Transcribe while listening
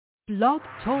Blog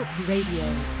Talk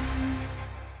Radio.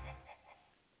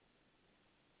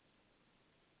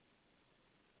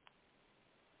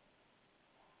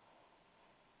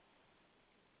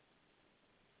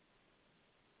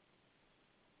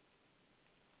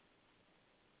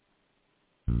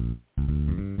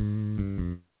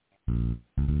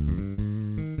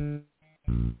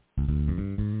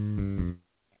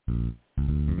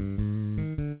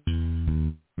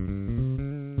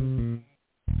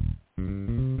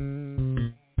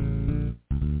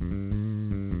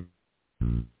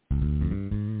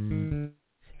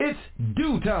 It's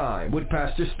Do Time with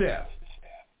Pastor Steph.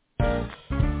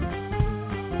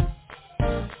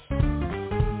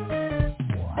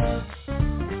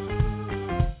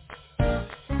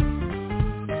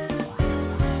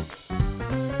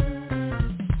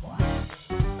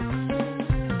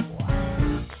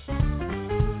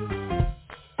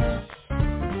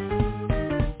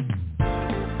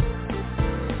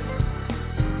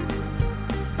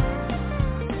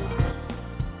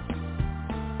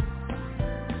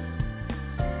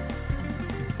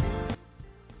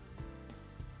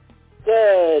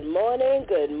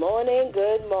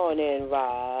 Good morning.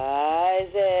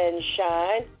 Rise and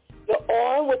shine. You're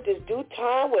on with this Due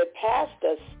Time with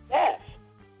Pastor Steph.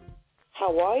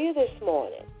 How are you this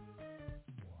morning?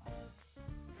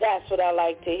 That's what I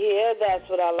like to hear.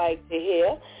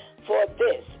 For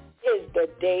this is the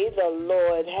day the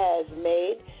Lord has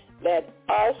made. Let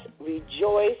us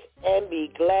rejoice and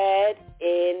be glad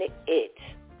in it.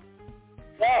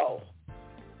 So,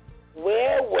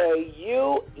 where were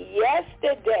you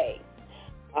yesterday?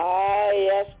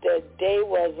 Yesterday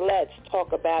was Let's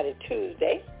Talk About It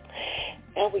Tuesday,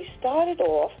 and we started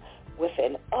off with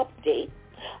an update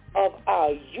of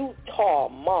our Utah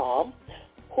mom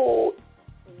who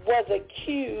was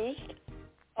accused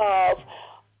of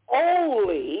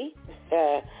only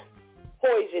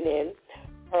poisoning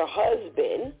her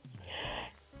husband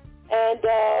and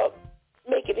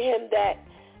making him that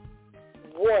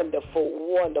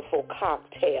wonderful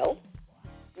cocktail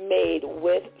made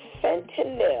with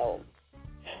fentanyl.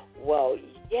 Well,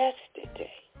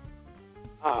 yesterday,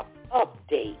 our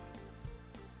update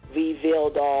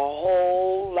revealed a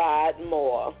whole lot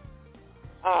more.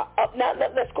 Now,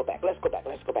 let's go back.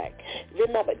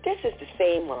 Remember, this is the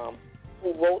same mom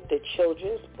who wrote the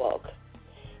children's book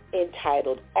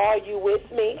entitled Are You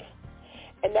With Me?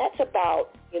 And that's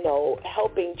about,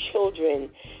 helping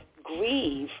children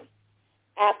grieve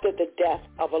after the death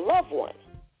of a loved one.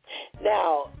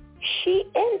 Now, she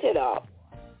ended up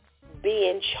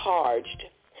being charged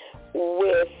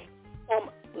with some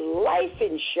life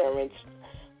insurance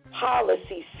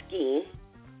policy scheme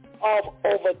of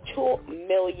over $2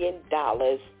 million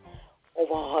over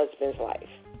her husband's life.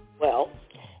 Well,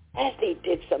 as they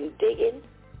did some digging,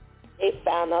 they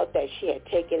found out that she had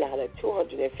taken out a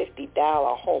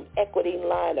 $250 home equity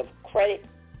line of credit.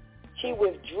 She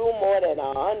withdrew more than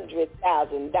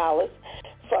 $100,000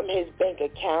 from his bank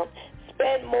account,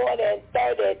 spent more than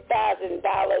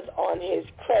 $30,000 on his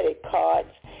credit cards,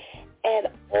 and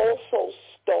also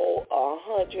stole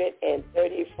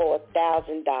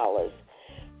 $134,000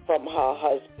 from her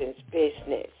husband's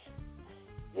business.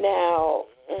 Now,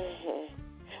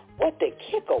 what the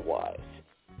kicker was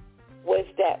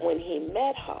that when he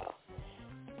met her,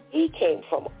 he came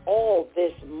from all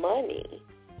this money,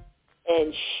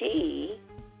 and she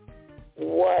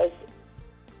was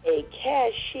a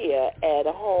cashier at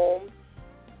Home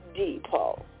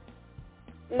Depot.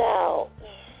 Now,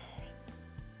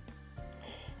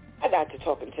 I got to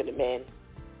talking to the men,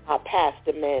 our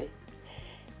pastor men,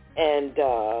 and,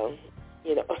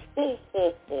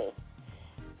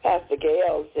 Pastor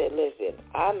Gail said, listen,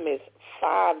 I missed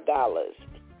 $5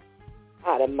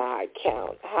 out of my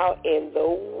account. How in the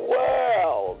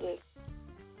world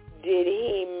did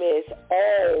he miss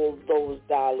all those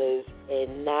dollars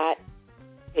and not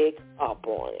pick up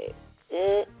on it?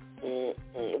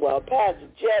 Well, Pastor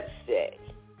Jeff said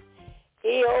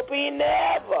he hope he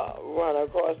never run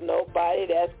across nobody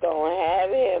that's going to have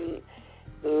him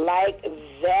like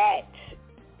that.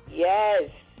 Yes.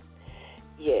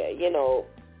 Yeah,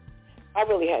 I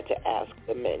really had to ask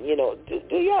the men,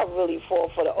 do y'all really fall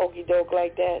for the okie doke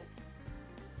like that?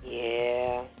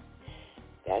 Yeah.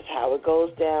 That's how it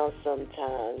goes down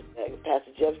sometimes. Like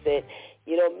Pastor Jeff said,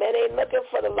 men ain't looking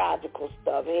for the logical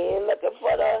stuff. He ain't looking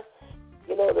for the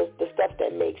stuff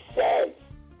that makes sense.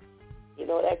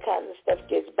 That kind of stuff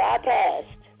gets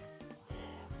bypassed.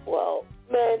 Well,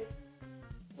 men,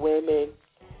 women,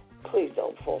 please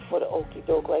don't fall for the okie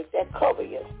doke like that. Cover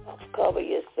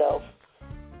yourself.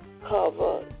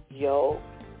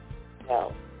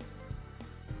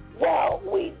 Well,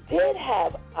 we did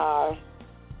have our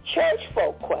church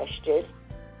folk question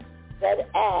that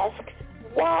asks,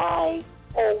 why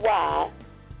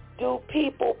do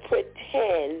people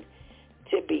pretend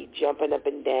to be jumping up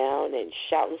and down and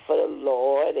shouting for the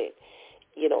Lord and,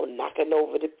 knocking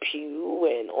over the pew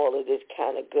and all of this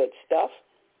kind of good stuff?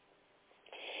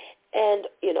 And,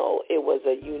 it was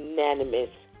a unanimous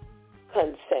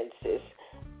consensus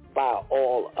by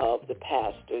all of the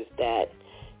pastors that,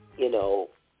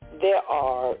 there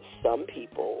are some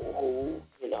people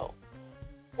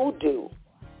who do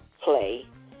play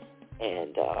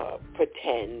and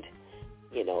pretend,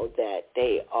 that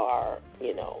they are,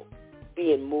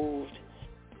 being moved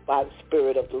by the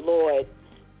Spirit of the Lord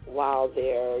while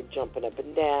they're jumping up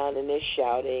and down and they're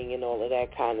shouting and all of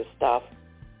that kind of stuff.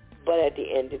 But at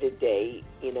the end of the day,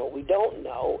 we don't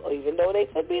know, even though they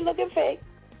could be looking fake,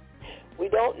 we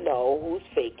don't know who's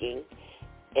faking.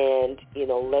 And,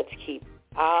 let's keep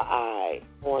our eye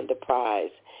on the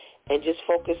prize and just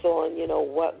focus on,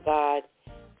 what God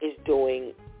is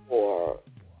doing for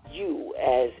you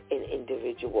as an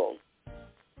individual.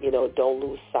 Don't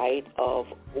lose sight of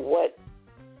what,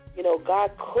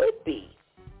 God could be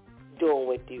doing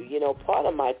with you. Part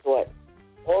of my thought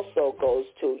also goes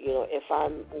to, if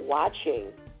I'm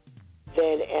watching,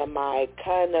 then am I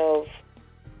kind of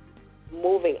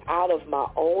moving out of my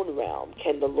own realm?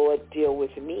 Can the Lord deal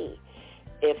with me?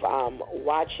 If I'm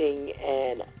watching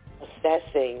and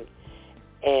assessing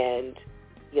and,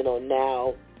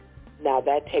 now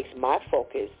that takes my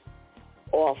focus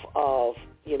off of,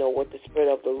 what the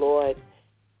Spirit of the Lord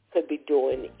could be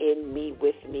doing in me,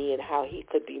 with me, and how he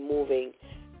could be moving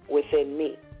within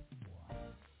me.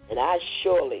 And I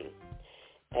surely,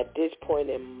 at this point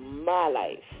in my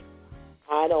life,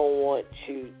 I don't want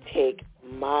to take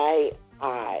my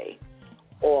eye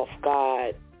off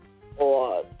God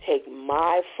or take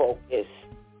my focus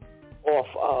off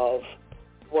of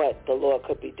what the Lord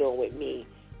could be doing with me,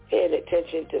 paying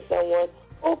attention to someone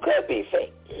who could be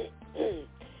fake.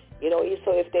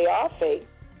 So if they are fake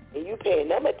and you paying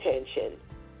them attention,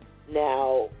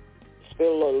 now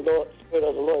Spirit of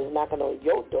the Lord is knocking on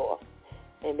your door,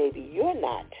 and maybe you're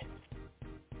not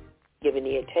giving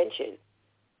the attention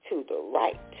to the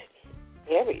right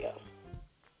area.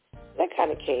 That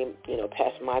kind of came,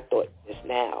 past my thought just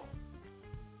now.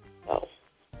 So,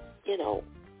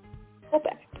 go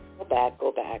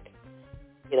back,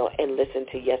 and listen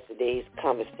to yesterday's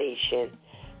conversation.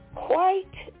 Quite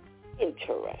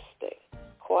interesting.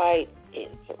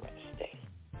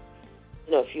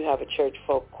 If you have a church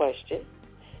folk question,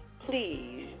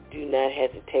 please do not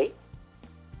hesitate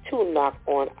to knock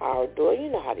on our door. You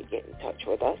know how to get in touch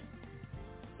with us.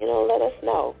 Let us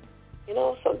know,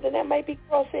 something that might be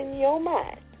crossing your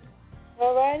mind.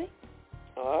 All righty?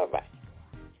 All right.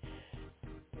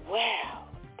 Well,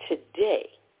 today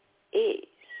is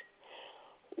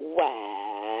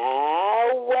Wow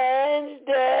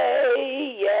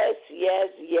Wednesday.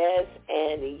 Yes,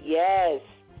 and yes.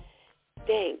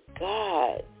 Thank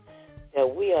God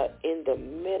that we are in the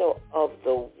middle of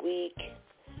the week.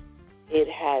 It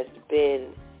has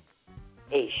been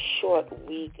a short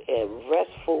week, a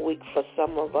restful week for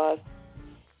some of us,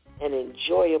 an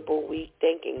enjoyable week,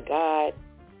 thanking God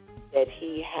that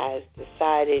he has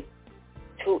decided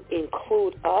to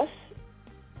include us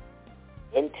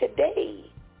in today.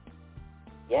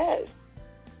 Yes,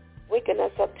 waking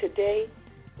us up today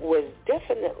was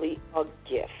definitely a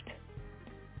gift.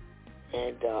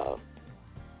 And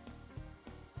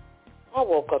I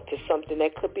woke up to something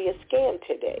that could be a scam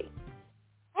today.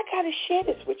 I got to share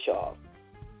this with y'all.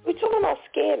 We were talking about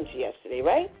scams yesterday,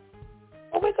 right?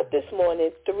 I wake up this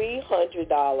morning,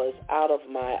 $300 out of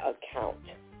my account.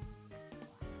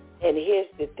 And here's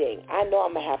the thing. I know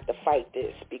I'm going to have to fight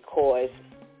this because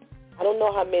I don't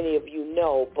know how many of you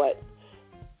know, but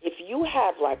if you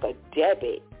have like a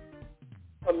debit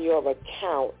from your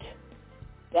account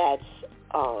that's,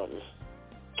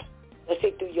 let's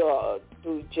say through your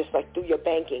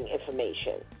banking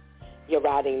information, your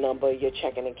routing number, your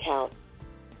checking account,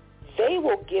 they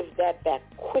will give that back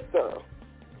quicker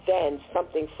than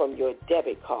something from your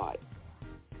debit card.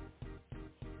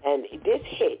 And this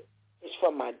hit is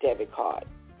from my debit card.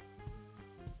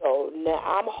 So now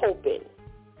I'm hoping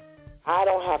I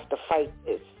don't have to fight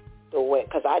this the way,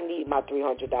 because I need my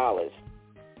 $300.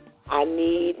 I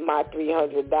need my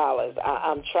 $300.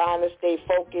 I'm trying to stay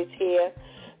focused here.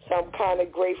 So I'm kind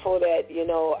of grateful that,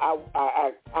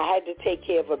 I had to take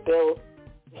care of a bill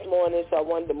this morning, so I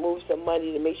wanted to move some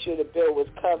money to make sure the bill was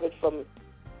covered from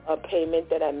a payment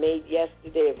that I made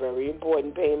yesterday, a very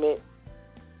important payment.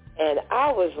 And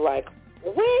I was like,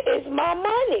 where is my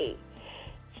money?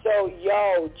 So,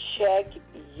 check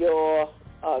your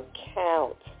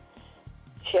account.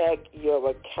 check your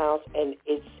accounts. And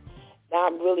now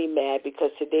I'm really mad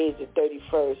because today is the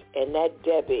 31st, and that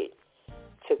debit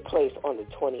took place on the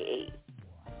 28th.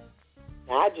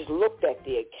 Now, I just looked at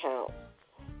the account.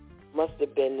 Must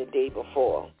have been the day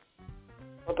before.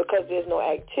 But because there's no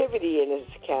activity in this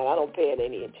account, I don't pay it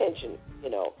any attention,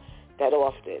 that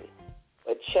often.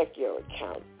 But check your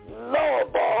account. Lo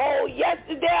and behold,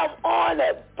 yesterday I'm on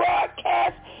a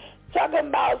broadcast talking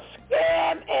about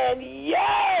scam, and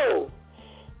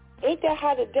ain't that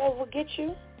how the devil will get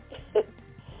you?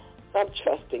 I'm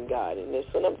trusting God in this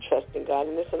one. I'm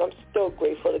still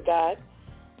grateful to God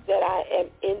that I am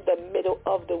in the middle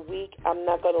of the week. I'm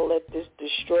not going to let this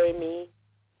destroy me.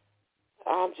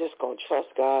 I'm just going to trust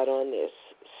God on this.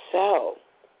 So,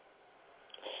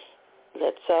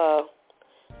 let's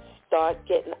start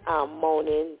getting our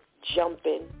morning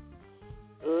jumping.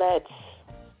 Let's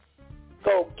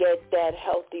go get that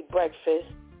healthy breakfast.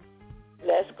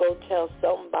 Let's go tell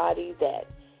somebody that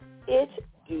it's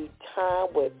due time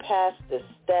with Pastor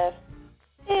Steph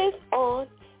is on.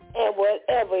 And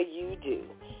whatever you do,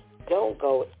 don't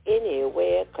go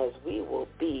anywhere because we will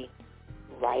be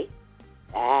right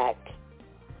back.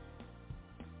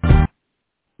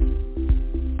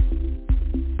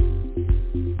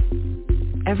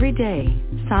 Every day,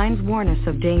 signs warn us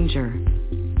of danger.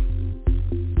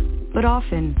 But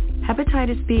often,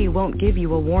 hepatitis B won't give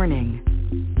you a warning.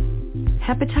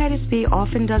 Hepatitis B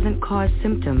often doesn't cause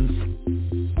symptoms.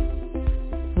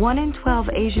 1 in 12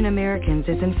 Asian Americans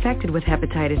is infected with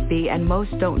hepatitis B, and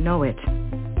most don't know it.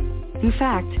 In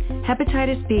fact,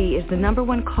 hepatitis B is the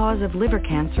 #1 cause of liver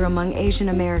cancer among Asian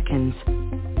Americans.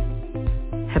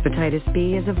 Hepatitis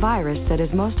B is a virus that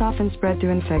is most often spread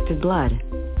through infected blood.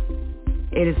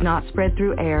 It is not spread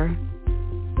through air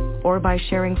or by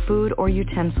sharing food or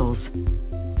utensils.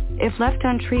 If left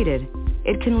untreated,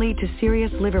 it can lead to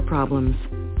serious liver problems.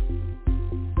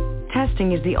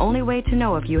 Testing is the only way to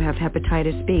know if you have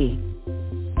hepatitis B.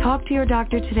 Talk to your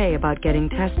doctor today about getting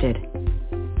tested.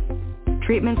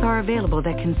 Treatments are available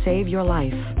that can save your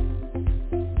life.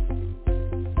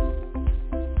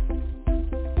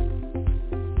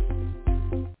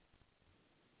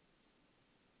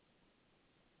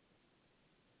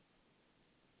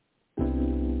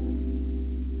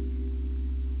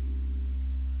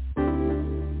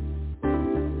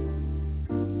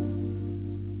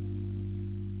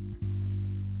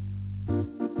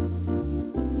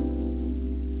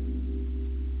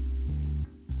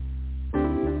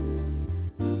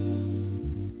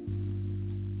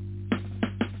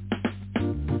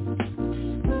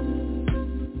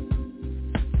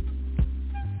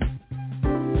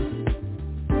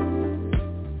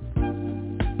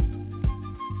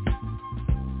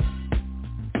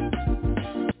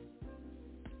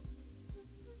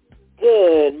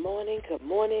 Good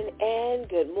morning, and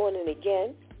good morning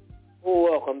again.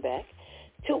 Welcome back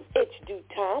to It's Due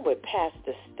Time with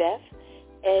Pastor Steph,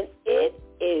 and it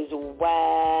is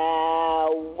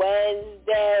Wow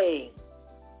Wednesday.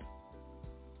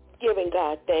 Giving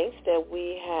God thanks that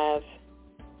we have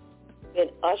been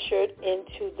ushered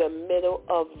into the middle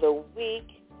of the week,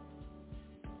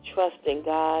 trusting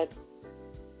God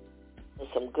for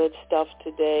some good stuff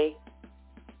today,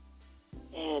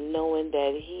 and knowing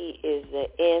that He is the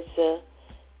answer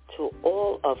to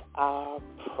all of our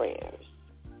prayers.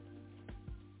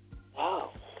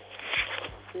 Oh,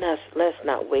 let's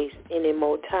not waste any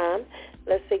more time.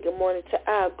 Let's say good morning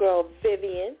to our girl,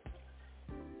 Vivian.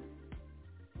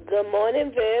 Good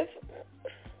morning, Viv.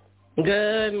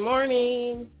 Good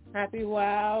morning. Happy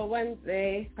Wow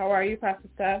Wednesday. How are you, Pastor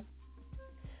Steph?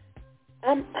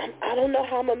 I don't know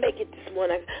how I'm gonna make it this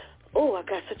morning. I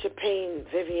got such a pain,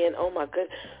 Vivian. Oh my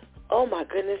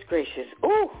goodness gracious.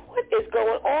 Oh, what is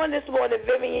going on this morning,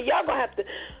 Vivian? Y'all gonna have to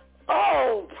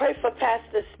pray for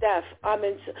Pastor Steph.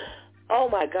 Oh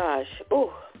my gosh.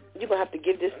 You're gonna have to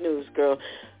give this news, girl.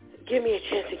 Give me a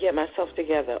chance to get myself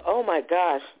together. Oh my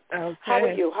gosh. Okay. How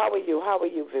are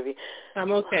you, Vivian?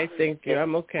 I'm okay, thank you.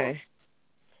 I'm okay.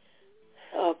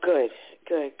 Oh, good.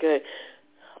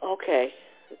 Okay.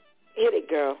 Hit it,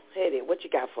 girl. Hit it. What you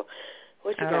got for?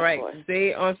 All right.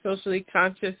 Today on Socially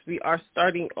Conscious, we are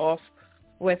starting off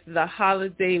with the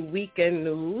holiday weekend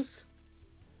news.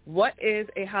 What is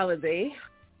a holiday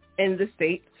in the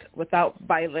States without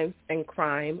violence and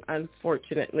crime,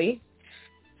 unfortunately?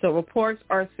 So reports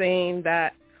are saying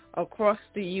that across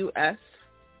the U.S.,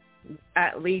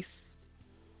 at least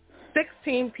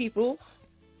 16 people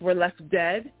were left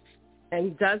dead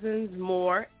and dozens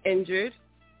more injured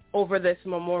over this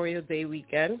Memorial Day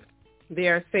weekend. They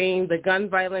are saying the gun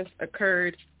violence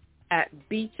occurred at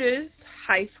beaches,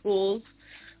 high schools,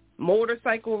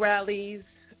 motorcycle rallies,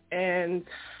 and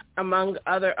among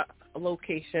other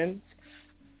locations,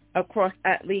 across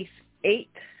at least 8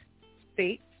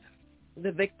 states.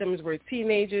 The victims were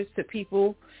teenagers to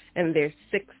people in their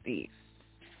 60s.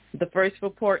 The first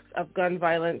reports of gun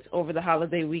violence over the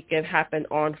holiday weekend happened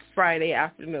on Friday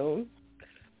afternoon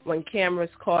when cameras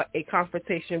caught a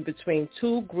confrontation between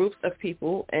 2 groups of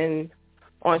people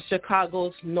on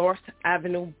Chicago's North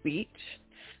Avenue beach.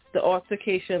 The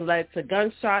altercation led to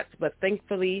gunshots, but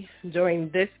thankfully during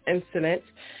this incident,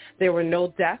 there were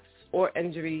no deaths or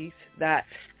injuries that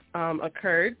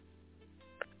occurred.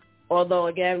 Although,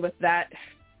 again, with that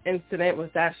incident,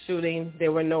 with that shooting,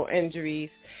 there were no injuries.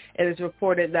 It is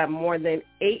reported that more than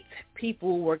 8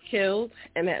 people were killed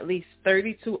and at least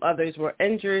 32 others were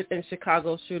injured in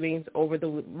Chicago shootings over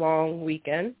the long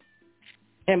weekend.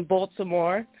 In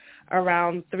Baltimore,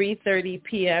 around 3:30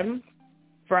 p.m.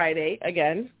 Friday,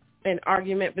 again, an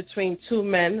argument between 2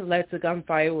 men led to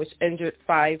gunfire, which injured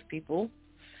 5 people.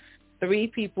 3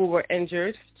 people were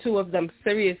injured, 2 of them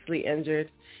seriously injured,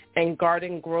 in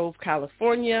Garden Grove,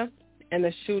 California, and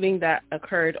a shooting that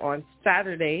occurred on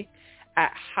Saturday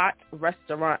at Hot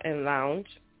Restaurant and Lounge.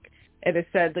 It is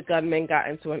said the gunman got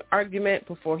into an argument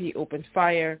before he opened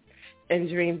fire,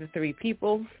 injuring the 3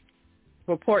 people.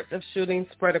 Reports of shootings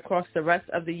spread across the rest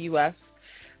of the U.S.,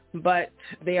 but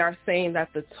they are saying that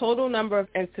the total number of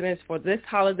incidents for this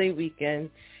holiday weekend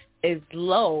is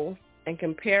low in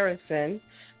comparison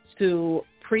to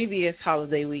previous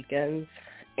holiday weekends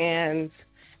and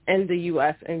in the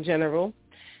U.S. in general.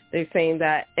 They're saying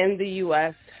that in the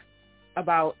U.S.,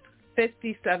 about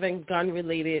 57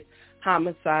 gun-related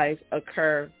homicides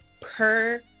occur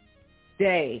per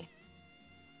day.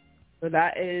 So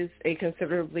that is a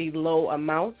considerably low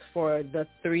amount for the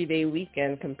 3-day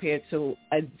weekend compared to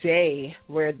a day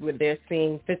where they're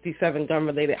seeing 57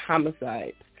 gun-related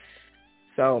homicides.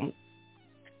 So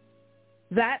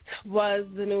that was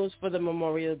the news for the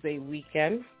Memorial Day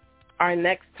weekend. Our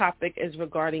next topic is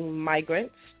regarding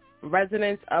migrants.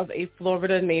 Residents of a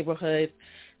Florida neighborhood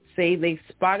say they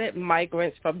spotted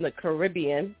migrants from the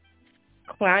Caribbean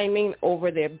climbing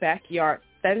over their backyard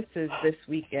fences this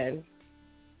weekend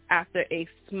after a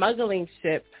smuggling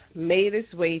ship made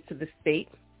its way to the state.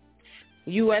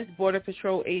 U.S. Border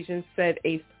Patrol agents said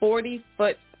a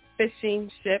 40-foot fishing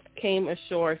ship came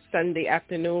ashore Sunday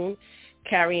afternoon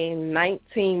carrying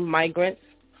 19 migrants,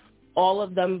 all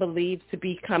of them believed to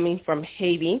be coming from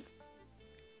Haiti.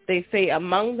 They say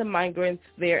among the migrants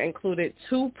there included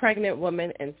 2 pregnant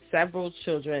women and several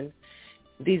children.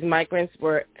 These migrants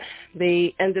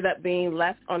they ended up being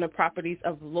left on the properties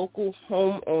of local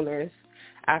homeowners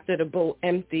after the boat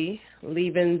emptied,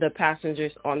 leaving the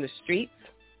passengers on the streets.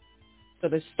 So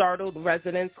the startled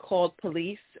residents called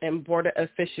police, and border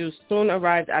officials soon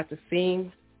arrived at the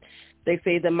scene. They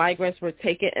say the migrants were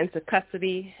taken into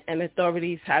custody, and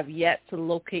authorities have yet to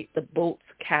locate the boat's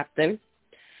captain.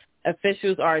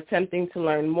 Officials are attempting to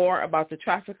learn more about the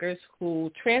traffickers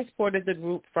who transported the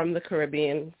group from the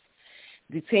Caribbean.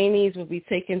 Detainees will be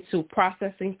taken to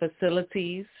processing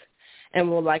facilities and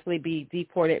will likely be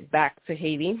deported back to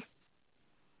Haiti.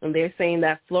 And they're saying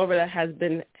that Florida has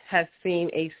seen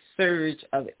a surge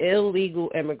of illegal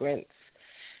immigrants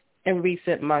in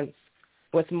recent months,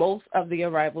 with most of the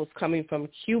arrivals coming from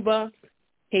Cuba,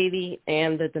 Haiti,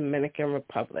 and the Dominican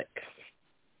Republic.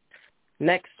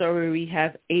 Next story, we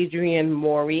have Adrian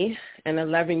Morey, an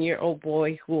 11-year-old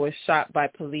boy who was shot by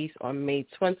police on May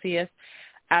 20th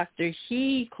after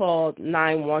he called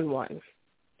 911.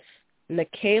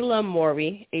 Nikayla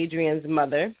Morey, Adrian's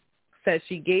mother, says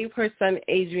she gave her son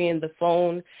Adrian the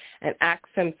phone and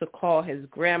asked him to call his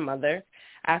grandmother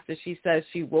after she says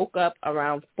she woke up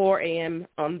around 4 a.m.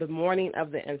 on the morning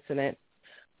of the incident.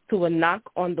 To a knock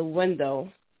on the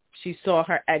window, she saw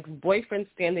her ex-boyfriend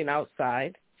standing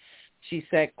outside. She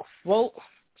said, quote,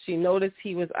 I noticed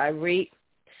he was irate,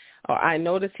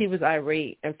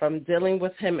 and from dealing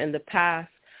with him in the past,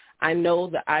 I know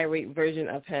the irate version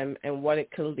of him and what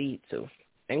it could lead to,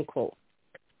 end quote.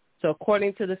 So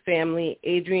according to the family,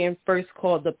 Adrian first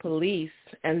called the police,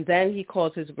 and then he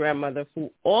called his grandmother,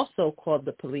 who also called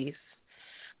the police.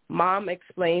 Mom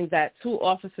explained that 2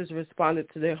 officers responded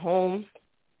to their home,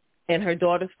 and her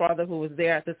daughter's father, who was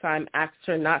there at the time, asked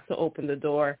her not to open the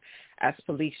door as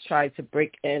police tried to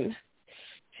break in.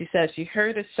 She said she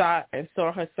heard a shot and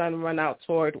saw her son run out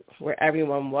toward where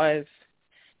everyone was.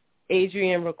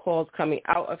 Adrian recalls coming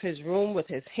out of his room with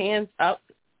his hands up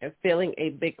and feeling a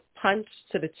big punch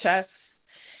to the chest.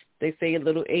 They say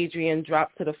little Adrian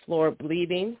dropped to the floor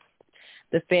bleeding.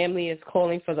 The family is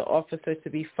calling for the officer to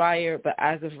be fired, but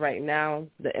as of right now,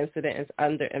 the incident is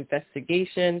under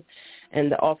investigation,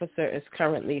 and the officer is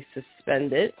currently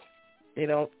suspended. They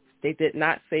don't They did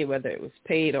not say whether it was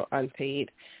paid or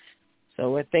unpaid.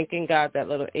 So we're thanking God that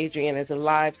little Adrian is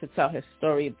alive to tell his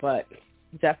story, but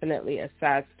definitely a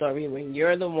sad story when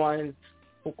you're the one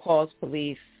who calls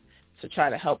police to try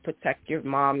to help protect your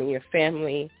mom and your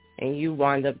family, and you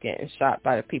wind up getting shot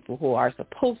by the people who are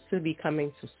supposed to be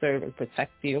coming to serve and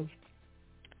protect you.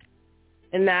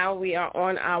 And now we are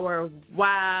on our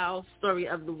wow story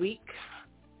of the week.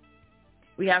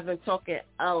 We have been talking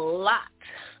a lot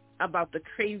about the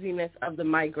craziness of the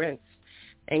migrants,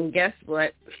 and guess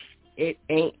what? It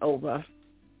ain't over.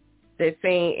 They're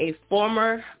saying a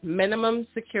former minimum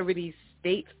security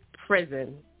state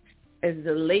prison is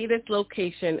the latest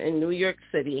location in New York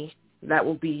City that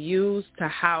will be used to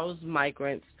house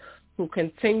migrants who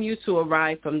continue to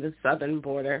arrive from the southern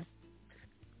border.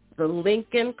 The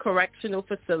Lincoln Correctional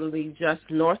Facility just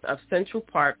north of Central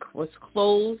Park was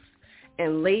closed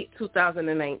in late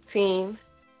 2019.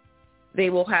 They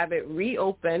will have it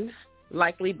reopened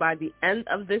likely by the end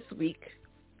of this week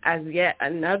as yet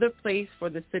another place for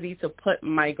the city to put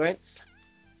migrants.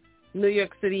 New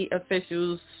York City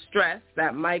officials stress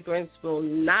that migrants will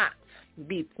not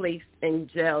be placed in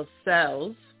jail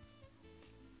cells.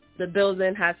 The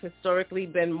building has historically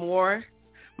been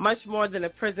much more than a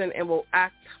prison and will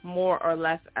act more or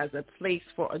less as a place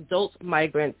for adult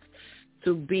migrants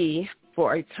to be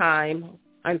for a time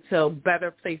until better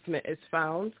placement is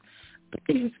found.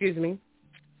 Excuse me.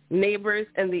 Neighbors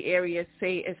in the area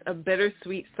say it's a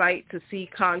bittersweet sight to see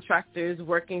contractors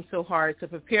working so hard to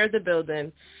prepare the building,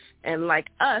 and like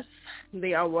us,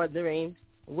 they are wondering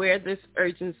where this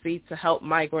urgency to help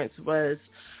migrants was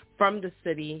from the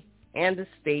city and the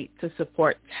state to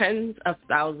support tens of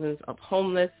thousands of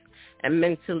homeless and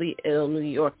mentally ill New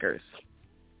Yorkers.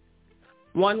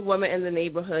 One woman in the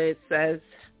neighborhood says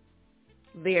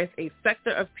there's a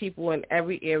sector of people in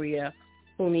every area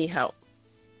who need help.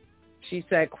 She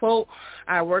said, quote,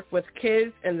 I work with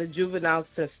kids in the juvenile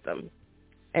system,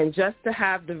 and just to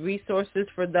have the resources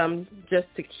for them, just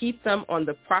to keep them on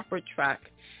the proper track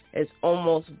is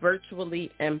almost virtually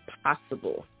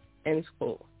impossible, end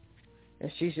quote.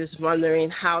 And she's just wondering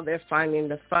how they're finding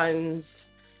the funds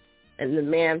and the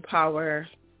manpower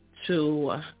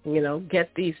to, get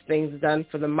these things done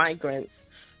for the migrants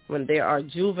when there are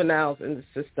juveniles in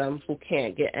the system who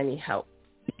can't get any help.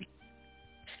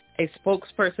 A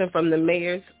spokesperson from the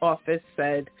mayor's office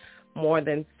said more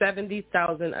than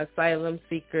 70,000 asylum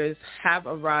seekers have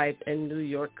arrived in New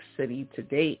York City to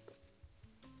date.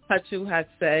 Pachu has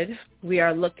said, we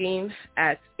are looking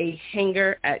at a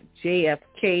hangar at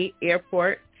JFK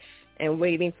Airport and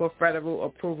waiting for federal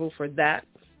approval for that.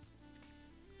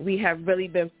 We have really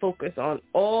been focused on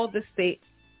all the state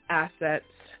assets,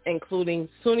 including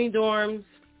SUNY dorms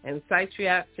and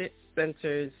psychiatric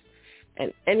centers,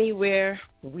 and anywhere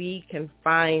we can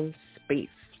find space.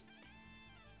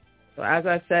 So as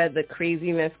I said, the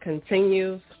craziness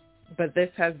continues, but this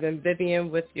has been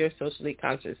Vivian with your Socially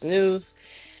Conscious News,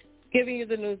 giving you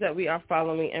the news that we are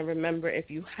following. And remember, if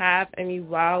you have any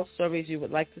wild stories you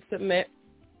would like to submit,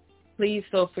 please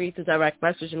feel free to direct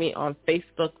message me on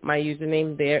Facebook. My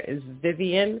username there is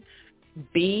Vivian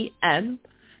BM,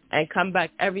 and come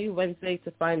back every Wednesday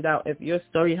to find out if your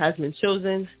story has been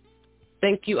chosen.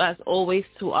 Thank you, as always,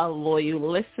 to our loyal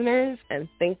listeners, and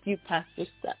thank you, Pastor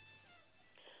Steph.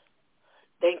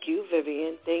 Thank you,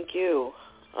 Vivian. Thank you.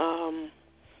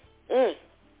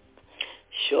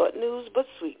 Short news, but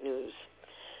sweet news.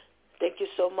 Thank you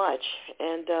so much.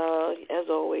 And as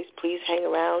always, please hang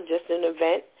around just in an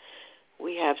event.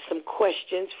 We have some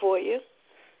questions for you.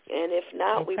 And if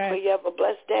not, we pray you have a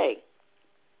blessed day.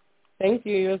 Thank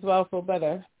you. You as well. Feel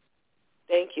better.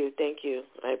 Thank you.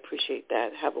 I appreciate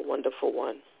that. Have a wonderful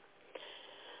one.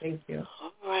 Thank you.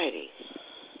 All righty.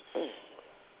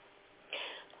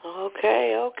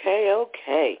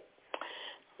 Okay.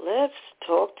 Let's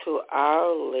talk to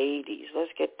our ladies.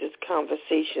 Let's get this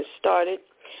conversation started.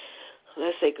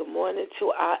 Let's say good morning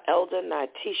to our Elder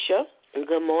Natisha.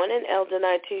 Good morning, Elder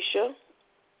Natisha.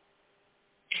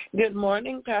 Good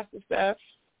morning, Pastor Steph.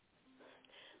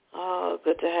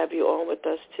 Good to have you on with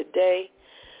us today.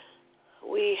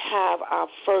 We have our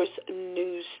first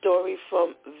news story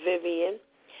from Vivian.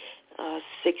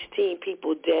 16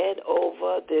 people dead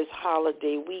over this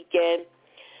holiday weekend.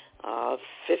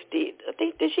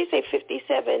 did she say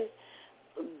 57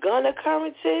 gun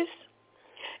occurrences?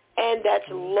 And that's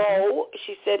low,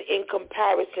 she said, in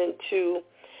comparison to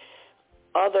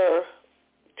other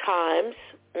times.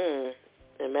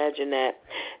 Imagine that.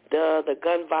 The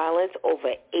gun violence over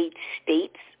 8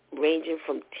 states, ranging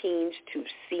from teens to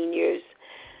seniors.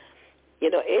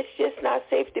 It's just not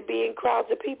safe to be in crowds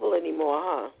of people anymore,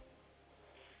 huh?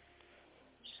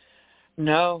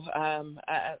 No,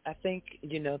 I think,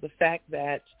 the fact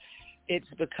that it's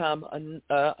become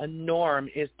a norm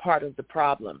is part of the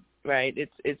problem, right?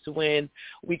 It's when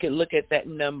we can look at that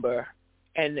number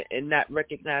and not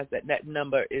recognize that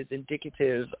number is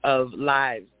indicative of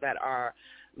lives that are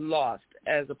lost,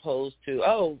 as opposed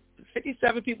to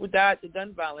 57 people died to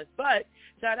gun violence, but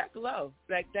that's low.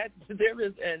 Like that, there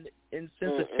is an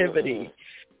insensitivity,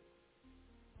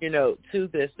 to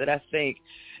this that I think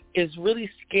is really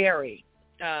scary,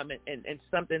 and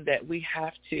something that we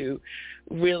have to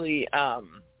really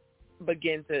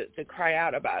begin to cry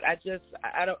out about. I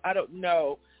don't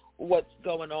know what's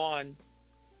going on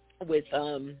with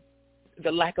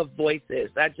the lack of voices.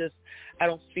 I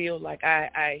don't feel like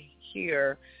I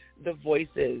hear the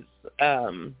voices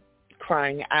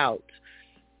crying out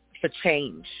for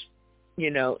change,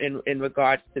 in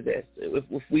regards to this.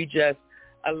 If we just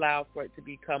allow for it to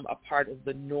become a part of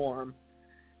the norm,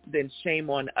 then shame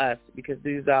on us, because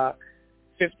these are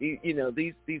 50,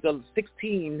 these are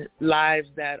 16 lives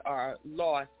that are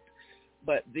lost,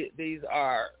 but these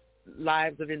are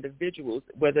lives of individuals,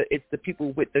 whether it's the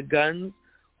people with the guns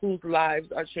whose lives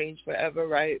are changed forever,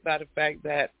 right, by the fact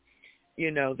that,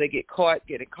 they get caught,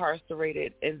 get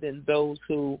incarcerated, and then those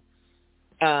who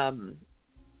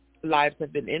lives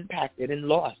have been impacted and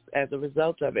lost as a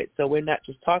result of it. So we're not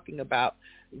just talking about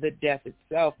the death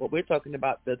itself, but we're talking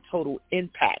about the total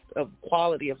impact of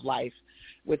quality of life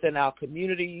within our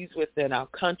communities, within our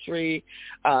country,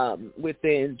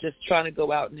 within just trying to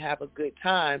go out and have a good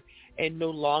time, and no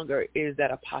longer is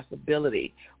that a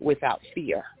possibility without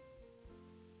fear.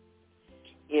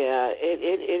 Yeah, it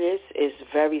is. It's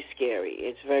very scary.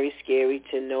 It's very scary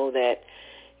to know that,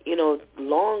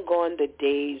 long gone the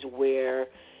days where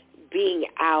being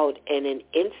out and an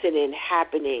incident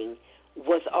happening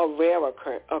was a rare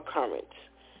occurrence.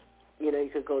 You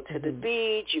could go to the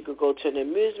beach, you could go to an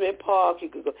amusement park, you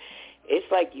could go. It's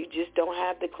like you just don't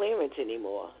have the clearance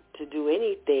anymore to do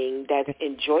anything that's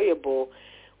enjoyable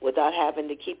without having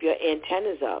to keep your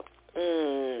antennas up.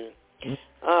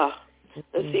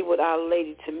 Let's see what our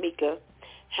Lady Tamika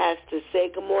has to say.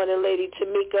 Good morning, Lady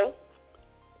Tamika.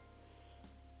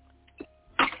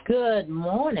 Good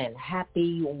morning.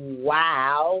 Happy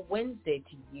Wow Wednesday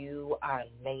to you, our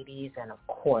ladies, and, of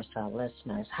course, our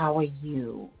listeners. How are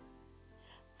you?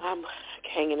 I'm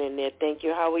hanging in there. Thank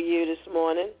you. How are you this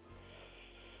morning?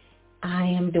 I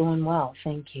am doing well.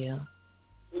 Thank you.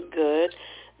 Good.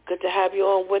 Good to have you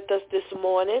on with us this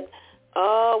morning.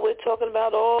 We're talking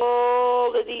about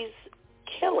all of these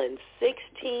killings.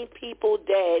 16 people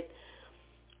dead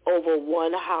over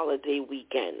one holiday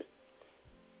weekend.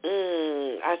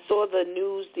 I saw the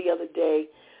news the other day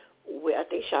where I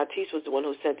think Shantice was the one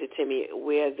who sent it to me,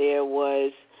 where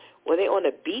were they on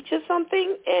a beach or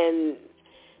something, and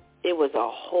it was a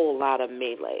whole lot of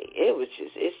melee.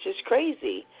 It's just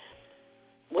crazy.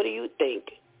 What do you think?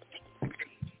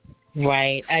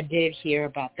 Right. I did hear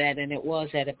about that, and it was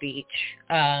at a beach.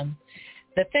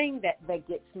 The thing that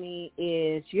gets me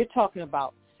is you're talking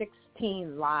about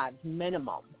 16 lives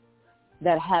minimum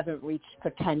that haven't reached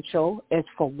potential, is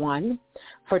for one.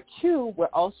 For two, we're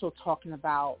also talking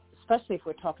about, especially if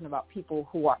we're talking about people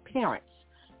who are parents,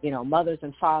 mothers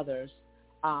and fathers,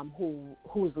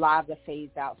 whose lives are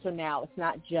phased out. So now it's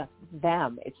not just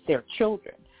them, it's their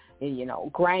children,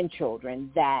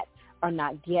 grandchildren that are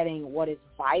not getting what is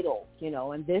vital,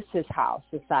 and this is how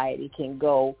society can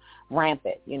go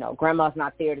rampant. Grandma's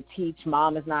not there to teach,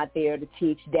 mom is not there to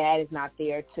teach, dad is not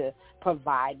there to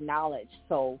provide knowledge.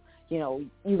 So,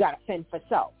 you got to fend for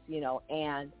self,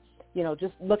 and,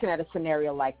 just looking at a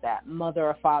scenario like that, mother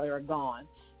or father are gone,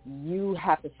 you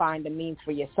have to find the means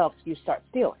for yourself, so you start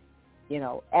stealing,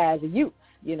 as a youth.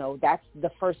 That's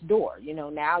the first door.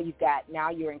 Now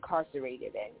you're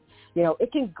incarcerated, and,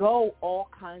 it can go all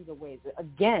kinds of ways.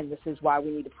 Again, this is why we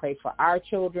need to pray for our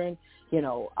children,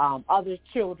 other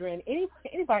children,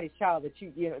 anybody's child that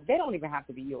they don't even have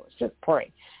to be yours. Just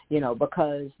pray,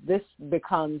 because this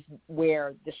becomes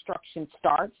where destruction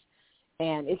starts,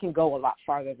 and it can go a lot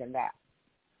farther than that.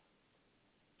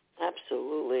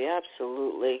 Absolutely,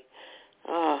 absolutely.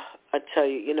 I tell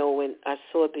you, when I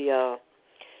saw the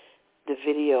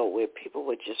video where people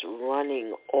were just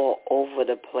running all over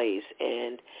the place,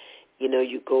 and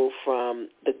you go from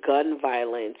the gun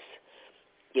violence,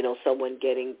 someone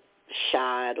getting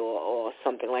shot or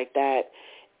something like that,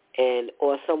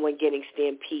 or someone getting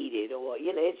stampeded, or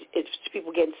it's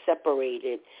people getting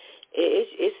separated.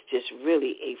 It's just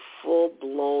really a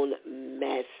full-blown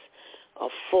mess,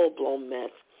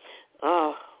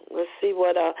 Let's see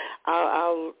what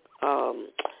our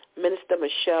Minister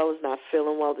Michelle is not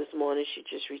feeling well this morning. She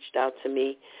just reached out to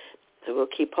me, so we'll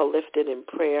keep her lifted in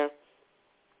prayer.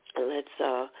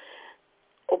 let's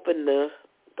open the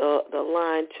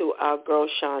line to our girl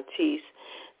Shantice.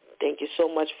 Thank you so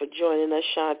much for joining us,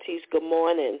 Shantice. Good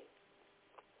morning.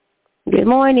 Good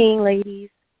morning, ladies.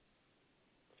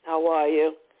 How are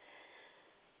you?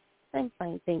 I'm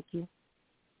fine, thank you.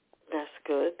 That's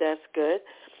good.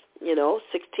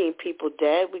 16 people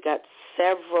dead. We got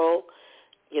several,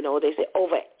 they say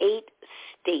over 8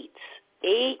 states.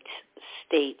 8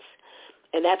 states.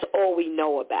 And that's all we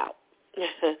know about.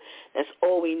 That's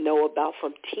all we know about,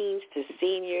 from teens to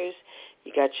seniors.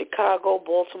 You got Chicago,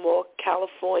 Baltimore,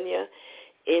 California,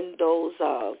 in those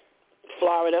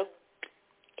Florida,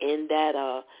 in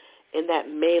that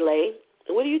melee.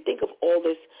 What do you think of all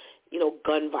this,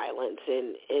 gun violence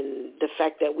and the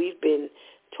fact that we've been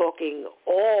talking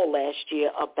all last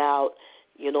year about,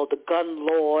 the gun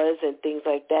laws and things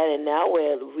like that, and now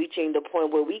we're reaching the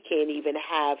point where we can't even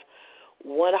have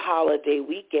one holiday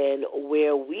weekend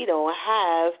where we don't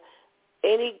have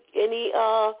any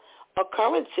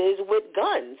occurrences with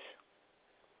guns.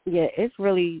 Yeah, it's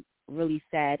really, really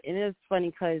sad. And it's funny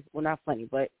because, well, not funny,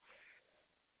 but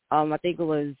I think it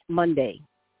was Monday.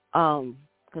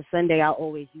 Because Sunday I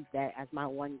always use that as my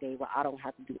one day where I don't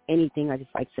have to do anything. I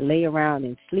just like to lay around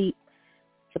and sleep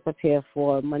to prepare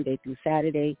for Monday through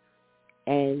Saturday.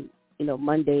 And,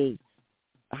 Monday,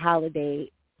 a holiday.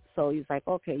 So he's like,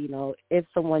 okay, if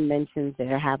someone mentions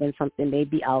they're having something,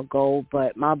 maybe I'll go.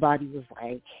 But my body was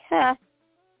like,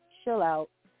 chill out.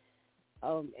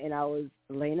 And I was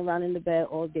laying around in the bed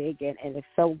all day again, and it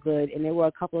felt good. And there were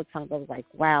a couple of times I was like,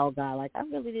 wow, God, like I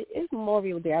really did. It's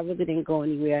Memorial Day. I really didn't go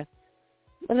anywhere.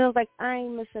 But I was like, I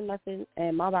ain't missing nothing,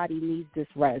 and my body needs this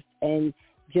rest. And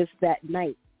just that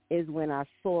night is when I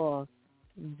saw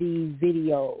the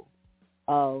video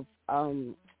of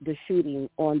the shooting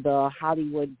on the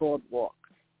Hollywood boardwalk,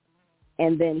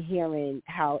 and then hearing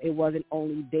how it wasn't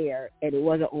only there and it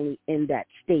wasn't only in that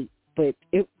state, but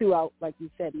it throughout, like you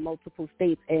said, multiple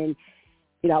states. And,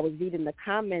 I was reading the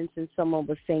comments, and someone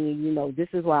was saying, this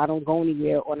is why I don't go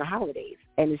anywhere on the holidays.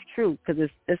 And it's true, because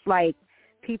it's like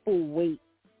people wait,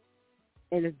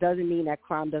 and it doesn't mean that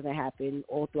crime doesn't happen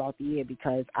all throughout the year,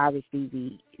 because obviously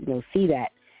we see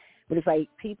that. But it's like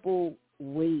people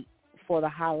wait for the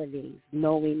holidays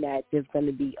knowing that there's going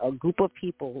to be a group of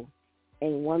people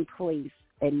in one place,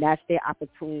 and that's their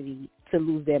opportunity to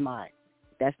lose their mind.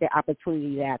 That's their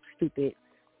opportunity to act stupid.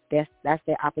 That's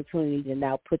their opportunity to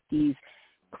now put these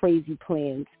crazy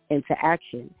plans into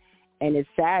action. And it's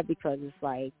sad because it's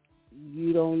like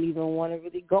you don't even want to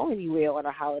really go anywhere on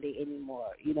a holiday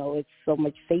anymore. It's so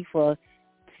much safer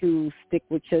to stick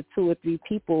with your 2 or 3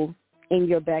 people in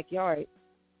your backyard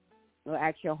or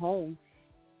at your home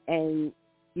and,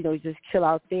 just chill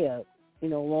out there.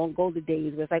 Long go the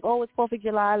days where it's like, oh, it's 4th of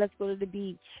July, let's go to the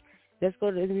beach. Let's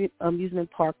go to the amusement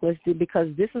park. Let's do, because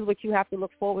this is what you have to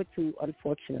look forward to,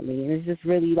 unfortunately. And it's just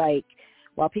really like,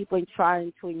 while people are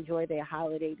trying to enjoy their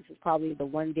holiday, this is probably the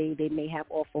one day they may have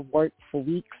off of work for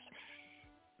weeks,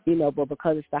 but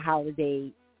because it's the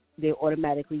holiday, they're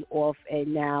automatically off,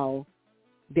 and now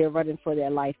they're running for their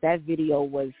life. That video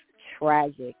was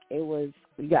tragic. You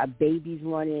got babies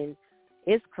running.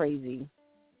 It's crazy.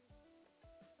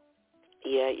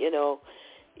 Yeah,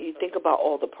 you think about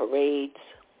all the parades,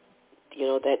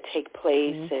 that take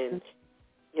place, mm-hmm.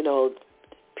 and,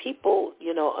 people,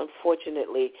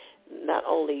 unfortunately, not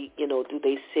only, do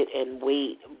they sit and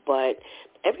wait, but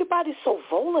everybody's so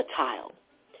volatile.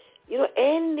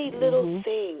 Any little mm-hmm.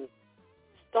 thing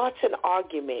starts an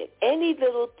argument. Any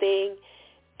little thing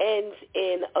ends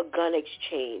in a gun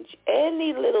exchange.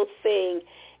 Any little thing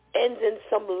ends in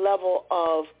some level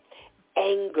of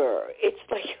anger. It's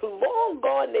like long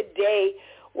gone the day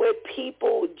where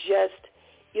people just,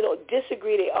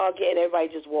 disagree, they argue, and everybody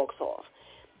just walks off.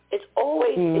 It's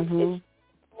always mm-hmm. it's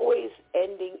always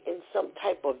ending in some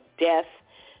type of death,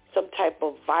 some type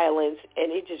of violence,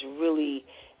 and it just really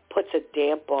puts a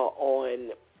damper on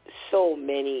so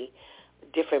many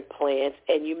different plans.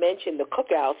 And you mentioned the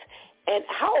cookouts, and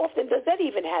how often does that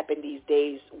even happen these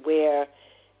days where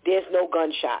there's no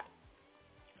gunshot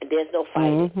and there's no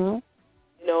fighting? Mm-hmm.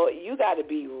 You got to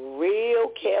be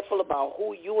real careful about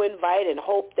who you invite and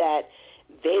hope that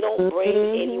they don't bring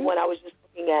mm-hmm. anyone. I was just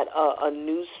looking at a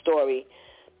news story.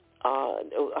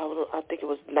 I think it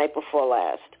was the night before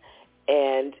last,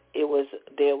 and there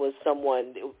was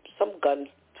some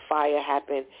gunfire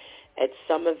happened at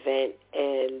some event,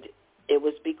 and it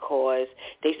was because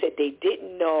they said they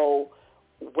didn't know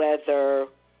whether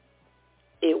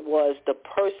it was the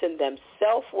person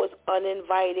themselves was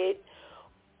uninvited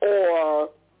or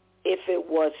if it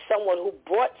was someone who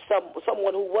brought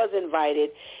someone who was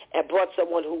invited and brought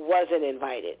someone who wasn't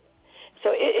invited.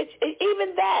 So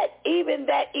even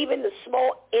the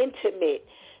small intimate,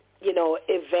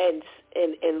 events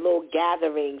and little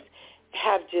gatherings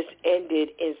have just ended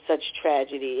in such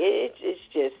tragedy. It's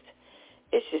just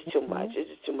too much. It's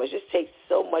just too much. It just takes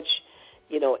so much,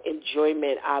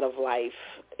 enjoyment out of life.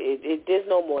 There's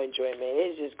no more enjoyment.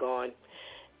 It's just gone.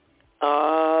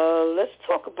 Let's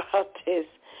talk about this.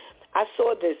 I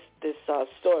saw this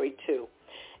story too,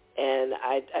 and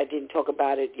I didn't talk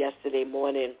about it yesterday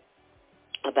morning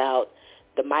about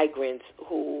the migrants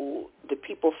who the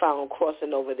people found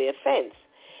crossing over their fence.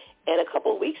 And a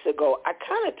couple of weeks ago, I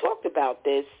kind of talked about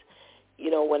this,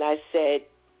 when I said,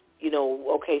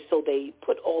 okay, so they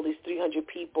put all these 300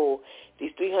 people,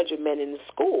 these 300 men in the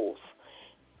schools.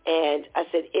 And I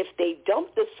said, if they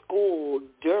dump the school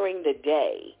during the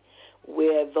day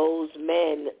where those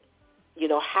men,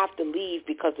 have to leave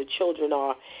because the children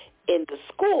are in the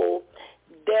school,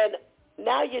 then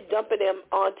now you're dumping them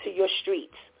onto your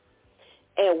streets.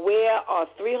 And where are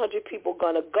 300 people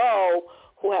going to go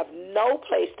who have no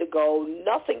place to go,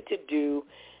 nothing to do,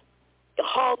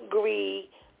 hungry,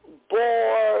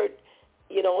 bored,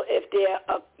 if they're,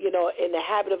 in the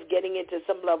habit of getting into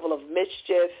some level of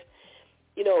mischief,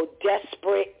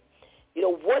 desperate,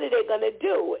 what are they going to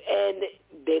do? And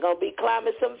they're going to be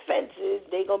climbing some fences.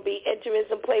 They're going to be entering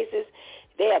some places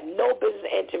they have no business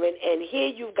entering. And here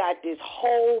you've got this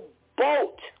whole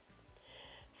boat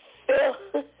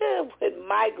filled with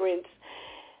migrants.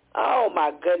 Oh,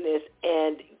 my goodness.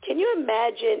 And can you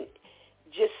imagine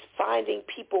just finding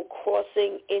people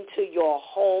crossing into your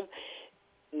home?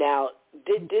 Now,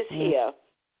 this here,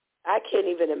 I can't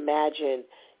even imagine,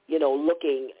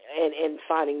 looking and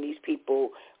finding these people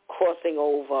crossing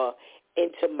over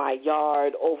into my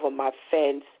yard, over my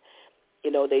fence. They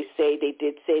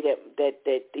did say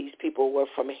that these people were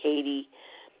from Haiti.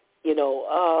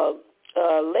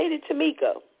 Lady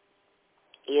Tamika,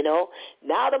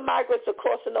 now the migrants are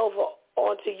crossing over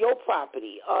onto your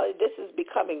property. This is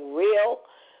becoming real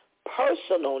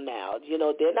personal now.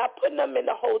 They're not putting them in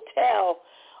the hotel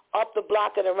up the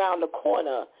block and around the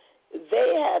corner.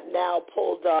 They have now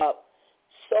pulled up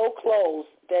so close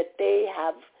that they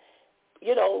have,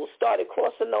 started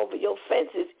crossing over your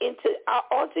fences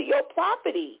onto your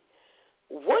property.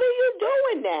 What are you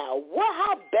doing now?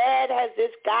 How bad has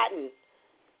this gotten?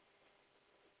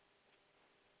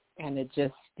 And it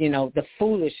just, the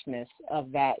foolishness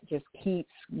of that just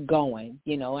keeps going,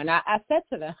 And I said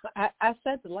to them, I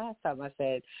said the last time, I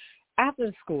said, after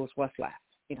the schools, what's left?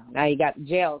 Now you got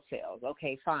jail cells.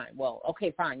 Okay, fine. Well,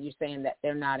 okay, fine. You're saying that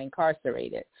they're not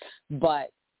incarcerated.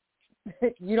 But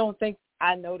you don't think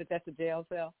I know that that's a jail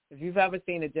cell? If you've ever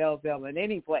seen a jail cell in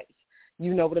any place,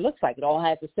 you know what it looks like. It all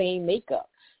has the same makeup,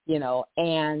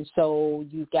 And so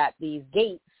you've got these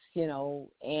gates,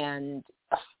 and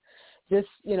just,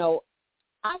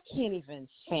 I can't even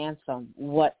fathom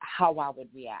how I would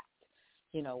react,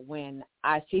 when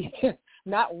I see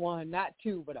not one, not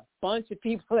two, but a bunch of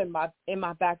people in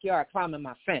my backyard climbing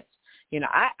my fence.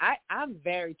 I'm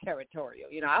very territorial.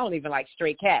 I don't even like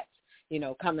stray cats,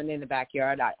 coming in the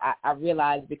backyard. I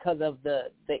realize because of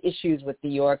the issues with New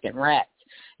York and rats,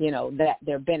 that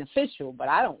they're beneficial, but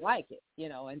I don't like it,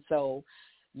 and so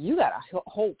you got a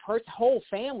whole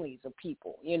families of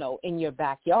people, in your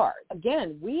backyard.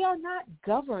 Again, we are not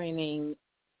governing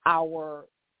our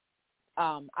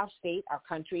state, our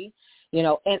country,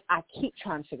 and I keep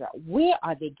trying to figure out, where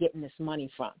are they getting this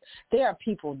money from? There are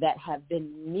people that have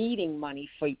been needing money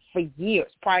for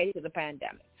years prior to the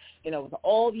pandemic, with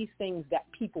all these things that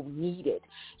people needed,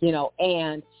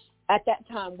 and at that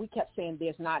time we kept saying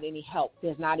there's not any help.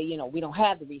 There's not we don't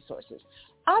have the resources.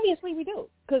 Obviously we do,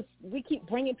 because we keep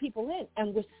bringing people in,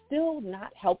 and we're still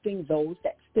not helping those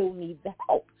that still need the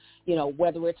help.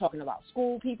 Whether we're talking about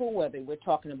school people, whether we're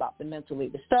talking about the mentally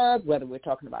disturbed, whether we're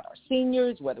talking about our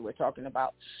seniors, whether we're talking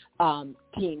about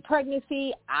teen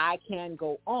pregnancy, I can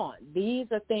go on. These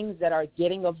are things that are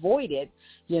getting avoided,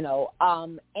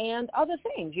 and other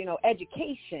things,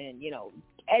 education,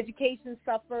 education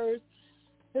suffers.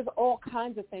 There's all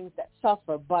kinds of things that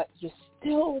suffer, but you're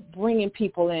still bringing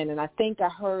people in. And I think I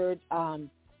heard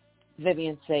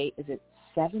Vivian say, is it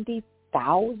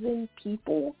 70,000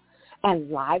 people and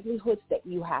livelihoods that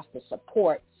you have to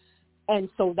support? And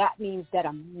so that means that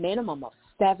a minimum of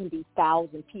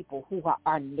 70,000 people who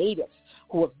are natives,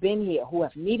 who have been here, who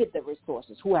have needed the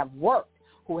resources, who have worked,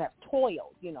 who have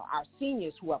toiled, our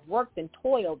seniors who have worked and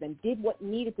toiled and did what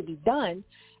needed to be done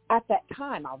at that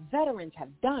time. Our veterans have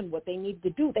done what they needed to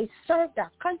do. They served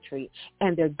our country,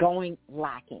 and they're going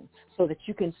lacking, so that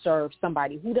you can serve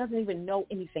somebody who doesn't even know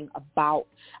anything about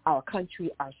our country,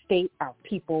 our state, our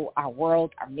people, our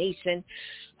world, our nation.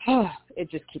 It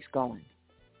just keeps going.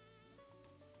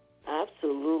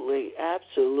 Absolutely,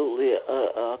 absolutely.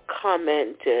 A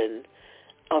comment and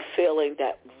a feeling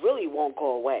that really won't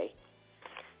go away.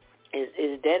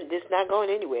 Is that it's not going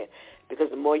anywhere, because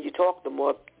the more you talk, the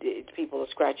more people are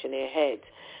scratching their heads.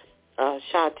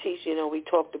 Shantice, we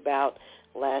talked about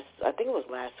I think it was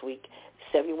last week,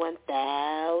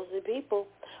 71,000 people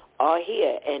are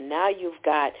here, and now you've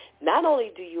got, not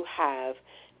only do you have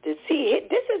this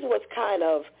is what's kind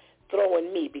of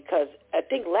throwing me, because I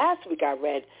think last week I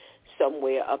read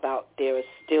somewhere about there are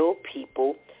still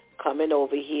people coming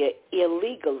over here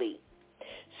illegally.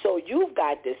 So you've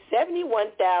got the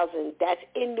 71,000 that's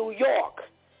in New York.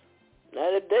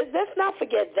 Now, let's not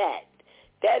forget that.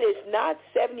 That is not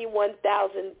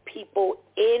 71,000 people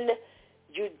in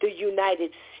the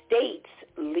United States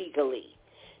legally.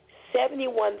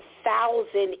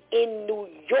 71,000 in New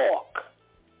York.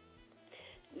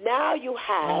 Now you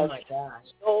have. Oh my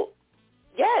gosh. So,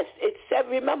 yes, it's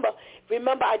remember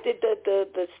I did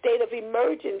the state of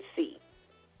emergency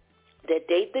that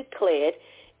they declared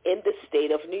in the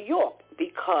state of New York,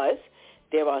 because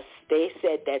they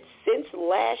said that since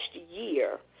last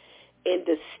year, in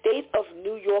the state of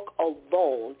New York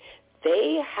alone,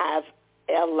 they have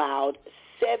allowed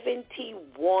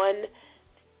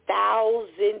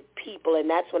 71,000 people, and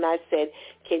that's when I said,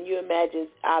 can you imagine,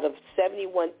 out of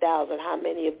 71,000, how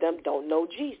many of them don't know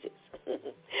Jesus?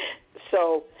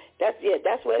 So that's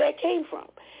where that came from.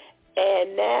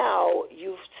 And now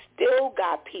you've still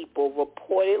got people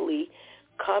reportedly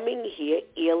coming here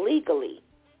illegally.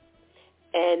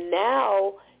 And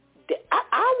now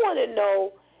I want to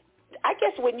know, I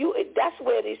guess that's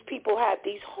where these people have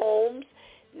these homes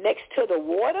next to the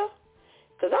water,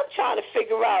 because I'm trying to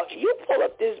figure out, you pull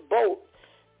up this boat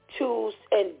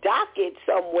and dock it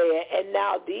somewhere, and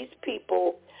now these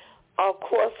people are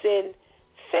crossing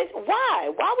fences. Why?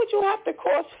 Why would you have to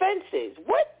cross fences?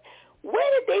 Where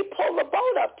did they pull the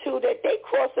boat up to that they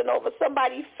crossing over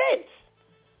somebody's fence?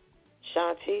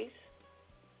 Shantice,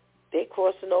 they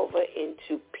crossing over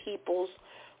into people's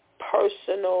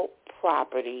personal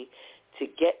property to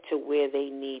get to where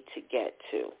they need to get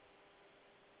to.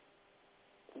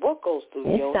 What goes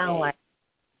through your head? It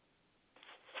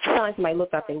sounds like somebody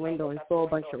looked out their window and saw a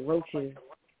bunch of roaches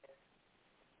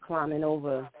climbing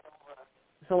over.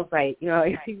 So it's like,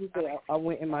 if people say I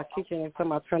went in my kitchen and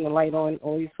somebody turned the light on,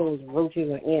 all you saw was roaches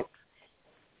and ants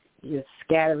just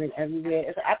scattering everywhere.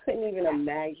 It's like, I couldn't even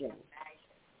imagine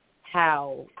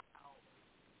how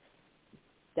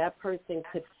that person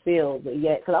could feel, but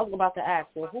yet, because I was about to ask,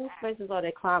 well, whose fences are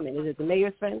they climbing? Is it the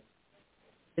mayor's fence?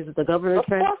 Is it the governor's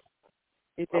fence?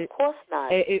 Of course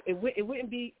not. It wouldn't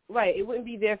be right. It wouldn't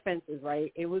be their fences,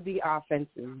 right? It would be our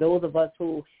fences. Those of us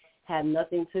who have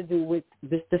nothing to do with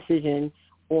this decision,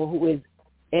 or who is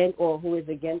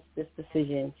against this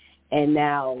decision, and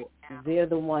now they're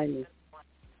the ones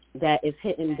that is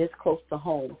hitting this close to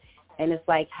home. And it's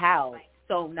like, how?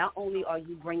 So not only are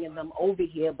you bringing them over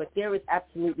here, but there is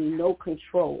absolutely no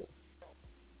control.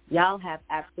 Y'all have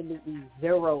absolutely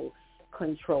zero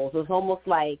control. So it's almost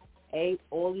like,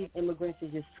 all these immigrants are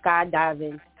just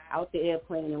skydiving out the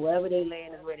airplane, and wherever they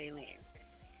land is where they land.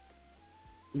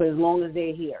 But as long as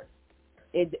they're here,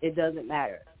 it doesn't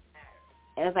matter.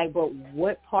 And it's like, but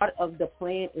what part of the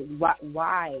plan is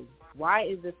why? Why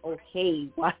is this okay?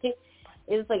 Why?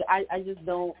 It's like I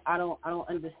don't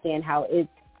understand how it's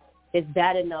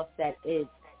bad enough that it's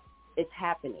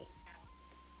happening.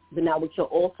 But now what you're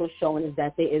also showing is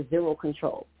that there is zero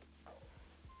control.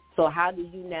 So how do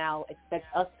you now expect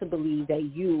us to believe that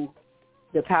you,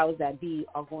 the powers that be,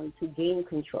 are going to gain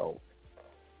control?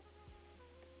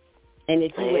 And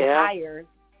if you would hire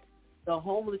the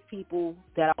homeless people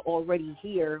that are already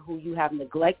here who you have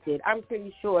neglected, I'm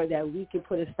pretty sure that we could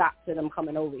put a stop to them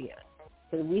coming over here.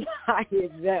 Because we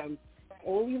hired them,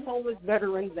 all these homeless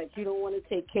veterans that you don't want to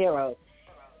take care of,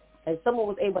 and someone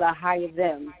was able to hire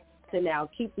them to now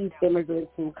keep these immigrants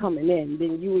from coming in,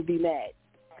 then you would be mad,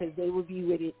 because they would be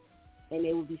with it, and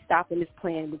they would be stopping this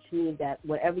plan, which means that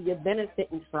whatever you're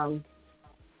benefiting from,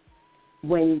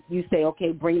 when you say,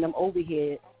 okay, bring them over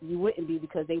here, you wouldn't be,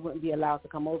 because they wouldn't be allowed to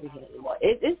come over here anymore.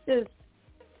 It's just,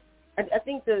 I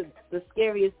think the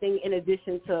scariest thing, in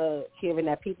addition to hearing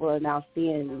that people are now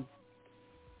seeing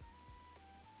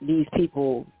these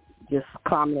people just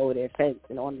climbing over their fence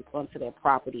and onto their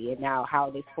property, and now how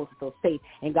they're supposed to feel safe.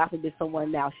 And God forbid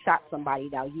someone now shot somebody,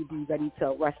 now you be ready to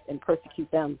arrest and prosecute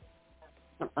them,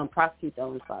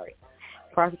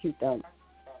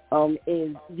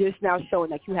 is just now showing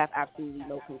that you have absolutely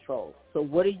no control. So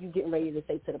what are you getting ready to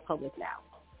say to the public now?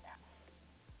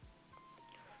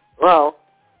 Well,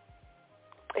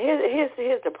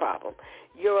 here's the problem.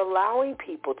 You're allowing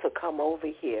people to come over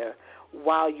here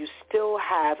while you still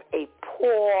have a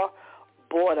poor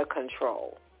border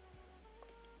control.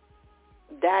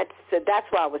 That's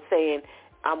why I was saying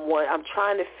I'm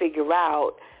trying to figure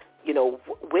out,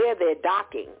 where they're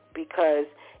docking, because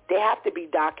they have to be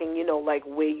docking, like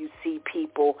where you see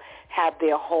people have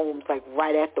their homes like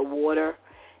right at the water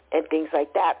and things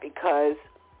like that, because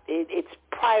it's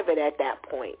private at that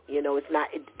point. It's not,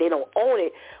 they don't own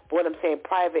it, but what I'm saying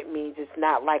private means it's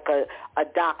not like a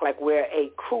dock like where a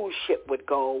cruise ship would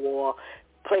go, or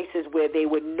places where they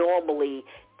would normally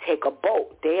take a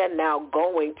boat. They are now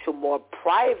going to more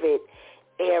private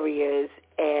areas,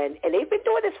 and they've been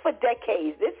doing this for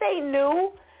decades. This ain't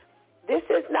new. This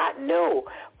is not new.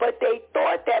 But they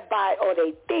thought that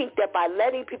they think that by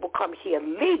letting people come here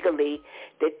legally,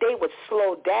 that they would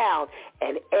slow down.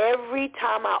 And every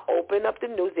time I open up the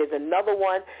news, there's another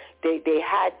one. They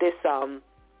had this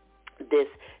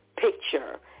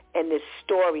picture and this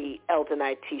story, Elton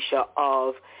Itisha,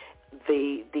 of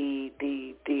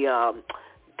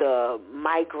the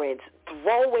migrants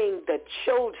throwing the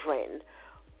children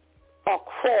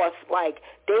across, like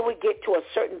they would get to a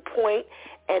certain point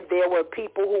and there were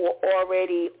people who were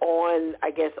already on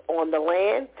the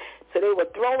land, so they were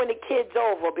throwing the kids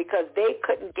over because they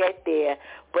couldn't get there.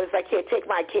 But it's like, here, take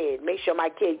my kid, make sure my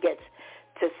kid gets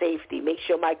to safety, make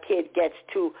sure my kid gets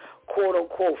to quote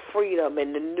unquote freedom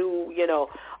and the new,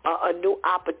 a new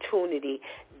opportunity.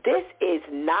 This is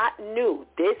not new.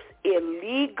 This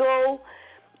illegal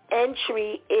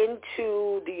entry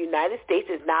into the United States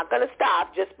is not going to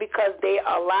stop just because they're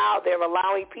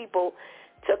allowing people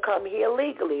to come here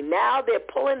legally. Now they're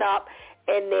pulling up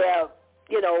and they're,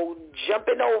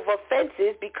 jumping over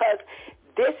fences because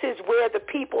this is where the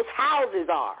people's houses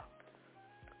are.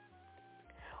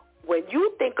 When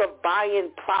you think of buying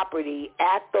property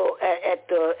at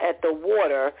the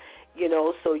water,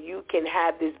 so you can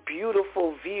have this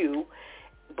beautiful view,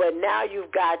 but now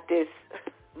you've got this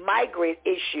migrant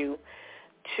issue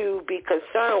to be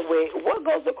concerned with, what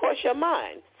goes across your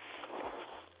mind?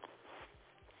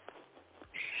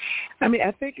 I mean,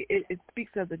 I think it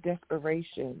speaks of the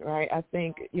desperation, right? I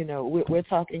think, we're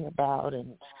talking about,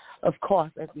 and of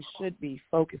course, as we should be,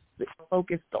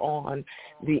 focused on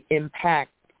the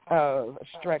impact of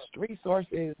stretched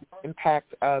resources,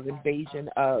 impact of invasion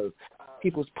of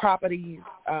people's properties.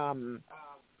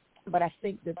 But I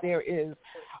think that there is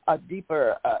a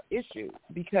deeper issue,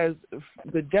 because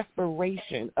the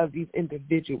desperation of these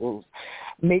individuals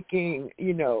making,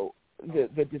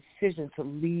 the decision to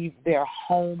leave their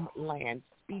homeland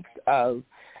speaks of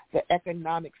the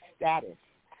economic status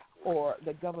or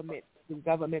the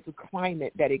governmental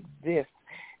climate that exists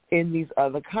in these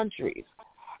other countries,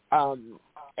 and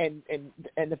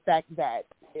the fact that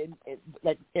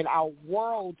in our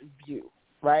world view,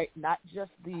 right, not just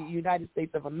the United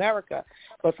States of America,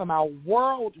 but from our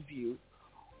world view,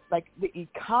 like the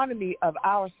economy of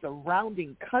our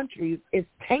surrounding countries is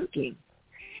tanking.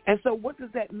 And so what does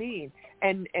that mean?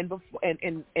 And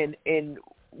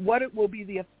what it will be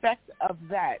the effect of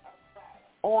that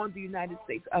on the United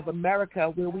States of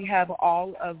America, where we have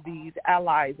all of these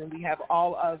allies and we have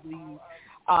all of these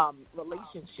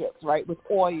relationships, right, with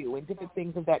oil and different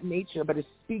things of that nature. But it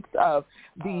speaks of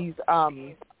these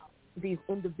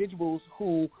individuals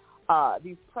who,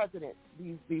 these presidents,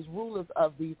 these rulers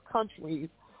of these countries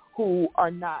who are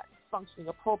not functioning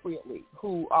appropriately,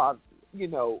 who are,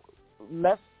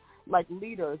 less like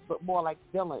leaders but more like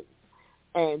villains,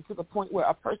 and to the point where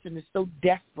a person is so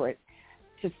desperate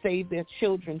to save their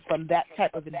children from that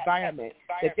type of environment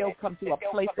that they'll come to a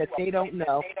place that they don't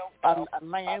know, a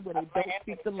land where they don't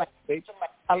speak the language,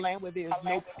 a land where there's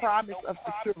no promise of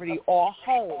security or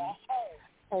home,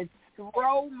 and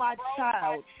throw my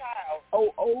child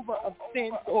over a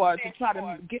fence or to try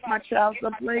to get my child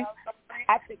someplace.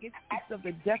 I think it speaks of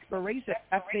the desperation.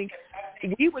 I think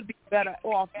we would be better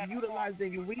off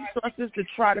utilizing resources to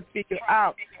try to figure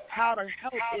out how to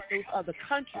help in those other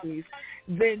countries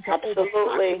than to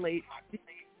overpopulate the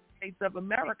United States of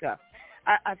America.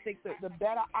 I think that the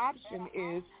better option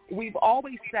is we've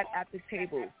always sat at the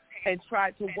table and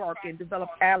tried to work and develop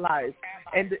allies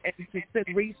and to send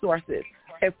resources.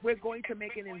 If we're going to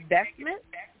make an investment,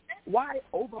 why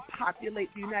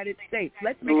overpopulate the United States?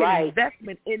 Let's make an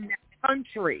investment in that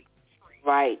country.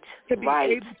 Right. To be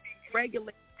able to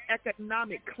regulate the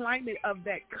economic climate of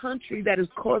that country that is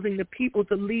causing the people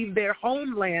to leave their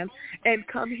homeland and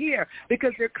come here,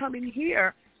 because they're coming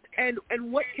here and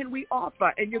what can we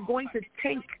offer? And you're going to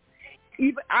tank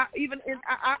even in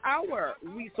our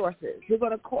resources. You're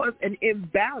going to cause an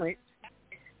imbalance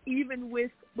even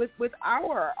with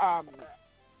our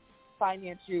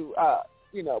financial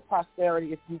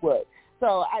prosperity, if you would.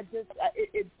 So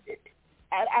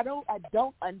I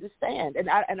don't understand, and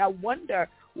I wonder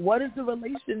what is the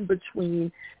relation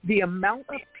between the amount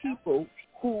of people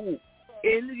who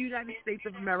in the United States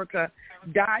of America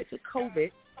died to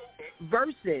COVID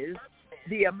versus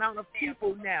the amount of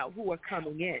people now who are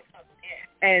coming in,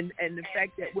 and the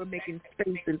fact that we're making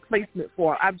space and placement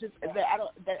for. I'm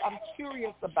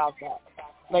curious about that.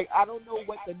 Like, I don't know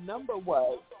what the number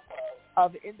was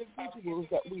of individuals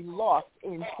that we lost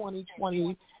in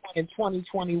 2020 and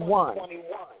 2021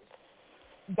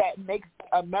 that makes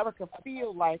America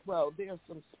feel like, well, there's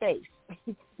some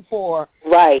space for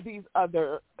these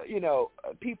other,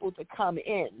 people to come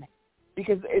in,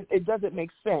 because it doesn't make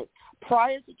sense.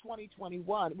 Prior to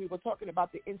 2021, we were talking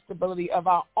about the instability of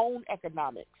our own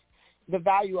economics. The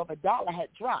value of $1 had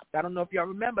dropped. I don't know if y'all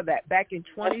remember that. Back in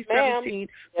 2017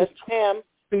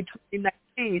 through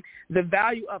 2019, the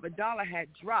value of $1 had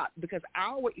dropped because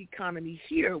our economy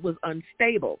here was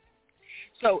unstable.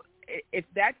 So if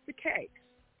that's the case,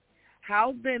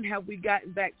 how then have we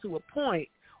gotten back to a point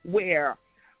where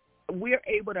we're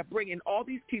able to bring in all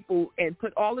these people and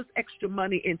put all this extra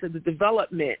money into the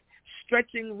development,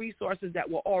 stretching resources that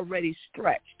were already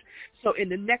stretched? So in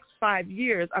the next 5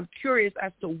 years, I'm curious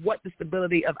as to what the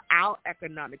stability of our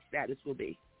economic status will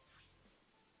be.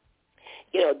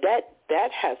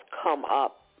 That has come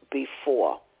up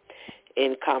before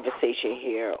in conversation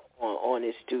here on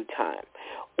It's Due Time,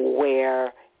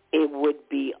 where it would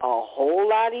be a whole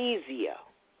lot easier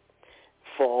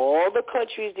for all the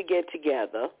countries to get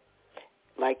together,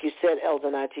 like you said, Elder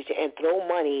and I teacher, and throw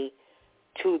money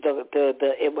to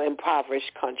the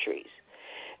impoverished countries.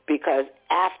 Because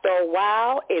after a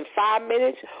while, in 5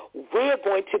 minutes, we're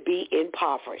going to be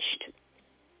impoverished.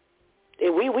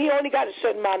 We only got a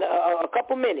certain amount, a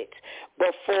couple minutes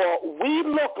before we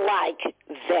look like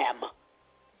them.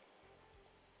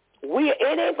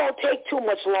 It ain't going to take too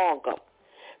much longer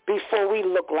before we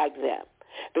look like them.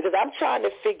 Because I'm trying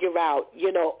to figure out,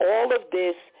 all of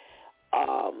this,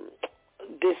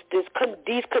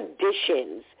 these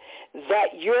conditions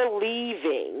that you're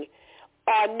leaving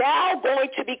are now going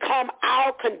to become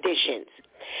our conditions.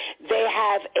 They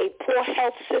have a poor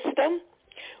health system.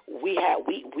 We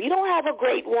don't have a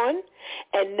great one.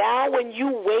 And now when you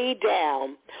weigh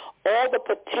down all the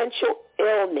potential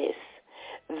illness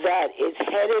that is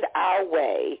headed our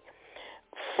way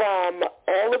from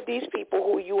all of these people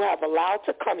who you have allowed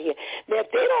to come here. Now,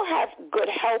 if they don't have good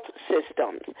health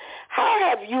systems, how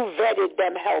have you vetted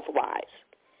them health-wise?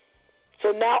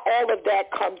 So now all of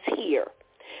that comes here,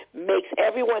 makes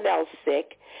everyone else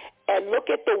sick, and look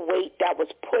at the weight that was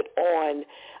put on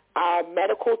our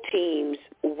medical teams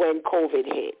when COVID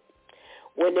hit,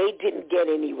 when they didn't get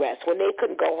any rest, when they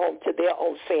couldn't go home to their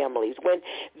own families, when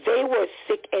they were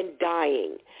sick and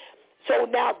dying. So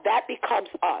now that becomes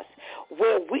us,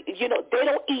 where they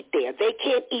don't eat there. They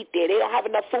can't eat there. They don't have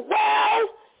enough food. Well,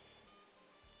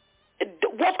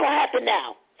 what's going to happen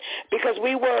now? Because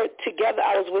we were together.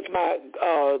 I was with my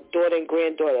daughter and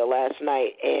granddaughter last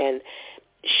night, and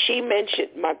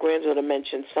my granddaughter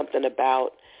mentioned something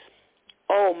about,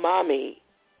 Mommy,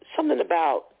 something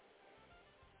about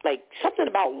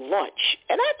lunch.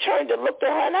 And I turned and looked at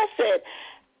her, and I said,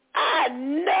 I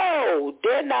know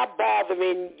they're not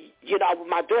bothering,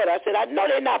 my daughter. I said, I know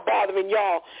they're not bothering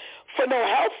y'all for no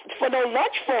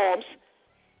lunch forms.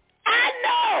 I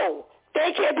know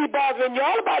they can't be bothering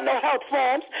y'all about no health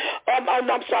forms.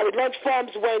 Lunch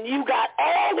forms when you got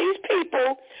all these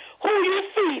people who you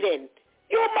feeding.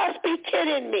 You must be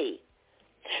kidding me.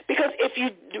 Because if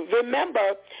you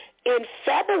remember, in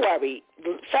February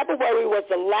was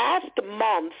the last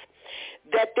month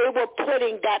that they were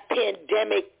putting that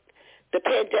the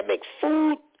pandemic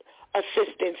food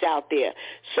assistance out there.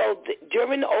 So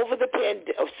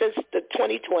since the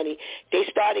 2020, they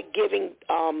started giving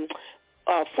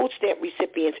food stamp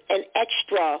recipients an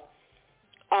extra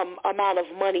amount of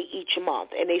money each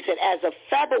month. And they said as of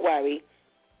February,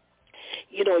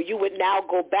 you would now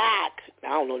go back. I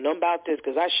don't know nothing about this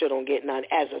because I sure don't get none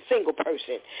as a single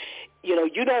person. You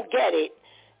don't get it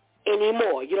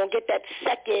anymore. You don't get that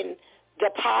second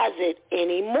deposit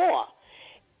anymore.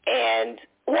 And,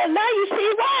 well, now you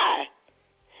see why.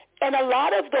 And a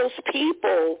lot of those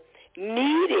people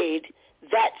needed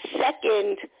that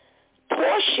second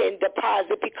portion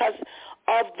deposit because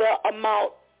of the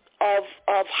amount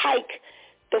of hike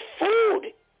the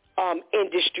food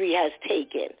industry has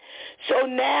taken. So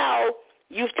now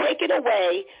you've taken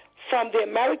away from the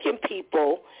American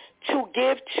people to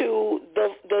give to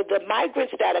the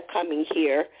migrants that are coming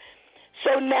here.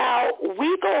 So now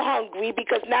we go hungry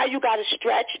because now you got to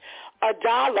stretch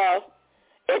 $1.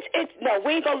 It's going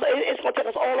to take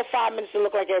us all of 5 minutes to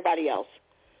look like everybody else.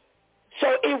 So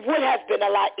it would have been a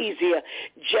lot easier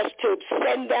just to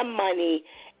send them money,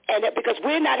 and because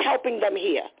we're not helping them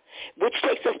here, which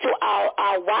takes us to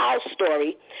our wow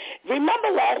story. Remember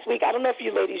last week, I don't know if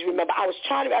you ladies remember, I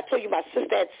told you my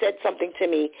sister had said something to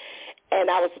me, and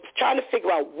I was trying to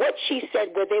figure out what she said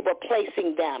where they were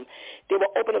placing them. They were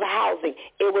opening housing.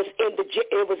 It was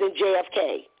in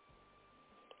JFK.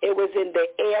 It was in the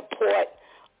airport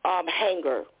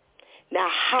hangar. Now,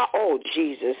 oh,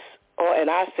 Jesus. Oh, and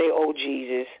I say, oh,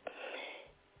 Jesus.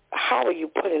 How are you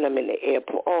putting them in the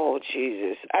airport? Oh,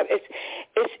 Jesus.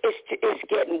 It's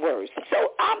getting worse.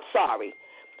 So I'm sorry.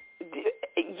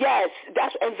 Yes,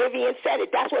 and Vivian said it.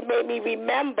 That's what made me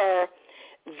remember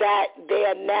that they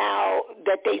are now,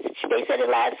 that they said it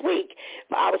last week.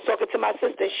 I was talking to my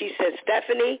sister. She said,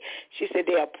 Stephanie, she said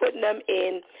they are putting them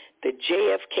in the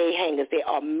JFK hangars. They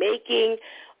are making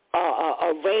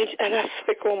arrangements. And I was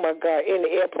like, oh, my God, in the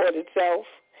airport itself.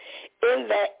 In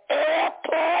the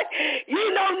airport.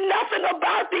 You know nothing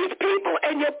about these people,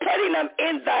 and you're putting them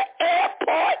in the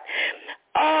airport.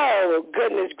 Oh,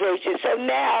 goodness gracious. So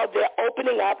now they're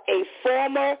opening up a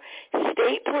former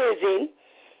state prison.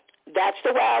 That's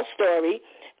the wild story,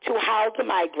 to house the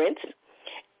migrants,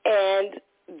 and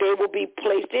they will be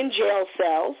placed in jail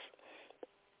cells.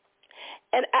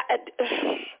 And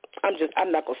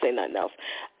I'm not going to say nothing else.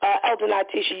 Elder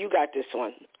Natisha, you got this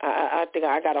one. I think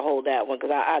I got to hold that one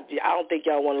because I don't think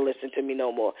y'all want to listen to me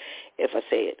no more if I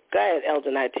say it. Go ahead,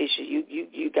 Elder Natisha.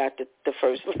 You got the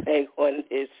first leg on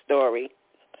his story.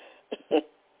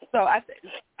 So I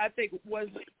think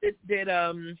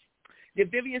did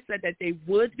Vivian said that they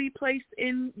would be placed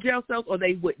in jail cells or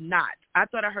they would not? I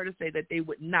thought I heard her say that they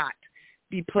would not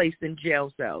be placed in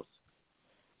jail cells.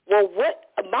 Well,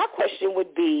 what my question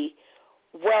would be,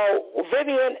 well,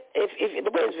 Vivian,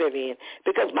 where's Vivian?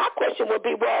 Because my question would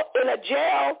be, well, in a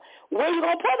jail, where are you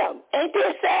going to put them? Ain't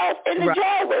there cells in the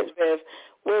jail? Where's Viv?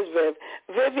 Where's Viv?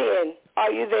 Vivian,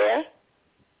 are you there?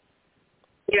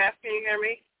 Yes, can you hear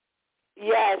me?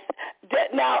 Yes.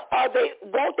 Now,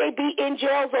 won't they be in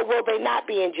jails or will they not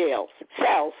be in jails?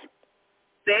 Cells.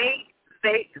 The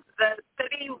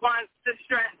city wants to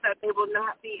stress that they will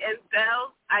not be in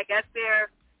cells. I guess the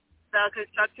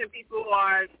construction people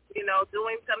are,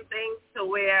 doing some things to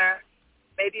where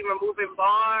maybe removing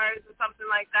bars or something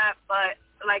like that. But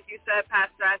like you said,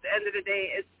 Pastor, at the end of the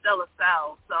day, it's still a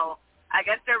cell. So I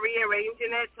guess they're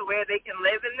rearranging it to where they can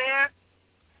live in there.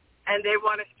 And they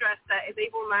want to stress that they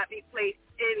will not be placed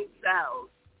in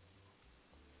cells.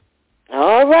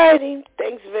 All righty.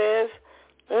 Thanks, Viv.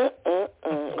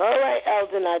 All right,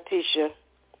 Elder Natisha.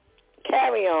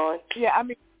 Carry on. I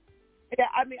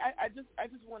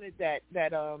just wanted that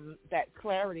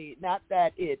clarity. Not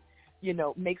that it,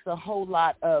 makes a whole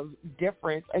lot of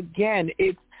difference. Again,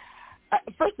 it's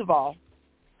first of all,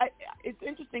 it's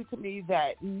interesting to me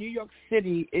that New York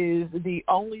City is the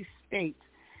only state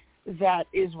that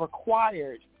is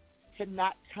required to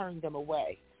not turn them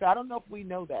away. So I don't know if we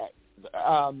know that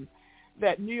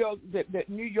that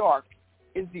New York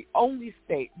is the only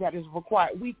state that is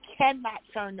required. We cannot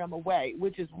turn them away,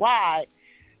 which is why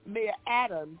Mayor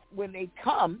Adams, when they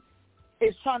come,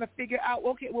 is trying to figure out,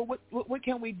 okay, well, what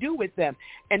can we do with them?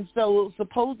 And so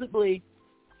supposedly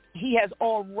his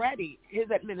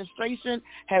administration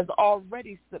has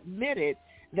already submitted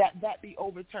that be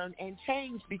overturned and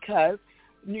changed because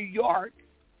New York,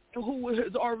 who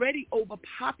is already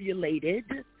overpopulated,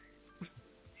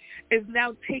 is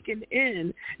now taking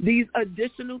in these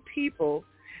additional people,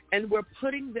 and we're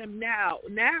putting them now.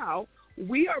 Now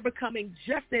we are becoming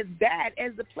just as bad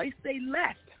as the place they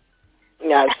left.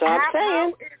 Yeah, that's what I'm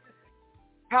saying.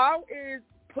 How is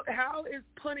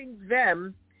putting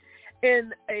them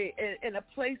in a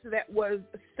place that was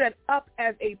set up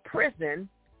as a prison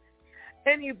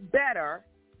any better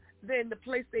than the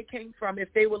place they came from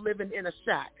if they were living in a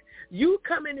shack? You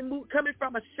coming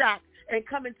from a shack and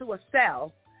come into a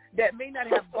cell that may not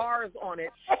have bars on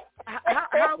it.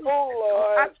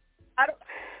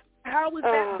 How is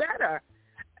that better?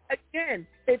 Again,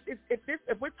 if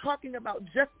we're talking about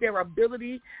just their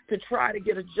ability to try to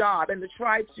get a job and to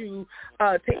try to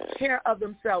take care of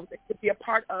themselves and to be a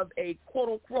part of a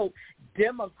quote-unquote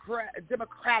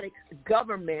democratic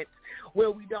government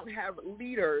where we don't have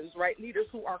leaders, right? Leaders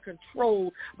who are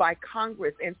controlled by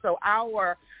Congress. And so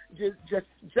our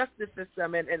justice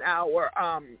system and our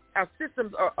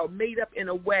systems are made up in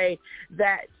a way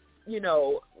that,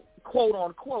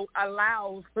 quote-unquote,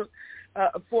 allows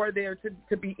for there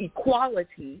to be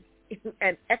equality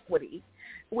and equity,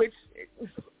 which,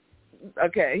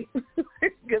 okay,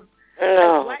 because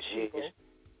as Black people,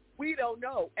 we don't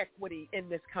know equity in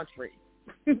this country.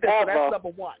 That's number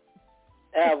one.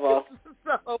 Ever.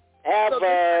 So Ever. So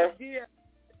this idea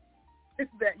is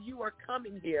that you are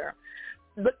coming here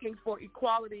looking for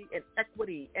equality and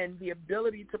equity and the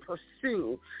ability to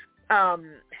pursue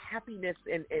happiness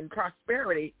and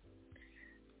prosperity.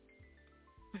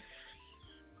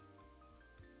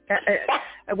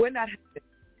 We're not helping.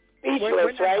 Speechless,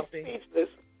 we're not right? helping. Speechless.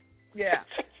 Yeah,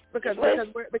 because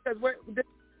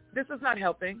this is not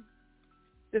helping.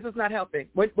 This is not helping.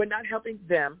 We're not helping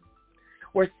them.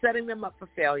 We're setting them up for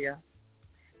failure,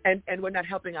 and we're not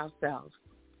helping ourselves.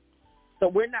 So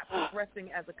we're not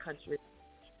progressing as a country.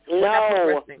 We're not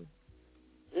progressing.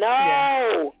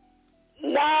 No,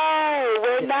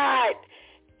 we're not.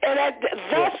 And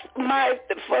that's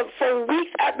for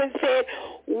weeks I've been saying,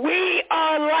 we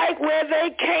are like where they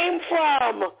came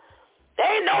from. They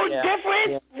ain't no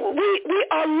different. Yeah. We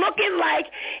are looking like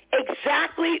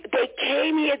exactly they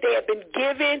came here. They have been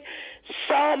given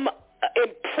some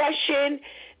impression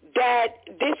that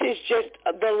this is just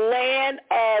the land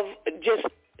of just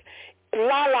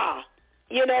la-la.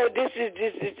 You know, this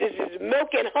is milk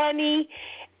and honey,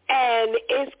 and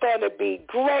it's going to be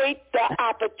great. The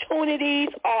opportunities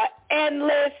are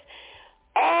endless.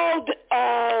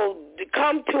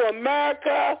 Come to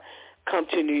America, come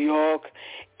to New York.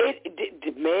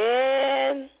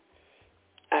 Man,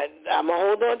 I'm going to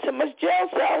hold on to my jail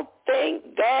cell thing.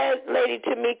 God, Lady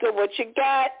Tamika, what you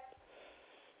got?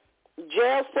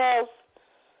 Jail cells.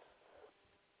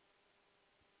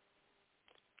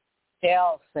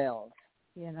 Jail cells.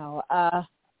 You know,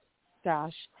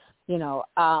 gosh, you know,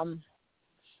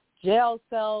 jail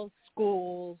cells,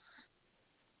 schools,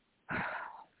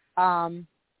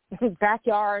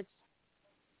 backyards.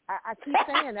 I keep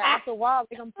saying that after a while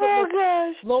they're going to put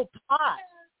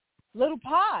little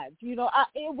pods. You know,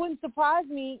 it wouldn't surprise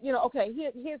me. You know, okay,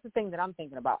 here's the thing that I'm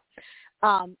thinking about.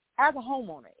 As a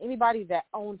homeowner, anybody that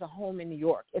owns a home in New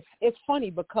York, it's funny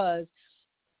because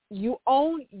you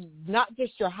own not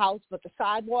just your house but the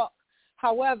sidewalk.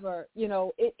 However, you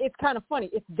know, it's kind of funny.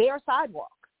 It's their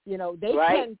sidewalk. You know, they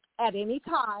can at any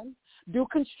time do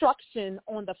construction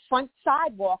on the front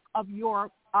sidewalk of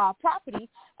your property,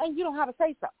 and you don't have a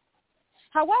say-so.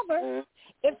 However,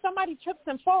 if somebody trips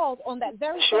and falls on that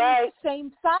very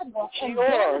same sidewalk and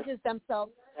damages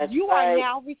themselves, you are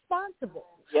now responsible.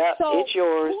 Yep, so it's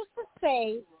yours. Who's to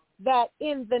say that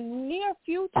in the near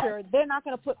future they're not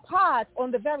going to put pods on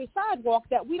the very sidewalk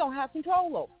that we don't have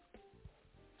control over?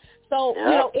 So, you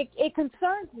know, it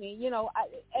concerns me, you know,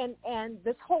 and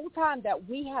this whole time that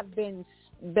we have been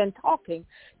talking,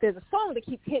 there's a song that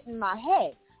keeps hitting my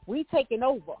head. We taking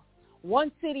over,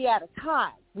 one city at a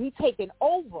time. We taking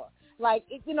over. Like,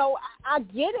 you know, I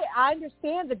get it. I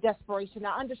understand the desperation.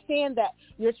 I understand that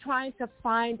you're trying to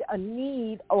find a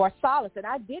need or a solace, and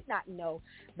I did not know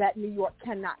that New York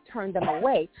cannot turn them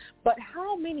away. But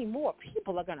how many more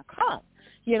people are going to come?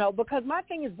 You know, because my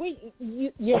thing is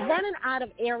you're running out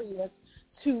of areas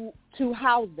to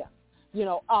house them. You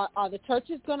know, are the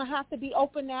churches going to have to be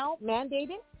open now,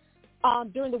 mandated,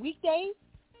 during the weekdays?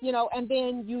 You know, and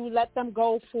then you let them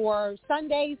go for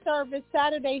Sunday service,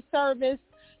 Saturday service.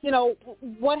 You know,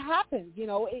 what happens? You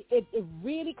know, it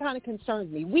really kind of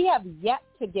concerns me. We have yet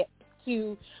to get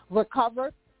to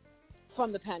recover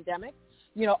from the pandemic.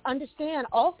 You know, understand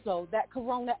also that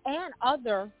corona and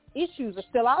other issues are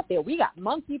still out there. We got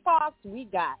monkeypox. We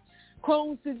got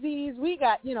Crohn's disease. We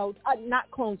got, you know, not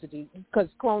Crohn's disease because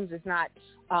Crohn's is not,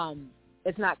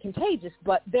 it's not contagious,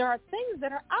 but there are things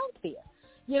that are out there.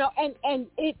 You know, and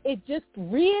it just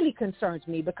really concerns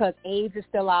me because AIDS is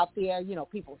still out there. You know,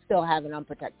 people still having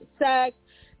unprotected sex.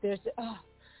 There's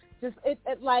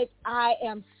like I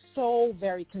am so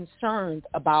very concerned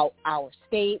about our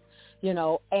state, you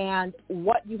know, and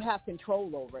what you have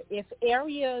control over. If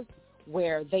areas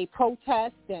where they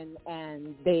protest and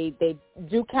they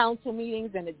do council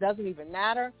meetings and it doesn't even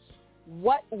matter,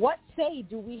 what say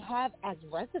do we have as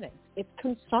residents? It's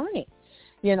concerning.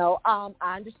 You know,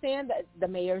 I understand that the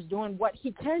mayor's doing what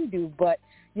he can do, but,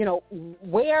 you know,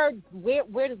 where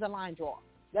does the line draw?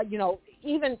 You know,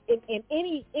 even in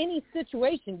any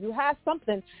situation, you have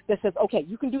something that says, okay,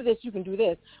 you can do this,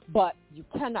 but you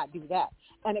cannot do that.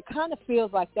 And it kind of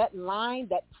feels like that line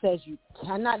that says you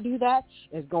cannot do that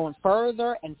is going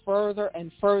further and further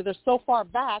and further, so far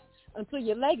back until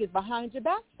your leg is behind your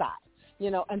backside. You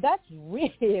know, and that's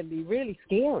really, really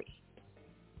scary.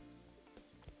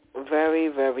 Very,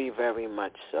 very, very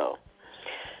much so.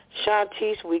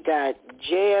 Shantice, we got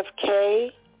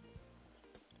JFK,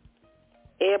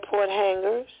 airport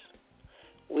hangars.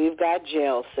 We've got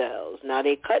jail cells. Now,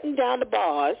 they're cutting down the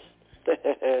bars so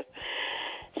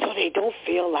they don't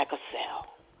feel like a cell.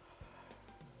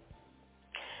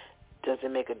 Does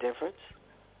it make a difference?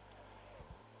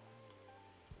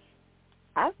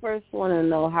 I first want to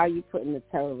know how you putting the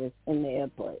terrorists in the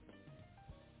airport.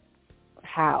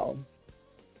 How?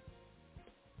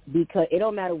 Because it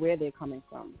don't matter where they're coming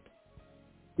from.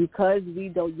 Because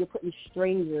you're putting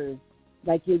strangers,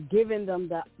 like you're giving them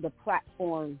the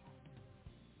platform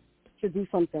to do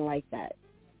something like that.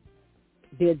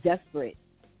 They're desperate.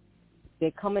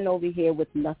 They're coming over here with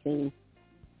nothing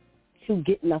to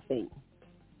get nothing.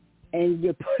 And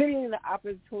you're putting the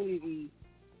opportunity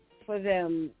for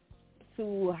them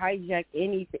to hijack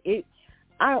anything.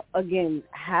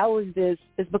 How is this?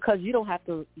 It's because you don't have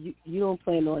to. You don't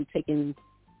plan on taking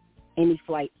any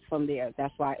flights from there.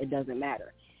 That's why it doesn't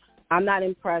matter. I'm not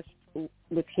impressed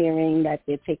with hearing that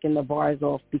they're taking the bars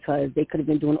off because they could have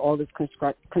been doing all this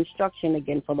construction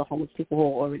again for the homeless people who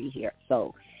are already here.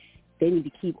 So they need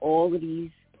to keep all of these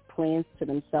plans to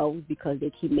themselves because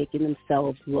they keep making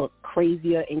themselves look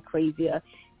crazier and crazier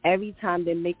every time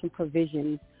they're making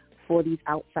provisions for these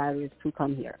outsiders to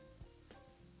come here.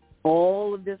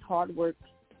 All of this hard work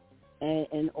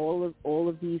and all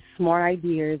of these smart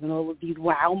ideas and all of these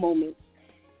wow moments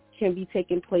can be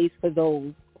taking place for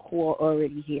those who are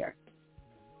already here.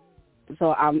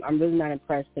 So I'm really not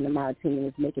impressed, and in my opinion,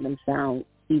 it's making them sound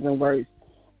even worse.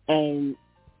 And,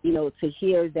 to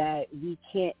hear that we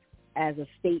can't, as a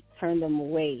state, turn them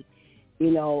away,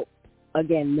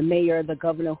 again, the mayor, the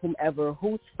governor, whomever,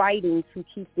 who's fighting to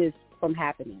keep this from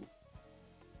happening.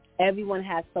 Everyone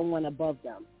has someone above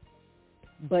them.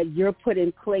 But you're put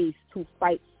in place to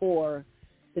fight for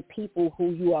the people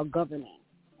who you are governing.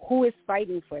 Who is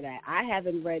fighting for that? I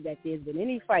haven't read that there's been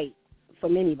any fight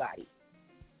from anybody.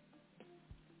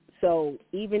 So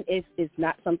even if it's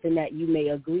not something that you may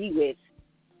agree with,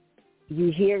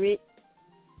 you hear it,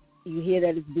 you hear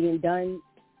that it's being done,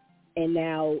 and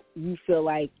now you feel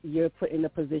like you're put in a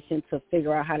position to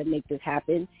figure out how to make this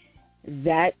happen.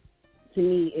 That, to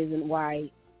me, isn't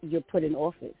why you're put in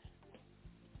office,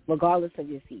 regardless of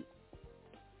your seat.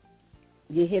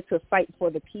 You're here to fight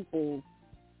for the people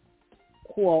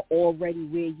who are already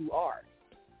where you are.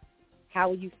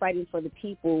 How are you fighting for the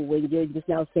people when you're just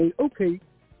now saying, okay,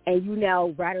 and you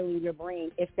now rattling your brain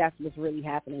if that's what's really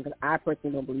happening? Because I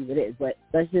personally don't believe it is, but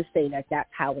let's just say that that's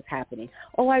how it's happening.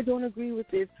 Oh, I don't agree with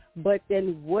this, but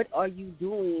then what are you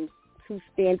doing to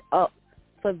stand up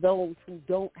for those who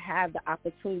don't have the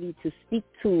opportunity to speak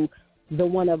to the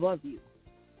one above you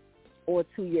or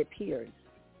to your peers?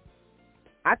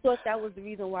 I thought that was the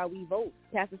reason why we vote.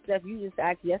 Pastor Steph, you just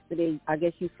asked yesterday, I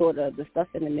guess you saw the stuff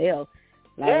in the mail,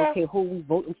 okay, who we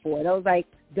voting for? And I was like,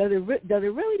 does it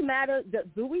really matter?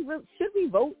 Should we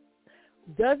vote?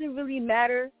 Does it really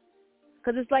matter?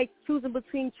 Because it's like choosing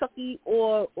between Chucky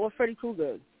or Freddy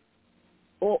Krueger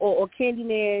or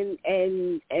Candyman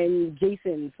and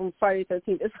Jason from Friday the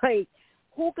 13th. It's like,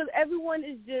 who? Because everyone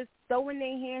is just throwing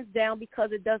their hands down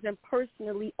because it doesn't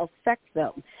personally affect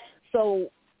them. So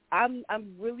I'm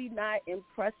really not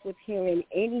impressed with hearing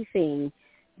anything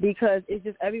because it's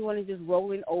just everyone is just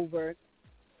rolling over.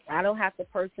 I don't have to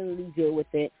personally deal with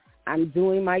it. I'm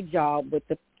doing my job with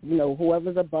the,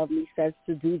 whoever's above me says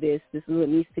to do this. This is what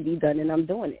needs to be done, and I'm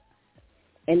doing it.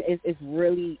 And it's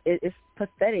really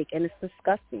pathetic and it's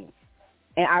disgusting.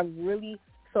 And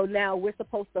so now we're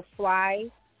supposed to fly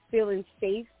feeling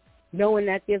safe, knowing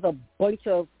that there's a bunch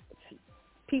of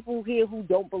people here who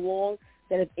don't belong,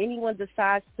 that if anyone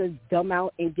decides to dumb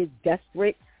out and get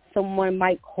desperate, someone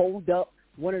might hold up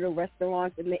one of the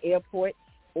restaurants in the airport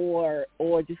or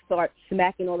just start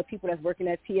smacking all the people that's working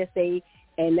at TSA,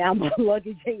 and now my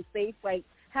luggage ain't safe. Like,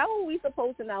 how are we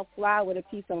supposed to now fly with a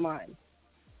peace of mind?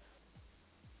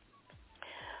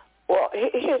 Well,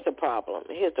 here's the problem.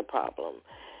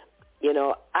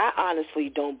 I honestly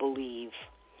don't believe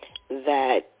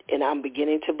that, and I'm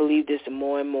beginning to believe this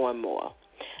more and more and more,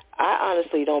 I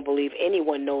honestly don't believe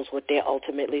anyone knows what they're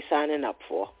ultimately signing up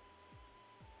for.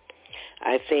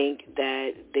 I think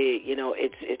that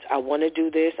it's I want to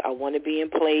do this. I want to be in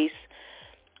place.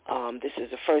 This is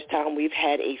the first time we've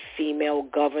had a female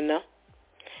governor.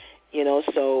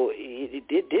 So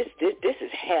this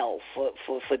is hell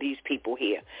for these people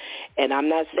here. And I'm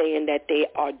not saying that they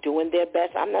are doing their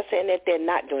best. I'm not saying that they're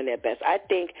not doing their best. I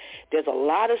think there's a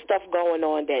lot of stuff going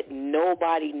on that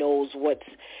nobody knows what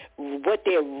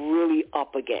they're really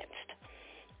up against.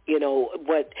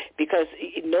 Because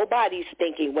nobody's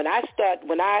thinking when I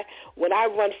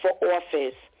run for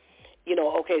office,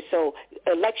 so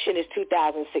election is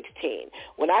 2016.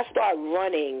 When I start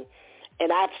running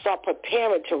and I start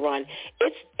preparing to run,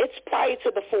 it's prior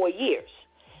to the 4 years,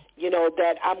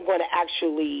 that I'm going to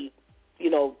actually,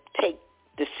 take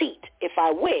the seat if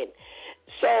I win.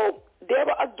 So there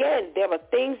are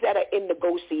things that are in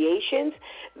negotiations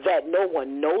that no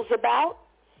one knows about.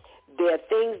 there are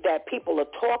things that people are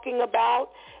talking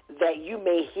about that you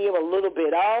may hear a little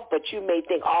bit of, but you may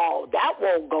think, oh, that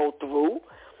won't go through.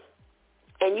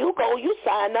 And you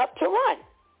sign up to run.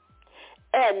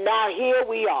 And now here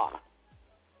we are.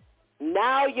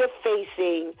 Now you're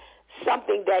facing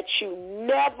something that you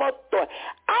never thought.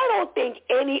 I don't think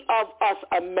any of us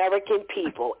American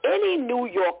people, any New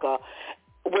Yorker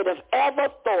would have ever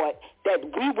thought that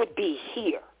we would be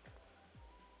here.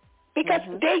 Because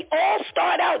they all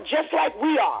start out just like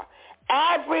we are,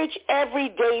 average,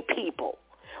 everyday people.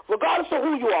 Regardless of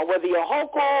who you are, whether you're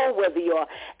Hochul, whether you're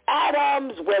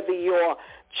Adams, whether you're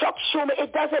Chuck Schumer,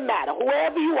 it doesn't matter.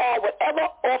 Whoever you are, whatever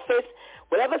office,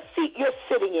 whatever seat you're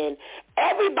sitting in,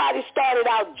 everybody started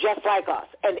out just like us,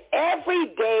 an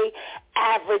everyday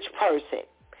average person.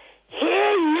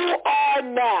 Here you are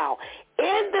now,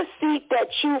 in the seat that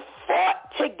you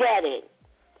fought to get in.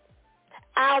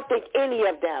 I don't think any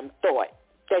of them thought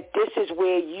that this is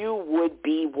where you would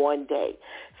be one day,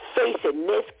 facing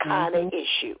this kind of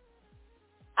issue.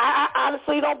 I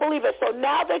honestly don't believe it. So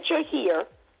now that you're here,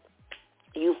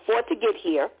 you fought to get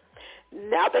here.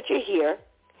 Now that you're here,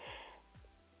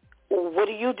 what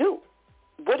do you do?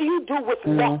 What do you do with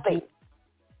nothing?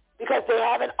 Because they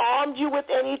haven't armed you with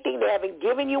anything. They haven't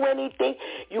given you anything.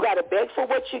 You got to beg for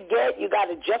what you get. You got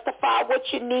to justify what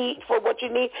you need for what you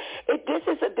need. This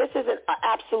is an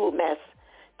absolute mess.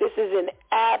 This is an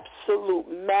absolute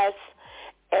mess.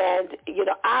 And,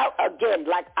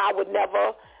 I would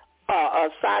never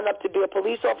sign up to be a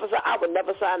police officer. I would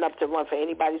never sign up to run for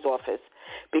anybody's office.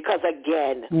 Because,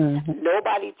 again,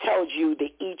 nobody tells you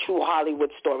the E! True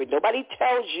Hollywood story. Nobody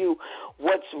tells you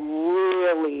what's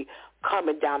really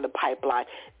coming down the pipeline.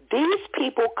 These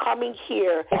people coming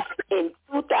here in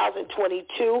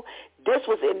 2022, this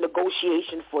was in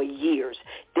negotiation for years.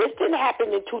 This didn't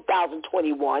happen in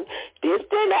 2021. This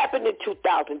didn't happen in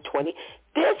 2020.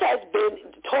 This has been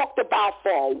talked about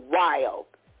for a while.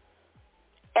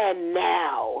 And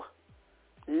now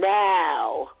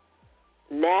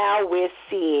we're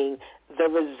seeing the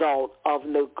result of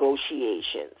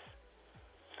negotiations.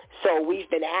 So we've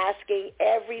been asking,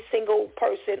 every single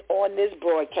person on this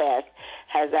broadcast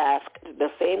has asked the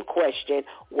same question: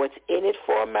 what's in it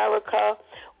for America?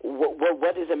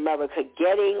 What is America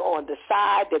getting on the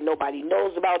side that nobody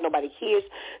knows about, nobody hears,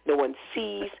 no one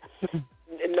sees,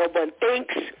 no one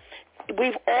thinks?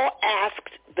 We've all asked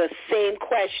the same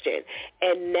question,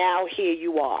 and now here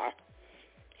you are.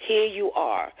 Here you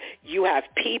are. You have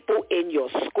people in your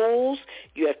schools.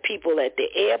 You have people at the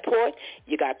airport.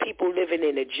 You got people living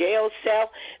in a jail cell.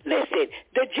 Listen,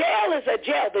 the jail is a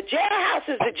jail. The jailhouse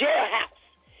is a jailhouse.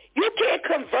 You can't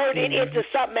convert it into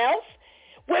something else.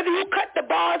 Whether you cut the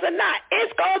bars or not,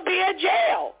 it's going to be a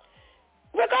jail.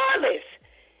 Regardless.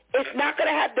 It's not going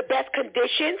to have the best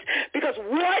conditions, because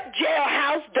what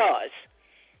jailhouse does?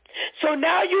 So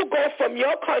now you go from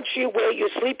your country where you're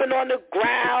sleeping on the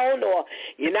ground, or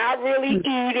you're not really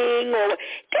eating, or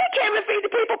they can't even feed the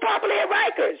people properly at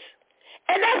Rikers.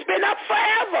 And that's been up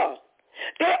forever.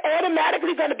 They're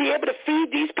automatically going to be able to feed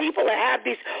these people and have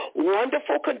these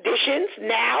wonderful conditions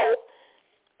now?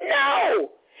 No.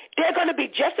 They're going to be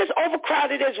just as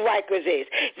overcrowded as Rikers is.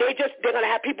 They're going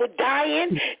to have people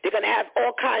dying. They're going to have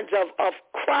all kinds of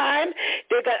crime.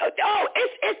 This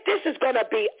is going to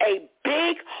be a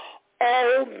big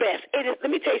old mess. Let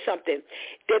me tell you something.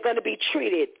 They're going to be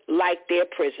treated like they're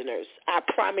prisoners. I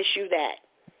promise you that.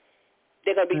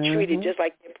 They're going to be treated just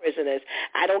like they're prisoners.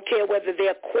 I don't care whether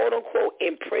they're quote unquote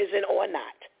in prison or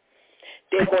not.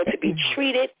 They're going to be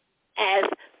treated as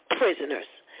prisoners.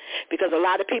 Because a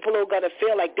lot of people are going to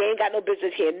feel like they ain't got no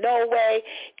business here. No way.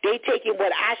 They taking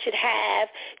what I should have.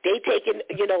 They taking,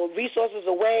 resources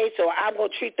away, so I'm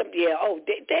going to treat them. Yeah,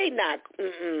 they not.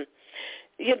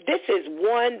 This is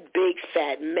one big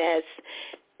fat mess,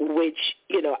 which,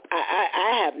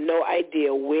 I have no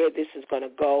idea where this is going to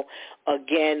go.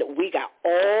 Again, we got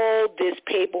all this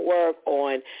paperwork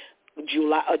on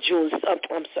June 6th.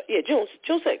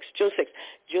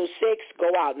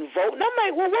 Go out and vote. And I'm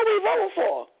like, well, what are we voting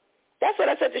for? That's what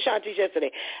I said to Shantice yesterday.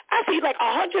 I see like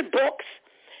 100 books.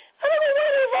 I don't know, what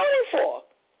are we voting for?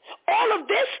 All of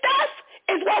this stuff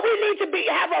is what we need to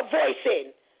have a voice in,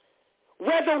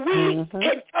 whether we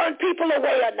can turn people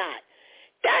away or not.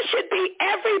 That should be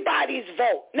everybody's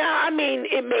vote. Now,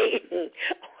 it may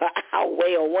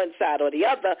outweigh on one side or the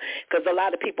other, because a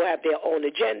lot of people have their own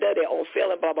agenda, their own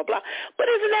feeling, blah, blah, blah. But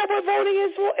isn't that what voting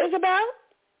is about?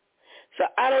 So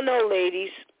I don't know, ladies.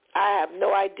 I have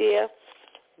no idea.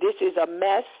 This is a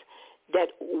mess that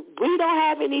we don't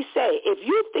have any say. If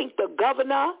you think the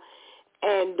governor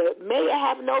and the mayor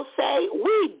have no say,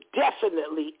 we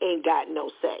definitely ain't got no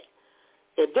say.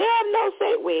 If they have no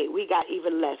say, we got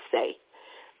even less say.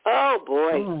 Oh,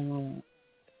 boy.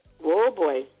 Oh,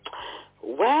 boy.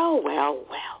 Well.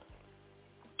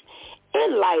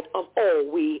 In light of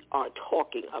all we are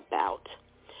talking about,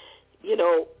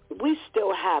 we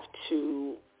still have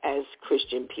to, as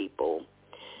Christian people,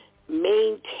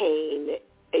 maintain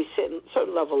a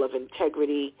certain level of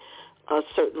integrity, a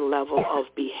certain level of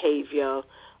behavior,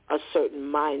 a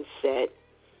certain mindset.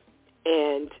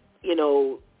 And,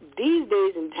 these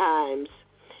days and times,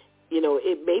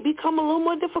 it may become a little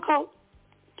more difficult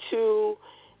to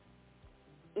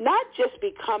not just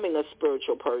becoming a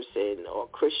spiritual person or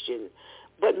Christian,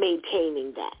 but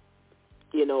maintaining that,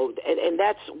 and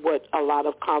that's what a lot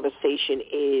of conversation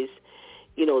is,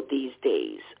 these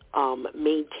days,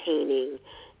 maintaining,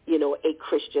 a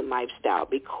Christian lifestyle,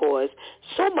 because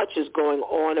so much is going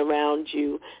on around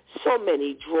you, so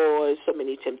many draws, so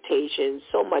many temptations,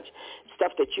 so much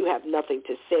stuff that you have nothing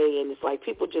to say, and it's like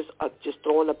people are just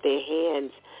throwing up their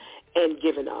hands and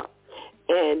giving up.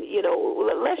 And,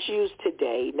 let's use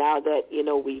today, now that,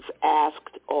 we've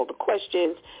asked all the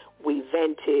questions, we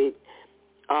vented,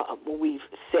 we've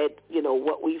said,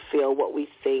 what we feel, what we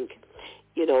think,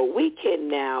 we can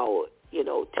now,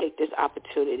 take this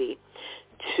opportunity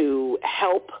to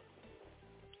help,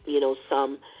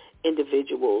 some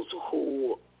individuals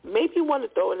who maybe want to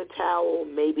throw in a towel,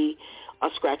 maybe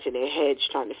are scratching their heads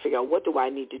trying to figure out, what do I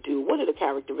need to do? What are the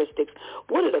characteristics?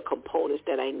 What are the components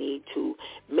that I need to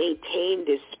maintain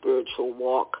this spiritual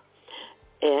walk?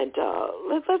 And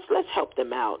let's help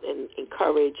them out and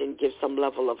encourage and give some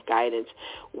level of guidance,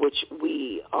 which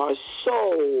we are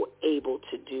so able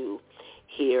to do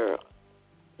here.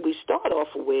 We start off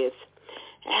with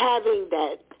having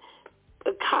that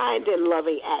kind and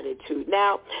loving attitude.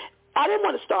 Now, I didn't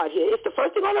want to start here. It's the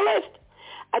first thing on the list.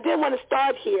 I didn't want to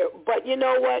start here, but you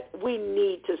know what? We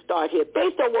need to start here.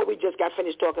 Based on what we just got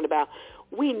finished talking about,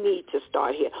 we need to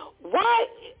start here. Why,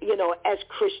 as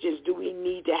Christians, do we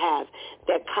need to have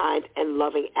that kind and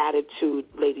loving attitude,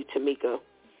 Lady Tamika?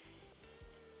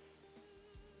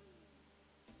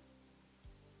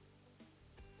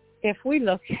 If we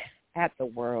look at the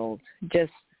world,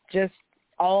 just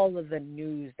all of the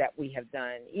news that we have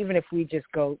done, even if we just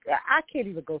go, I can't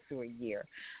even go through a year.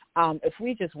 If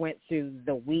we just went through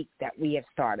the week that we have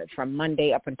started from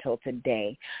Monday up until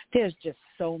today, there's just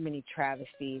so many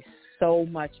travesties. So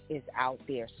much is out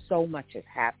there. So much is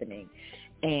happening.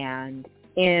 And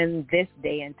in this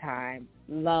day and time,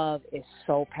 love is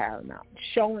so paramount.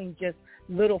 Showing just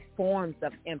little forms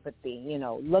of empathy,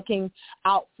 looking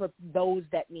out for those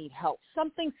that need help.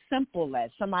 Something simple as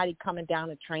somebody coming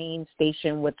down a train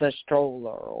station with a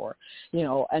stroller, or,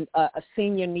 a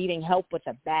senior needing help with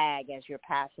a bag as you're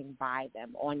passing by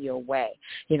them on your way.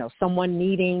 Someone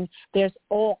there's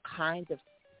all kinds of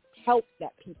help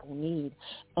that people need.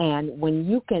 And when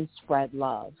you can spread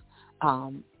love,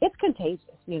 it's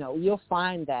contagious. You'll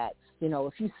find that,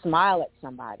 if you smile at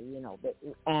somebody,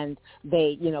 and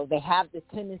they have the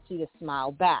tendency to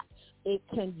smile back,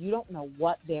 you don't know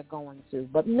what they're going through,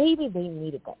 but maybe they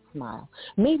needed that smile.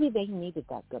 Maybe they needed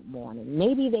that good morning.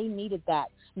 Maybe they needed that,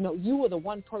 you were the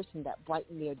one person that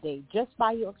brightened their day just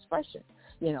by your expression.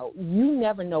 You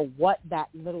never know what that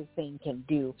little thing can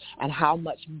do and how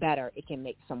much better it can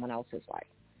make someone else's life.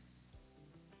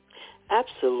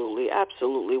 Absolutely,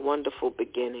 absolutely. Wonderful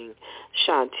beginning.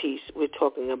 Shantice, we're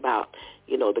talking about,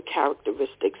 the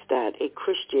characteristics that a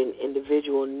Christian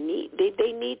individual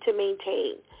they need to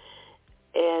maintain.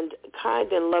 And kind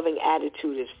and loving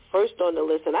attitude is first on the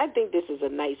list. And I think this is a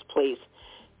nice place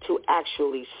to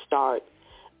actually start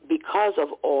because of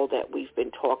all that we've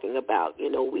been talking about.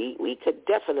 We could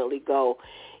definitely go,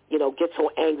 get so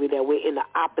angry that we're in the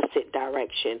opposite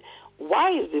direction.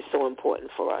 Why is this so important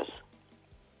for us?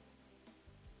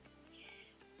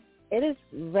 It is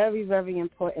very, very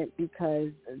important because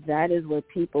that is what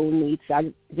people need.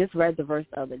 I just read the verse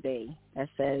the other day that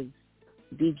says,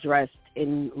 be dressed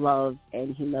in love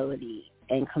and humility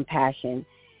and compassion,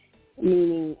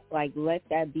 meaning let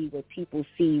that be what people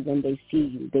see when they see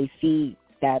you. They see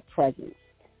that presence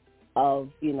of,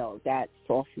 that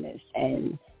softness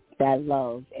and that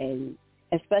love. And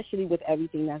especially with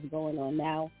everything that's going on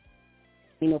now,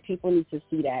 people need to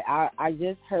see that. I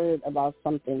just heard about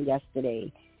something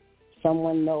yesterday.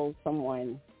 Someone knows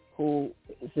someone who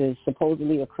is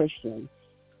supposedly a Christian,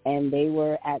 and they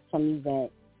were at some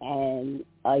event, and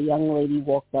a young lady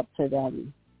walked up to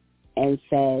them and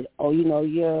said, "Oh,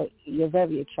 you're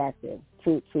very attractive,"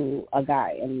 to a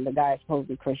guy, and the guy is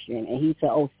supposedly Christian, and he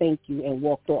said, "Oh, thank you," and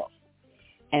walked off.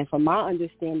 And from my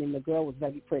understanding, the girl was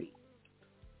very pretty,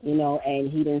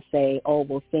 and he didn't say, "Oh,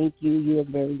 well, thank you, you look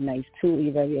very nice too,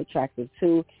 you're very attractive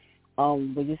too."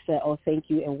 but just said, oh, thank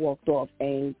you, and walked off.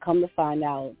 And come to find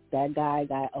out, that guy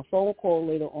got a phone call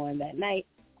later on that night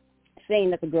saying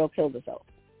that the girl killed herself.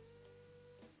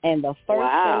 And the first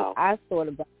thing I thought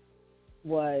about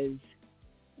was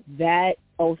that,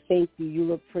 oh, thank you, you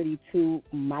look pretty too,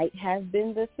 might have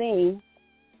been the thing.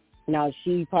 Now,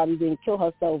 she probably didn't kill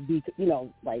herself,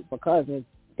 because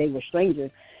they were strangers,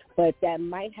 but that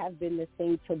might have been the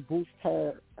thing to boost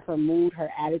her mood, her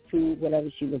attitude, whatever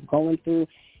she was going through.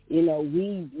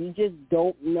 We just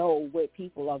don't know what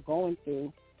people are going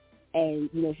through. And,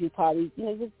 she probably,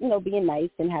 just, being nice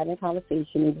and having a conversation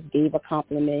and just gave a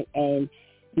compliment. And,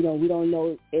 we don't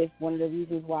know if one of the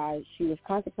reasons why she was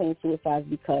contemplating suicide is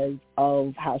because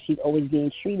of how she's always being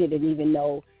treated. And even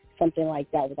though something like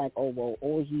that was like, oh, well,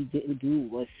 all he didn't do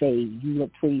was say, you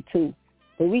look pretty too.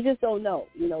 But we just don't know,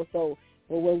 So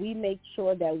when we make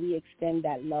sure that we extend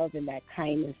that love and that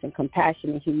kindness and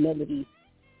compassion and humility,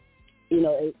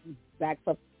 it backs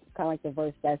up kind of like the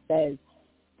verse that says,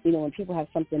 when people have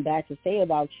something bad to say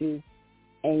about you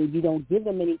and you don't give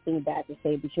them anything bad to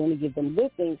say, but you only give them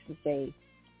good things to say,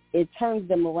 it turns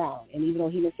them around. And even though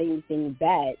he didn't say anything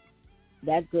bad,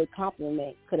 that good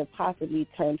compliment could have possibly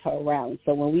turned her around.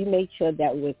 So when we make sure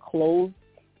that we're clothed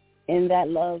in that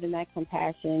love and that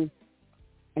compassion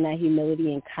and that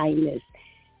humility and kindness,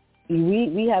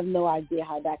 we have no idea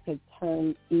how that could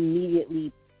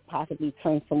possibly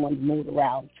turn someone's mood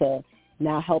around to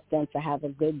now help them to have a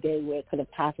good day where it could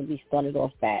have possibly started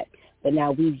off bad. But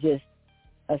now we've just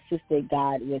assisted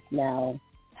God with now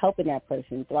helping that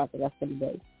person throughout the rest of the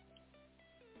day.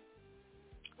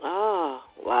 Ah,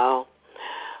 wow.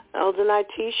 Elder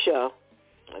Nitisha,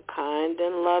 a kind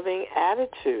and loving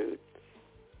attitude.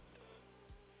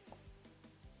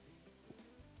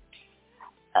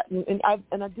 And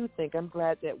I do think I'm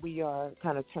glad that we are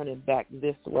kind of turning back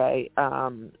this way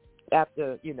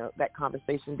after that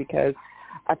conversation, because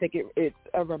I think it's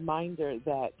a reminder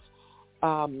that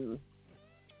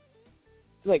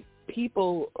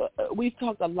people, we've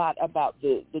talked a lot about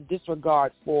the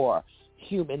disregard for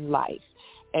human life,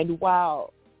 and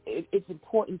while it's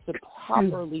important to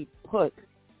properly put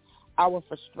our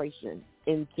frustration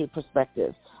into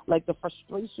perspective, like the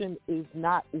frustration is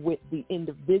not with the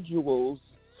individuals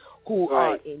who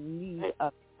are in need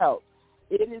of help.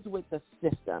 It is with the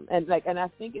system. And I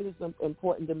think it is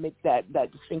important to make that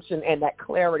distinction and that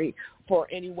clarity for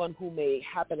anyone who may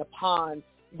happen upon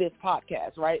this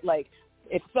podcast, right? Like,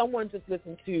 if someone just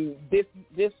listened to this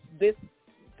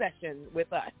session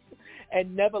with us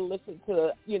and never listened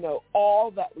to,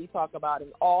 all that we talk about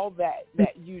and all that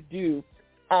you do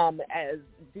as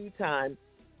due time,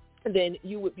 then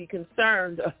you would be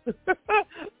concerned.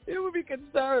 You would be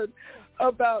concerned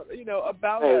about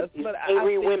us. But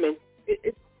angry women.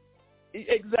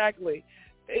 Exactly.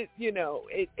 It's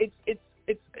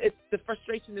the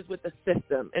frustration is with the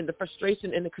system, and the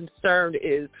frustration and the concern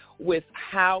is with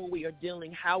how we are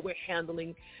dealing, how we're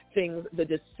handling things, the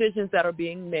decisions that are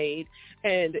being made,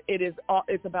 and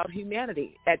it's about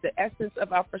humanity. At the essence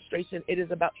of our frustration, it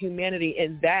is about humanity,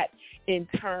 and that in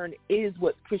turn is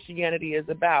what Christianity is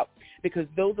about, because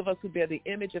those of us who bear the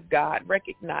image of God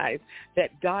recognize that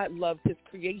God loves his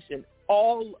creation,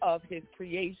 all of his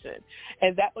creation,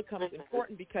 and that becomes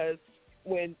important because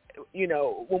when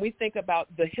we think about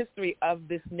the history of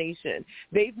this nation,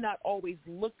 they've not always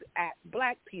looked at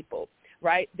black people,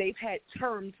 right? They've had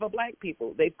terms for black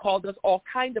people. They've called us all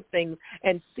kinds of things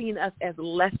and seen us as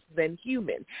less than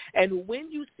human. And when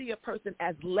you see a person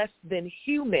as less than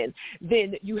human,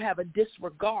 then you have a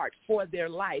disregard for their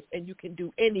life and you can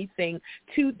do anything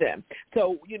to them.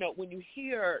 So, when you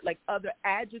hear other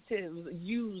adjectives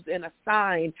used and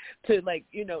assigned to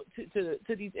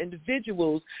to these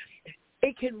individuals,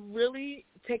 it can really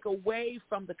take away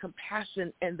from the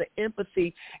compassion and the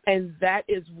empathy, and that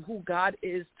is who God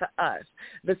is to us.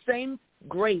 The same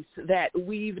grace that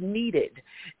we've needed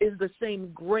is the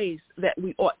same grace that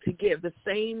we ought to give. The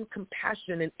same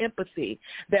compassion and empathy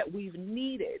that we've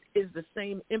needed is the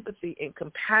same empathy and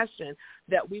compassion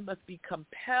that we must be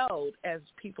compelled as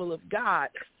people of God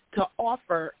to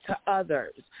offer to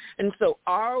others. And so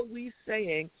are we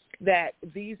saying that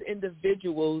these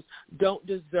individuals don't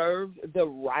deserve the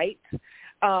right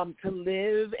to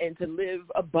live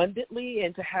abundantly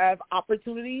and to have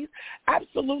opportunities?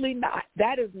 Absolutely not.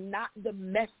 That is not the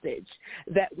message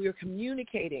that we're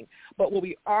communicating. But what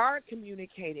we are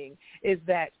communicating is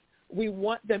that we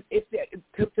want them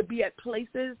to be at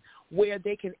places where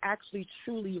they can actually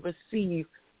truly receive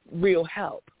real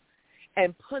help.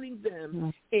 And putting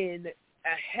them in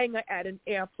a hangar at an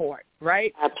airport,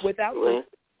 right? Absolutely.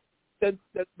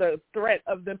 the threat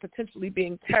of them potentially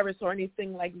being terrorists or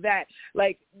anything like that.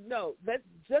 Like, no, that's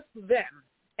just them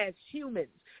as humans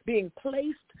being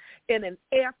placed in an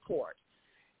airport.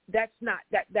 That's not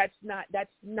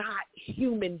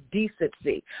human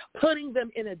decency. Putting them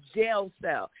in a jail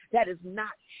cell, that is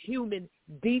not human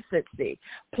decency.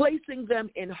 Placing them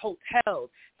in hotels,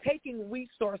 taking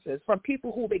resources from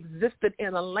people who've existed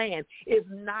in a land is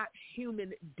not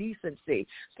human decency.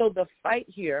 So the fight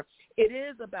here, it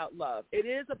is about love. It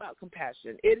is about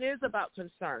compassion. It is about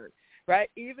concern, right?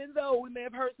 Even though we may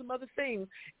have heard some other things,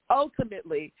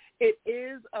 ultimately it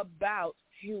is about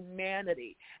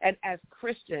humanity. And as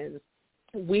Christians,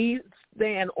 we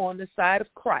stand on the side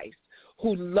of Christ,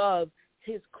 who loves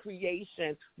his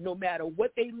creation no matter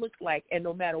what they look like and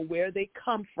no matter where they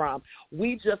come from.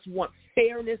 We just want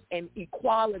fairness and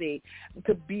equality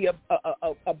to be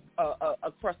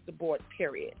across the board,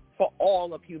 period, for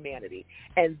all of humanity.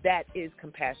 And that is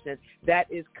compassion. That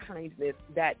is kindness.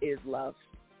 That is love.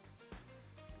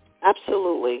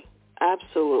 Absolutely.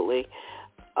 Absolutely.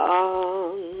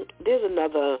 There's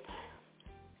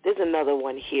another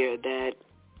one here that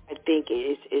I think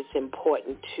is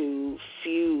important to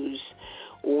fuse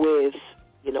with,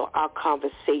 our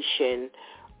conversation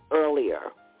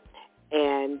earlier.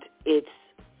 And it's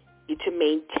to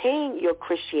maintain your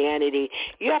Christianity,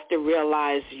 you have to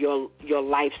realize your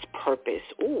life's purpose.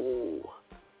 Ooh.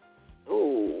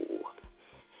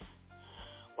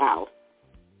 Wow.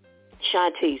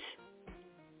 Shantice,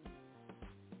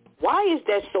 why is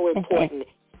that so important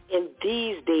in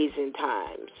these days and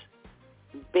times,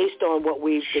 based on what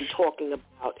we've been talking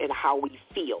about and how we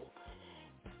feel?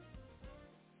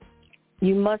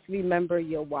 You must remember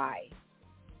your why.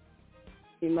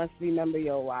 You must remember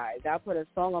your why. God put a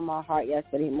song on my heart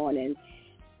yesterday morning,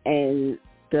 and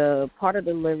the part of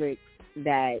the lyrics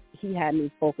that he had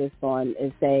me focused on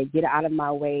is say, get out of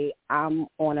my way. I'm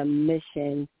on a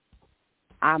mission.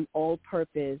 I'm all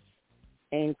purpose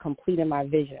and completing my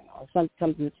vision, or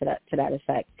something to that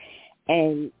effect.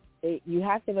 And you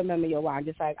have to remember your why.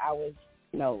 Just like I was,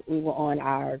 we were on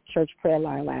our church prayer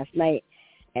line last night,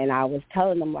 and I was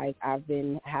telling them, like, I've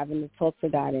been having to talk to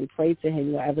God and pray to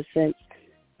him, ever since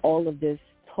all of this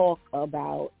talk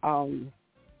about, and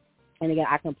again,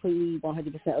 I completely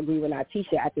 100% agree with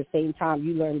Natisha. At the same time,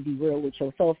 you learn to be real with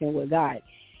yourself and with God.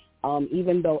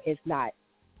 Even though it's not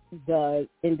the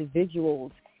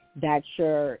individuals that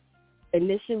you're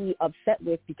initially upset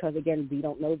with, because, again, we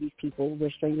don't know these people.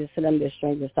 We're strangers to them. They're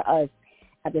strangers to us.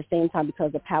 At the same time,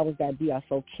 because the powers that be are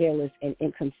so careless and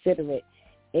inconsiderate,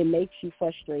 it makes you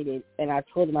frustrated. And I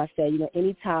told him, I said,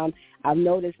 anytime I've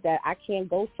noticed that I can't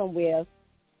go somewhere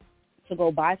to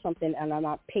go buy something and I'm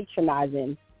not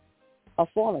patronizing a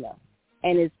foreigner,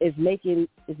 and it's making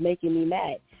me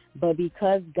mad. But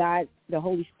because God, the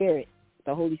Holy Spirit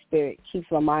keeps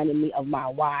reminding me of my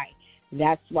why,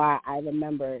 that's why I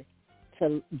remember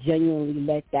to genuinely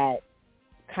let that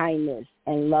kindness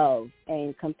and love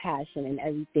and compassion and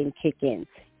everything kick in,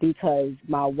 because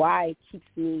my why keeps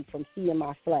me from seeing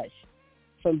my flesh,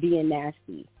 from being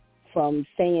nasty, from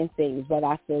saying things whether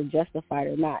I feel justified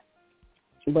or not.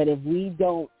 But if we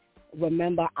don't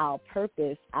remember our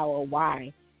purpose, our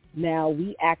why, now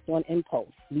we act on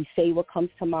impulse. We say what comes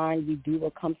to mind. We do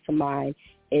what comes to mind.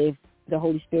 If the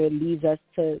Holy Spirit leads us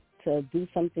to do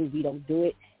something, we don't do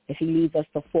it. If he leads us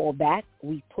to fall back,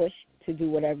 we push to do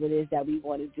whatever it is that we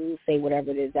want to do, say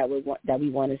whatever it is that we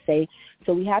want to say.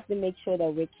 So we have to make sure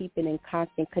that we're keeping in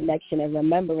constant connection and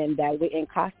remembering that we're in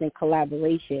constant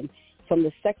collaboration. From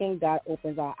the second God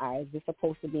opens our eyes, we're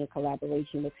supposed to be in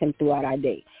collaboration with him throughout our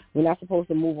day. We're not supposed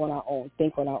to move on our own,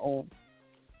 think on our own,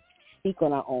 speak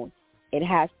on our own. It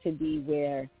has to be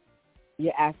where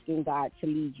you're asking God to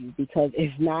lead you, because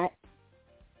if not,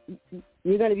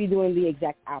 you're going to be doing the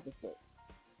exact opposite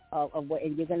of what,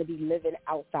 and you're going to be living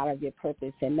outside of your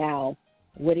purpose. And now,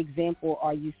 what example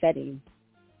are you setting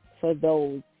for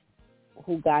those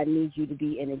who God needs you to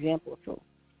be an example to?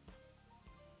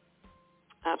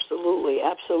 Absolutely,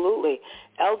 absolutely.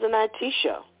 Elder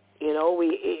Natisha,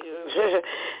 we,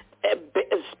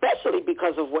 especially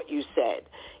because of what you said,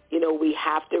 we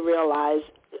have to realize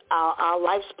our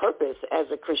life's purpose as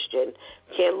a Christian.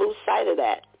 Can't lose sight of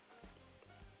that.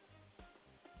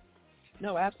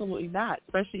 No, absolutely not,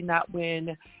 especially not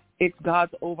when it's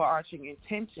God's overarching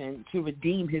intention to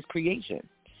redeem his creation,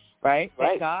 right?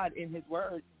 Right. And God, in his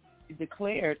word,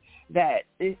 declared that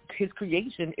his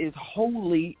creation is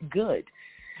wholly good.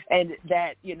 And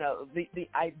that, the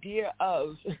idea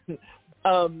of,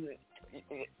 when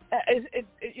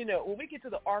we get to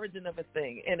the origin of a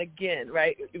thing, and again,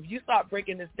 right, if you start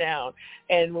breaking this down,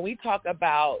 and when we talk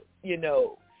about,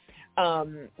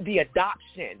 the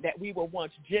adoption, that we were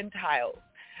once Gentiles,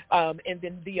 and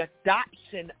then the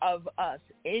adoption of us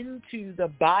into the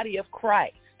body of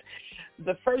Christ.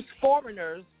 The first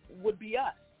foreigners would be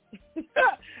us.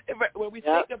 When we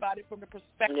think about it from the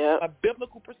perspective, a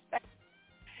biblical perspective.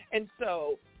 And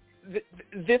so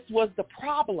this was the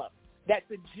problem that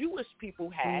the Jewish people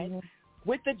had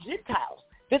with the Gentiles.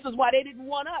 This is why they didn't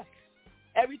want us.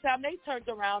 Every time they turned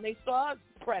around, they saw us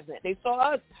present. They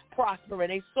saw us prospering.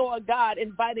 They saw God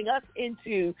inviting us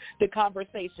into the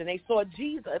conversation. They saw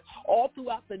Jesus all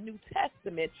throughout the New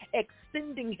Testament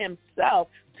extending himself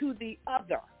to the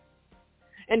other.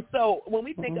 And so when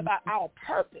we think about our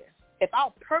purpose, if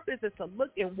our purpose is to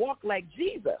look and walk like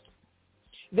Jesus,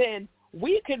 then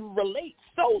we can relate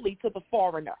solely to the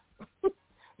foreigner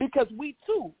because we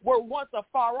too were once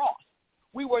afar off.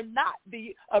 We were not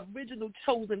the original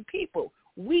chosen people.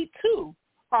 We too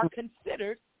are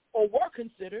considered or were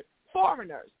considered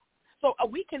foreigners. So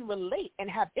we can relate and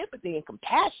have empathy and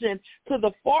compassion to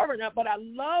the foreigner. But I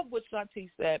love what Shanti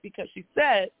said, because she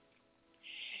said,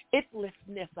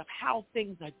 itlessness of how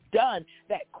things are done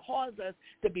that cause us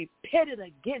to be pitted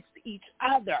against each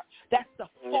other. That's the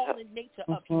fallen nature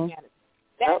of humanity.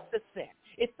 That's the sin.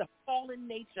 It's the fallen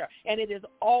nature, and it has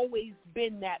always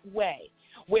been that way,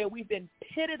 where we've been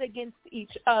pitted against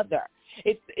each other.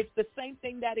 It's the same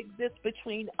thing that exists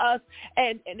between us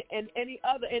and any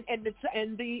other,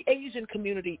 and the Asian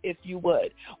community, if you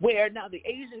would, where now the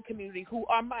Asian community, who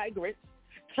are migrants,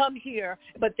 come here,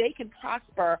 but they can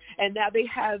prosper, and now they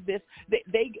have this,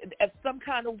 they some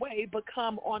kind of way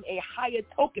become on a higher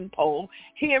token pole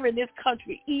here in this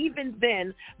country, even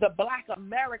than the Black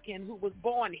American who was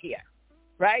born here,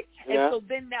 right? And so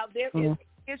then now there is an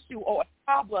issue or a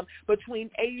problem between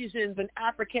Asians and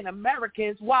African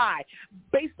Americans. Why?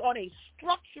 Based on it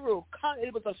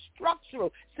was a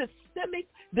structural, systemic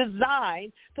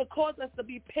design to cause us to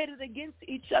be pitted against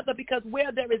each other, because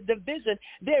where there is division,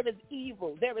 there is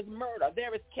evil, there is murder,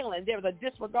 there is killing, there is a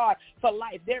disregard for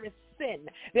life, there is sin,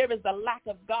 there is the lack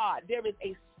of God, there is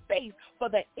a space for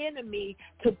the enemy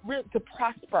to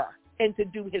prosper and to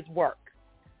do his work.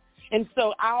 And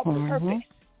so our purpose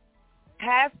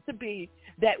has to be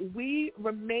that we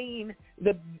remain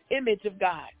the image of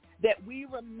God, that we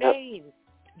remain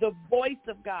the voice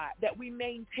of God, that we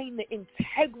maintain the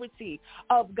integrity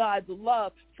of God's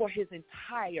love for his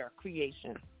entire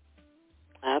creation.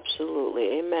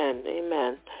 Absolutely. Amen.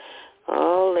 Amen.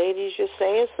 Oh, ladies, you're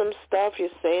saying some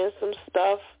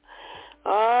stuff.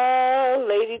 Oh,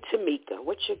 Lady Tamika,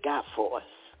 what you got for us?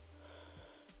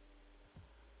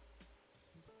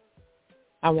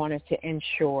 I wanted to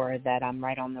ensure that I'm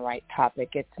right on the right topic.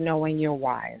 It's knowing your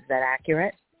why. Is that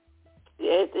accurate?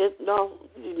 No,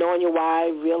 knowing your why,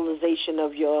 realization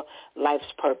of your life's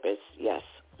purpose. Yes.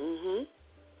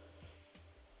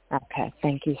 Okay,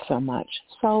 thank you so much.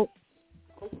 So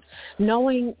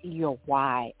knowing your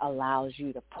why allows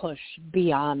you to push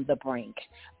beyond the brink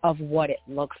of what it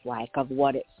looks like, of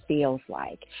what it feels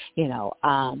like.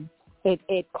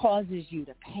 It causes you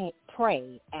to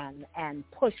pray and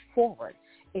push forward.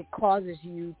 It causes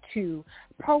you to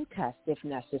protest if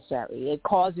necessary. It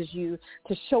causes you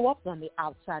to show up on the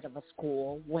outside of a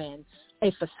school when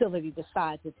a facility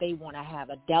decides that they want to have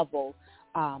a devil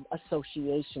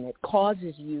association. It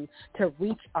causes you to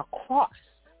reach across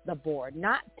the board,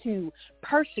 not to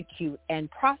persecute and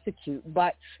prosecute,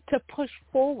 but to push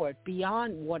forward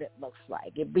beyond what it looks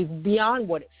like, beyond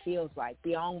what it feels like,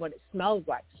 beyond what it smells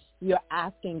like. You're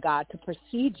asking God to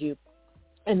precede you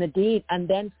in the deed and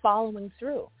then following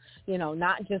through,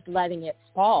 not just letting it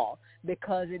fall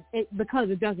because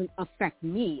it doesn't affect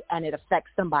me and it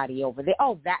affects somebody over there.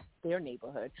 Oh, that's their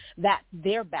neighborhood. That's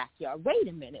their backyard. Wait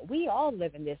a minute. We all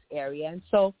live in this area. And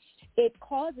so it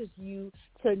causes you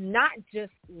to not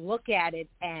just look at it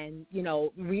and,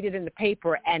 read it in the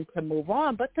paper and to move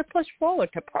on, but to push forward,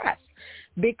 to press,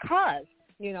 because,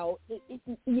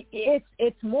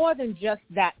 it's more than just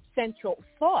that central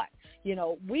thought.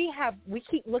 We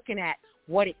keep looking at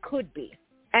what it could be.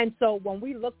 And so when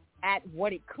we look at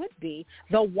what it could be,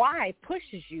 the why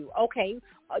pushes you. Okay,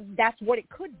 that's what it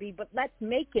could be, but let's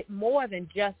make it more than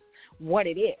just what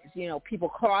it is. People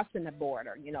crossing the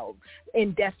border,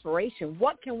 in desperation.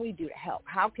 What can we do to help?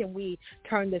 How can we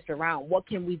turn this around? What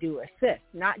can we do to assist?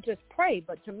 Not just pray,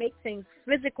 but to make things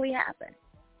physically happen.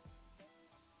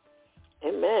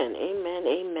 Amen, amen,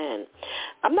 amen.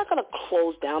 I'm not going to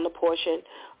close down the portion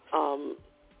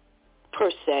per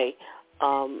se,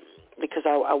 because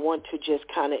I want to just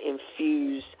kind of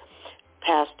infuse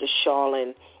Pastor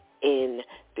Charlene in,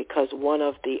 because one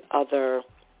of the other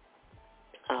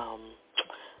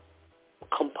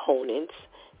components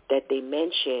that they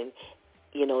mention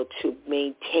to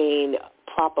maintain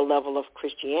proper level of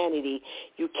Christianity,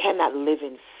 you cannot live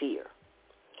in fear.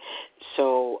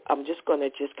 So I'm just going to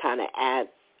just kind of add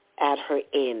her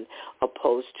in,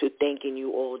 opposed to thanking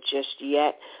you all just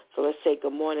yet. So let's say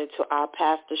good morning to our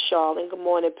Pastor Charlene. Good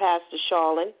morning, Pastor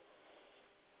Charlene.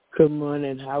 Good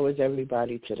morning. How is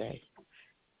everybody today?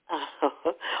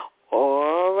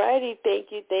 All righty. Thank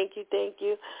you.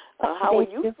 How are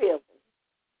you feeling?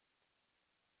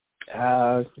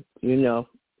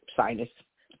 Sinus,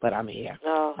 but I'm here.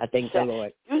 Oh, I thank the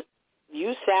Lord.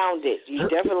 You sounded. You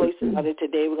definitely sounded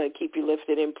today. We're going to keep you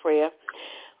lifted in prayer.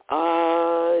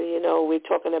 We're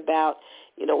talking about,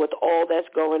 with all that's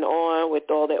going on, with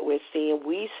all that we're seeing,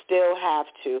 we still have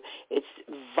to. It's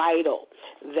vital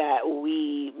that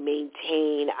we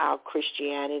maintain our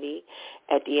Christianity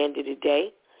at the end of the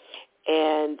day.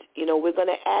 And, we're going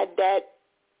to add that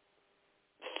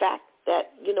fact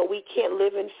that, we can't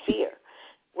live in fear.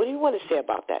 What do you want to say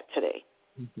about that today?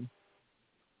 Mm-hmm.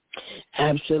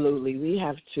 Absolutely. We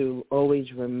have to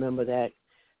always remember that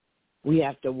we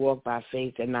have to walk by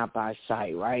faith and not by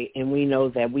sight, right? And we know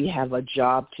that we have a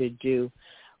job to do.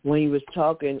 When he was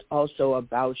talking also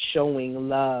about showing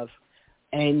love,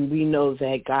 and we know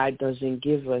that God doesn't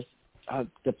give us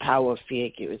the power of fear,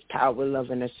 give us power,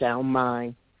 love, and a sound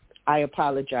mind. I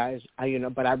apologize,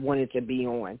 but I wanted to be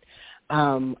on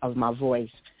of my voice.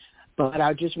 But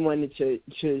I just wanted to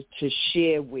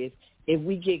share with, if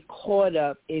we get caught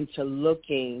up into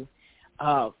looking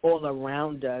all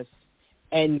around us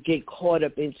and get caught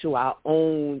up into our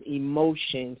own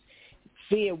emotions,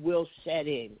 fear will set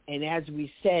in. And as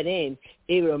we set in,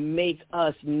 it will make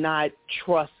us not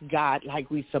trust God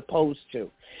like we're supposed to.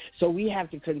 So we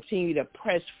have to continue to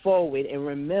press forward and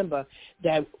remember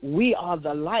that we are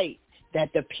the light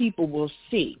that the people will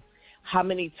see. How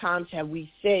many times have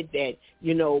we said that,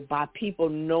 by people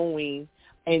knowing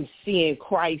and seeing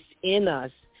Christ in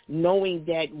us, knowing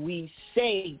that we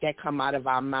say that come out of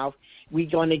our mouth, we're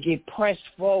going to get pressed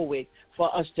forward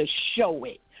for us to show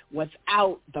it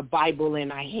without the Bible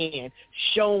in our hand,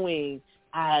 showing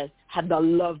the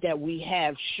love that we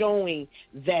have, showing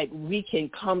that we can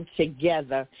come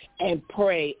together and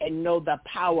pray and know the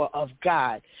power of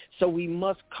God. So we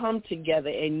must come together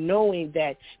and knowing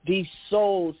that these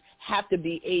souls have to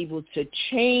be able to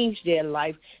change their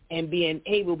life and being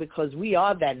able, because we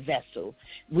are that vessel.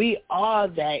 We are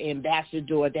that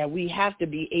ambassador that we have to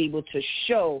be able to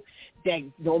show that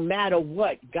no matter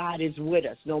what, God is with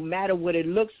us. No matter what it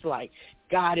looks like,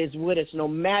 God is with us. No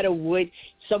matter what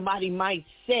somebody might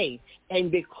say. And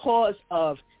because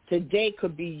of today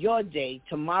could be your day,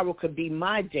 tomorrow could be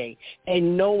my day,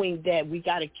 and knowing that we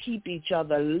got to keep each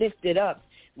other lifted up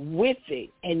with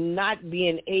it and not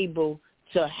being able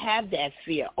to have that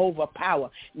fear overpower.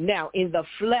 Now, in the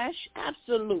flesh,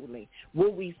 absolutely.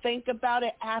 Will we think about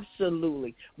it?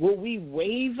 Absolutely. Will we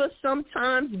waver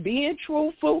sometimes being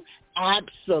truthful?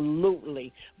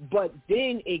 Absolutely. But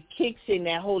then it kicks in,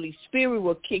 that Holy Spirit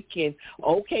will kick in.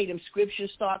 Okay, them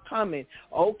scriptures start coming.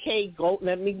 Okay, go,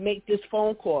 let me make this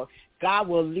phone call. God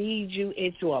will lead you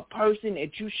into a person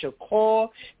that you should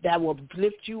call, that will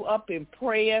lift you up in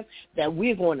prayer, that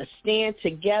we're going to stand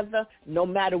together no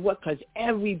matter what, because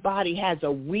everybody has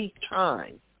a weak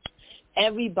time.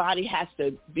 Everybody has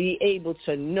to be able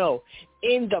to know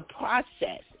in the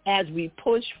process as we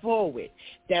push forward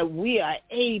that we are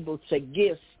able to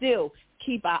still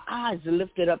keep our eyes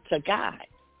lifted up to God.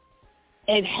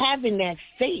 And having that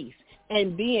faith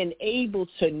and being able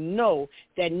to know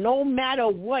that no matter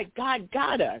what, God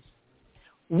got us.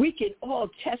 We can all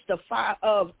testify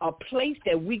of a place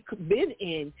that we could been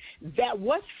in that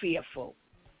was fearful.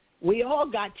 We all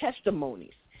got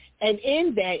testimonies. And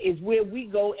in that is where we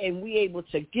go and we able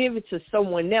to give it to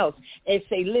someone else and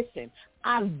say, listen,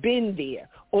 I've been there.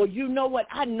 Or you know what,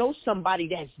 I know somebody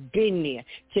that's been there,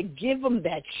 to give them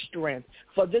that strength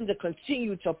for them to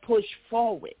continue to push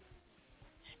forward.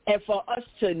 And for us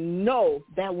to know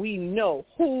that we know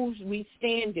who's we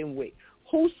standing with,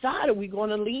 whose side are we going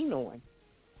to lean on.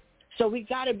 So we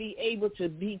got to be able to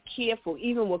be careful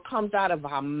even what comes out of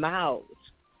our mouths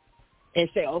and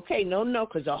say, okay, no,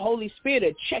 because the Holy Spirit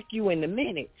will check you in a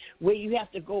minute where you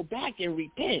have to go back and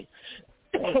repent.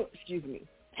 Excuse me.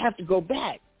 Have to go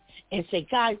back and say,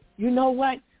 God, you know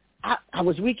what? I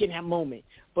was weak in that moment,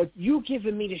 but you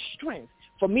giving me the strength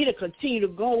for me to continue to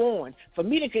go on, for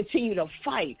me to continue to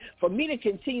fight, for me to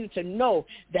continue to know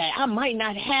that I might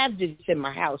not have this in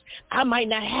my house. I might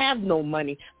not have no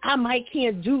money. I might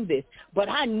can't do this, but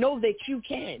I know that you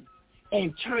can,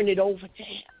 and turn it over to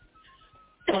him.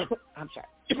 I'm sorry.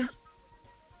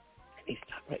 Let me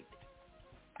stop right there.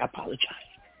 I apologize.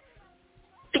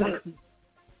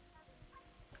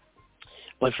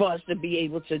 But for us to be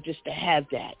able to just to have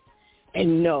that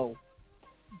and know,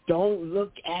 don't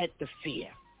look at the fear.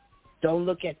 Don't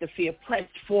look at the fear. Press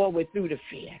forward through the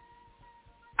fear.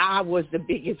 I was the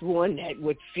biggest one that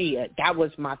would fear. That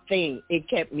was my thing. It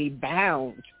kept me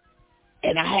bound.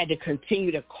 And I had to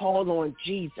continue to call on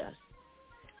Jesus.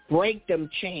 Break them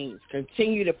chains.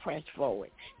 Continue to press forward.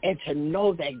 And to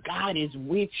know that God is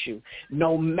with you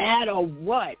no matter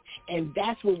what. And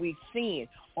that's what we're seeing.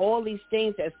 All these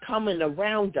things that's coming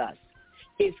around us.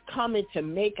 It's coming to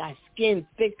make our skin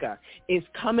thicker. It's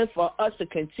coming for us to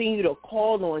continue to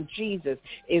call on Jesus.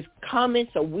 It's coming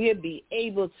so we'll be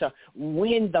able to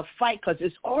win the fight because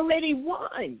it's already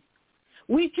won.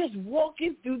 We're just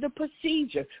walking through the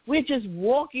procedure. We're just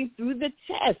walking through the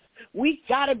test. We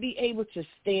got to be able to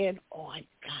stand on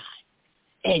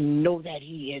God and know that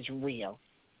he is real.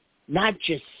 Not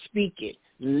just speak it,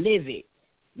 live it,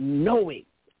 know it,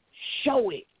 show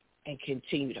it, and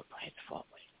continue to press forward.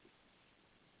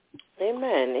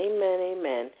 Amen, amen,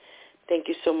 amen. Thank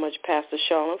you so much, Pastor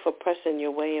Charlotte, for pressing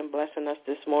your way and blessing us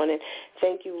this morning.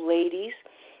 Thank you, ladies,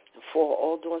 for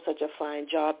all doing such a fine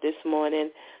job this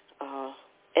morning.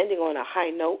 Ending on a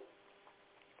high note,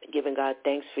 giving God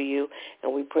thanks for you,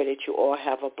 and we pray that you all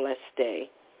have a blessed day.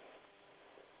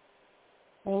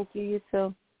 Thank you, you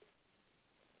too.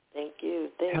 Thank you,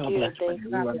 thank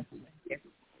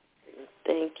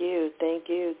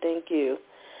you, thank you.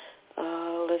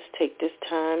 Let's take this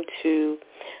time to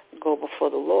go before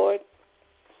the Lord.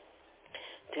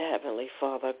 Dear Heavenly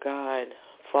Father, God,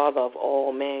 Father of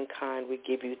all mankind, we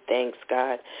give you thanks,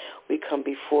 God. We come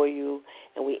before you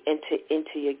and we enter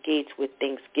into your gates with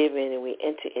thanksgiving and we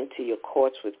enter into your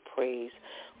courts with praise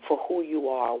for who you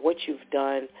are, what you've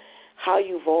done, how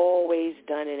you've always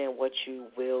done it, and what you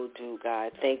will do,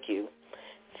 God. Thank you.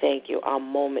 Thank you. Our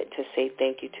moment to say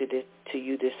thank you to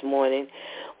you this morning.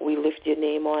 We lift your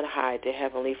name on high, dear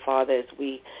Heavenly Father, as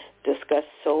we discuss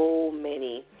so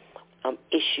many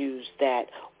issues that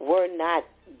were not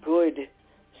good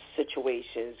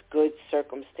situations, good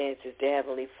circumstances, dear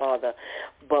Heavenly Father,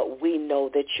 but we know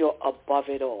that you're above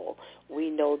it all. We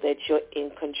know that you're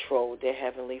in control, dear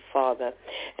Heavenly Father.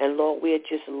 And Lord, we're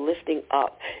just lifting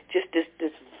up just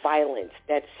this violence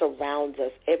that surrounds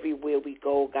us everywhere we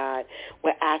go, God.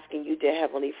 We're asking you, dear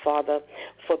Heavenly Father,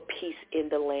 for peace in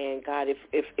the land, God.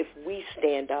 If we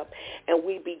stand up and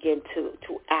we begin to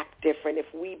act different, if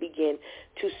we begin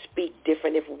to speak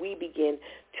different, if we begin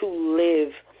to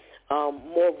live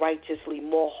more righteously,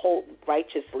 more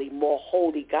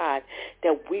holy, God,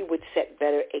 that we would set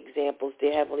better examples,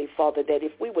 dear Heavenly Father, that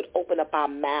if we would open up our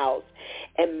mouths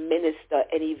and minister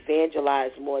and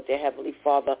evangelize more, dear Heavenly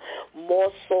Father,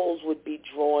 more souls would be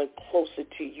drawn closer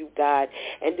to you, God,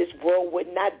 and this world would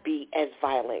not be as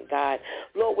violent, God.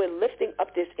 Lord, we're lifting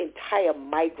up this entire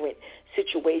migrant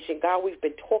situation. God, we've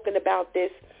been talking about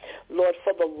this, Lord,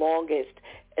 for the longest.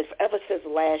 Ever since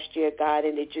last year, God,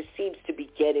 and it just seems to be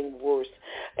getting worse.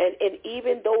 And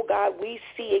even though, God, we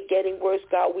see it getting worse,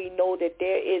 God, we know that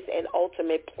there is an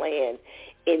ultimate plan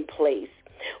in place.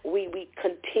 We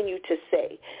continue to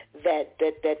say that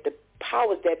the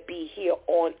powers that be here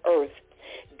on earth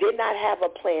did not have a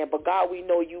plan, but God, we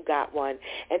know you got one,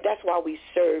 and that's why we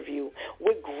serve you.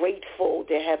 We're grateful,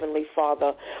 dear Heavenly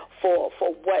Father, for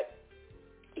what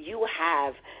you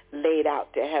have laid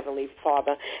out, dear Heavenly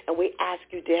Father. And we ask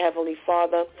you, dear Heavenly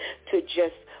Father, to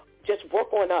just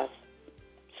work on us,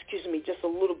 just a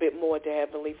little bit more, dear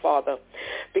Heavenly Father.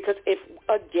 Because if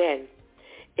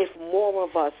more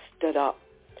of us stood up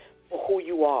for who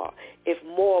you are, if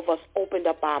more of us opened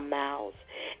up our mouths,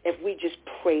 if we just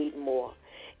prayed more,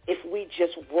 if we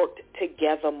just worked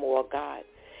together more, God,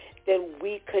 then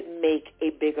we could make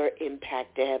a bigger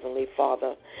impact, dear Heavenly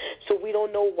Father. So we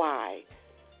don't know why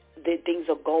that things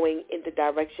are going in the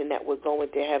direction that we're going,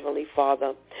 dear Heavenly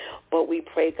Father. But we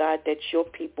pray, God, that your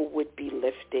people would be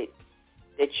lifted,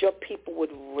 that your people would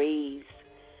raise,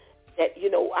 that,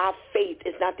 our faith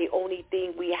is not the only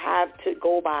thing we have to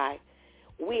go by.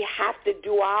 We have to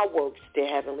do our works, dear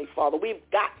Heavenly Father. We've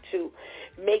got to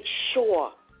make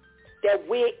sure that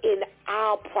we're in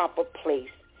our proper place,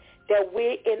 that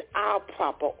we're in our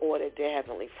proper order, dear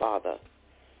Heavenly Father.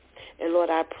 And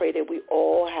Lord, I pray that we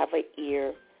all have an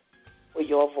ear for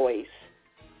your voice,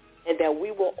 and that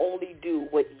we will only do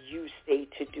what you say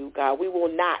to do, God. We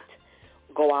will not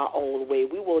go our own way.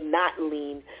 We will not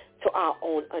lean to our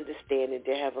own understanding,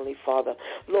 dear Heavenly Father.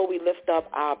 Lord, we lift up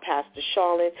our Pastor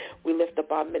Charlotte. We lift up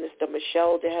our Minister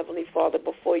Michelle, dear Heavenly Father,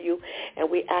 before you,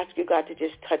 and we ask you, God, to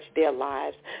just touch their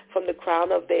lives from the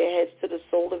crown of their heads to the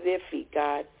sole of their feet,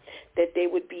 God, that they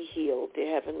would be healed,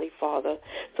 dear Heavenly Father,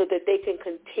 so that they can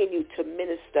continue to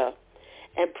minister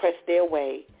and press their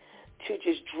way to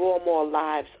just draw more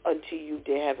lives unto you,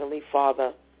 dear Heavenly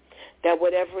Father. That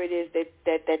whatever it is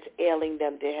that's ailing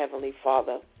them, dear Heavenly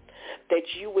Father, that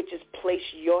you would just place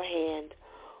your hand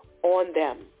on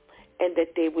them and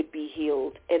that they would be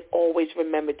healed. And always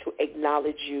remember to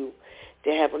acknowledge you,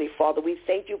 dear Heavenly Father. We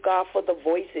thank you, God, for the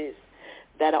voices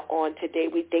that are on today.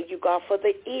 We thank you, God, for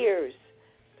the ears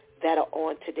that are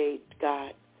on today,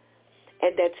 God.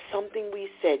 And that something we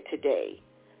said today,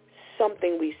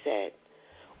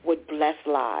 would bless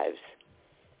lives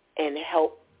and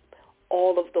help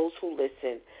all of those who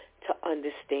listen to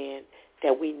understand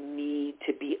that we need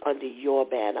to be under your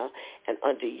banner and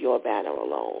under your banner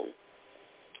alone.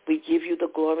 We give you the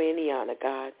glory and the honor,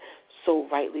 God. So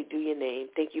rightly do your name.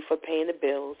 Thank you for paying the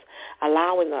bills,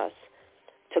 allowing us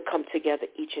to come together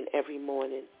each and every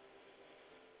morning.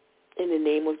 In the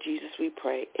name of Jesus we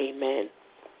pray. Amen.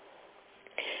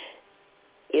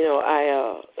 You know,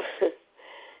 I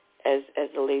as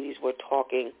the ladies were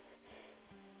talking,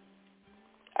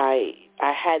 I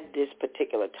had this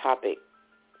particular topic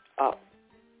up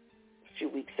a few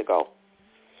weeks ago,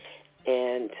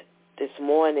 and this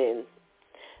morning,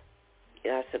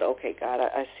 I said, "Okay, God,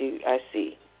 I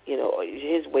see. You know,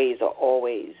 His ways are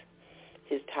always,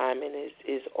 His timing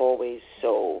is always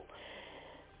so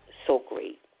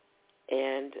great,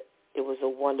 and it was a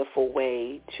wonderful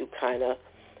way to kind of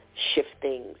shift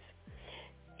things.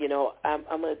 You know, I'm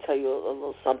going to tell you a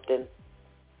little something.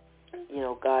 You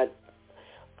know, God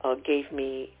gave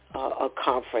me a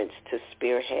conference to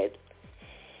spearhead,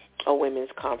 a women's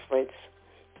conference,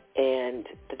 and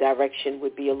the direction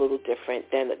would be a little different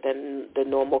than the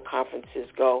normal conferences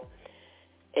go.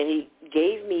 And He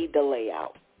gave me the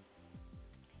layout.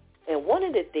 And one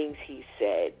of the things He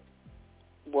said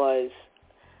was,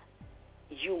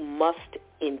 you must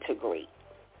integrate.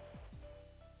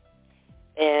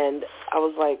 And I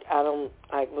was like, I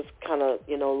was kind of,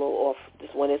 a little off,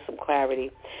 just wanted some clarity.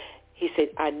 He said,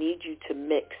 I need you to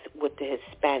mix with the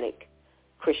Hispanic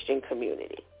Christian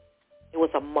community. It was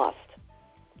a must.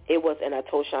 It was, and I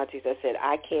told Shantice, I said,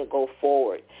 I can't go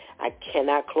forward. I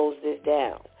cannot close this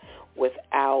down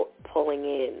without pulling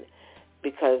in,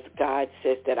 because God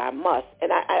says that I must.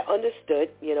 And I understood,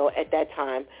 at that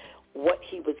time, what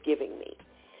He was giving me.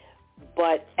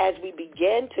 But as we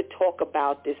began to talk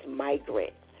about this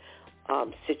migrant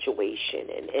situation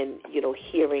and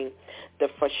hearing the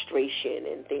frustration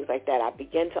and things like that, I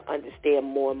began to understand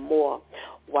more and more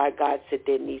why God said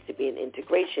there needs to be an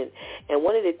integration. And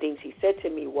one of the things He said to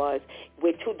me was,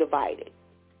 we're too divided.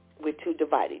 We're too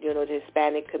divided. The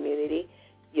Hispanic community,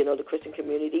 the Christian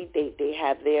community, they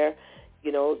have their,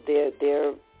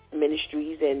 their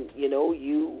ministries, and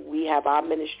we have our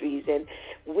ministries, and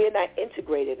we're not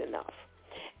integrated enough.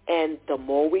 And the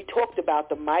more we talked about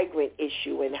the migrant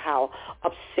issue and how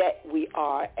upset we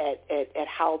are at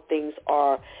how things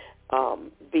are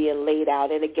being laid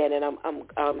out, and again, and I'm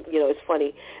it's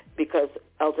funny because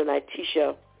Elder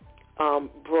Nitisha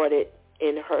brought it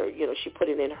in her, she put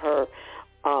it in her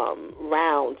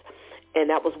rounds, and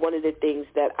that was one of the things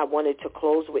that I wanted to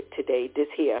close with today, this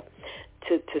here.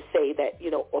 To say that,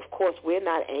 of course, we're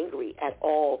not angry at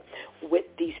all with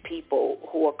these people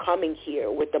who are coming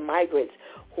here, with the migrants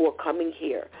who are coming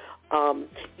here.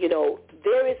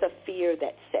 There is a fear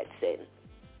that sets in,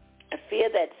 a fear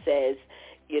that says,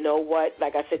 you know what,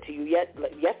 like I said to you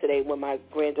yesterday when my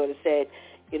granddaughter said,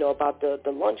 about the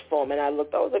lunch form, and I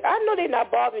looked, I was like, I know they're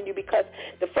not bothering you, because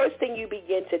the first thing you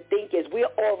begin to think is we're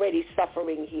already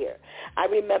suffering here. I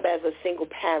remember as a single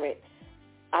parent,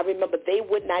 they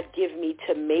would not give me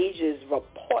to Major's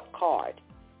report card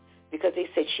because they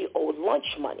said she owed lunch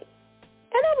money.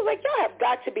 And I was like, y'all have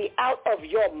got to be out of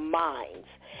your minds.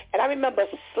 And I remember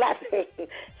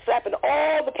slapping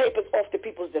all the papers off the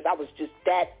people's desk. I was just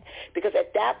because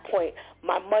at that point,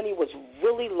 my money was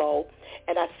really low.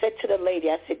 And I said to the lady,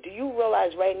 I said, do you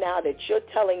realize right now that you're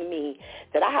telling me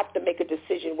that I have to make a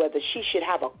decision whether she should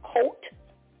have a coat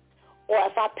or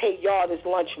if I pay y'all this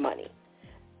lunch money?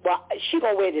 Well, she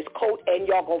gonna wear this coat and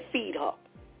y'all gonna feed her.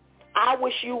 I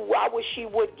wish she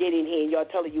would get in here and y'all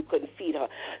tell her you couldn't feed her.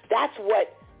 That's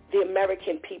what the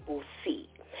American people see.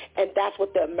 And that's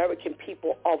what the American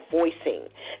people are voicing.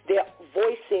 They're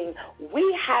voicing,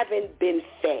 we haven't been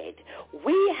fed.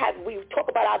 We talk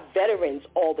about our veterans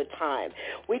all the time.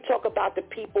 We talk about the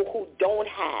people who don't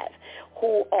have,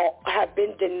 who have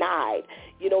been denied.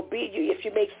 If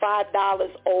you make $5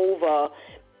 over,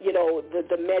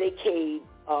 the Medicaid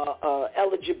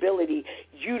eligibility,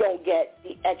 you don't get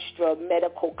the extra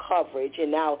medical coverage,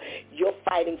 and now you're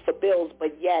fighting for bills,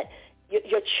 but yet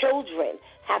your children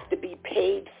have to be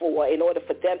paid for in order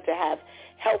for them to have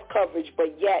health coverage,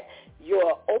 but yet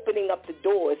you're opening up the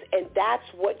doors, and that's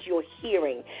what you're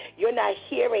hearing. You're not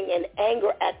hearing an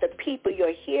anger at the people.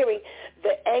 You're hearing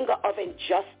the anger of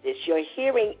injustice. You're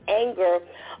hearing anger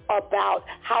about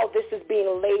how this is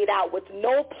being laid out with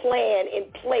no plan in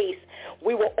place.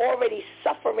 We were already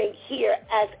suffering here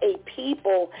as a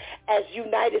people, as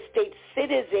United States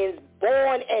citizens,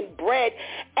 born and bred,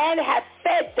 and have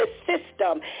fed the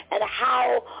system, and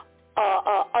how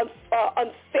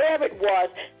unfair it was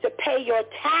to pay your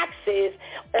taxes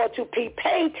or to be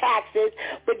paying taxes,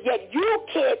 but yet you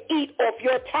can't eat off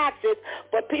your taxes,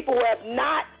 but people who have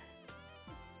not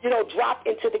dropped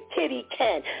into the kitty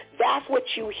can. That's what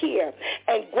you hear.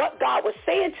 And what God was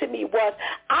saying to me was,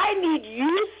 I need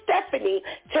you, Stephanie,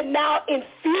 to now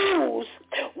infuse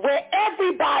where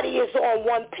everybody is on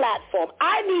one platform.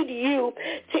 I need you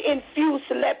to infuse,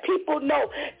 to let people know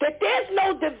that there's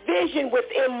no division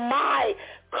within my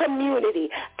community.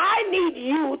 I need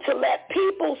you to let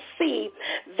people see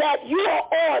that you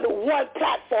are on one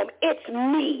platform. It's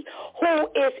me who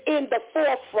is in the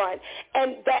forefront.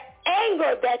 And the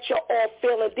anger that you're all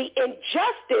feeling, the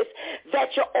injustice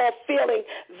that you're all feeling,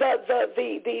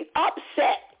 the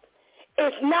upset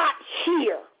is not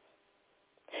here.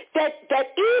 That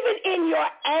even in your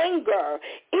anger,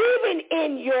 even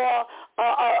in your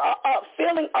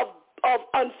feeling of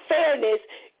unfairness,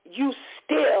 you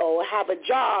still have a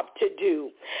job to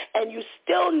do, and you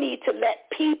still need to let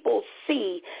people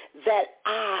see that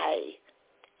I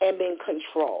am in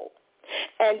control.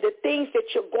 And the things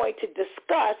that you're going to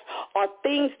discuss are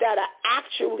things that are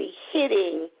actually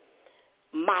hitting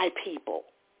my people.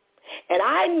 And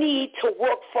I need to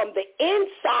work from the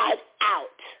inside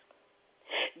out.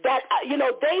 That,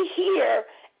 they hear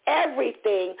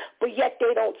everything, but yet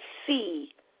they don't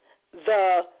see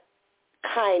the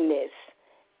kindness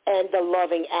and the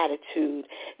loving attitude.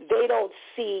 They don't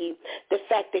see the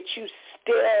fact that you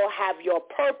still have your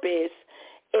purpose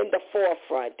in the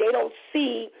forefront. They don't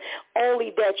see only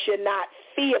that you're not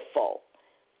fearful.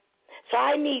 So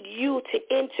I need you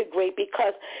to integrate,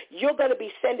 because you're going to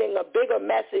be sending a bigger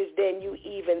message than you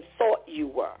even thought you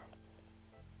were.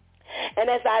 And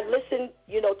as I listen,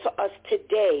 to us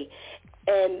today,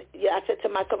 and I said to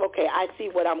myself, okay, I see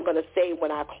what I'm going to say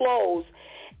when I close,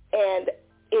 and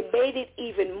it made it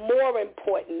even more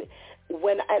important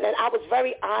and I was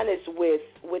very honest with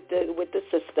the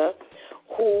sister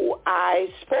who I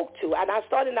spoke to, and I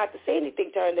started not to say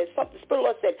anything to her, and then the Spirit of the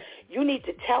Lord said, you need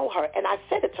to tell her, and I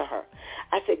said it to her.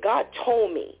 I said, God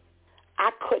told me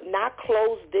I could not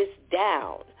close this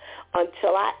down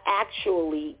until I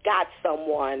actually got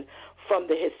someone from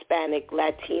the Hispanic,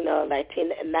 Latina,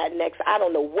 and Latinx. I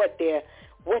don't know what they're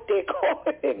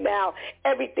calling it now.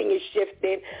 Everything is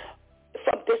shifting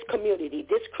from this community,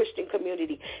 this Christian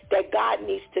community, that God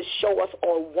needs to show us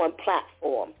on one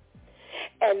platform.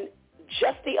 And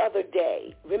just the other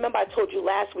day, remember I told you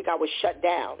last week I was shut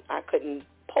down. I couldn't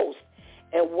post.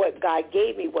 And what God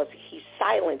gave me was he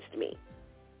silenced me.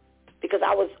 Because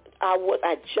I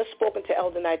just spoken to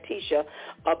Elder Nitisha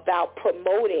about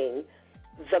promoting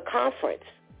the conference.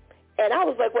 And I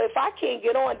was like, well, if I can't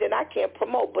get on, then I can't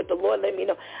promote. But the Lord let me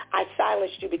know. I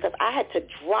silenced you because I had to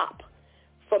drop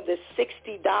from the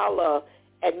 $60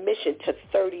 admission to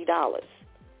 $30.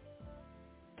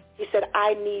 He said,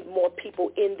 I need more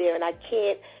people in there, and I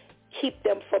can't keep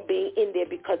them from being in there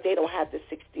because they don't have the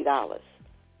 $60.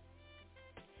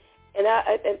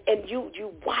 And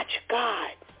you watch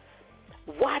God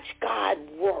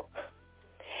work,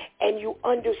 and you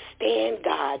understand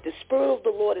God. The Spirit of the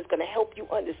Lord is going to help you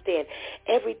understand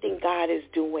everything God is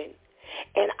doing.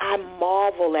 And I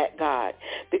marvel at God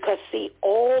because, see,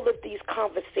 all of these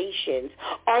conversations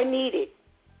are needed.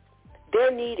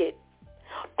 They're needed.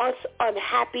 Us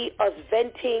unhappy, us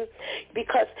venting,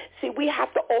 because, see, we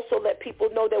have to also let people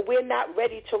know that we're not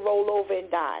ready to roll over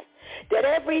and die, that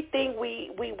everything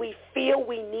we feel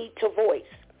we need to voice.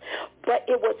 But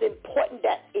it was important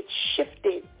that it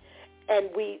shifted, and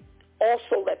we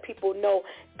also let people know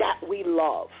that we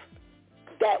love,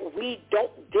 that we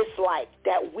don't dislike,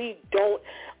 that we don't,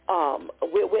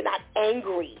 we're not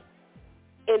angry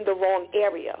in the wrong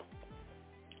area,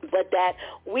 but that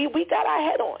we got our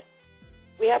head on.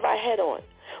 We have our head on.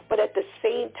 But at the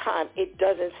same time, it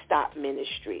doesn't stop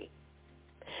ministry.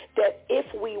 That if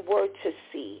we were to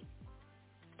see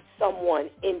someone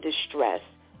in distress,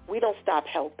 we don't stop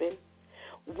helping.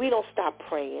 We don't stop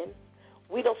praying.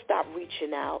 We don't stop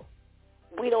reaching out.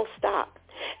 We don't stop.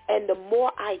 And the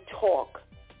more I talk,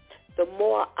 the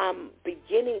more I'm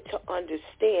beginning to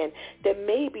understand that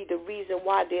maybe the reason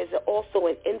why there's also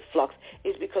an influx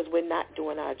is because we're not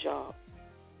doing our job.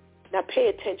 Now pay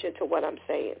attention to what I'm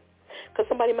saying. Because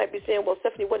somebody might be saying, well,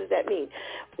 Stephanie, what does that mean?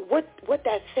 What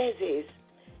that says is,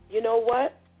 you know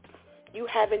what? You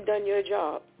haven't done your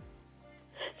job.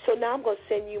 So now I'm going to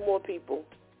send you more people.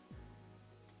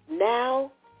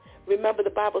 Now, remember the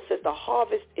Bible says the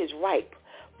harvest is ripe,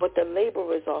 but the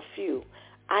laborers are few.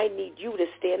 I need you to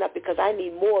stand up because I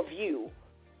need more of you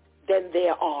than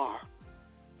there are.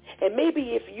 And maybe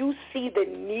if you see the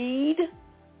need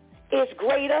is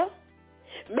greater,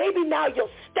 maybe now you'll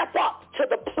step up to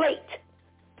the plate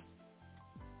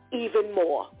even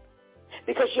more.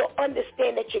 Because you'll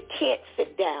understand that you can't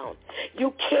sit down.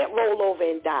 You can't roll over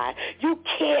and die. You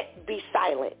can't be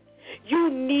silent.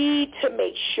 You need to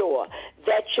make sure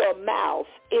that your mouth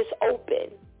is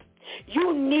open.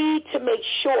 You need to make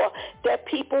sure that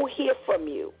people hear from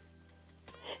you.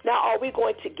 Now, are we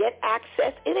going to get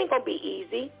access? It ain't going to be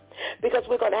easy because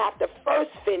we're going to have to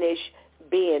first finish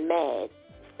being mad.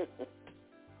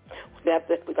 We're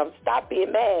going to stop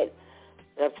being mad.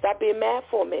 We're going to stop being mad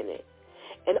for a minute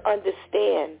and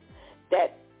understand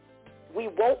that we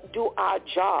won't do our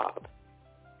job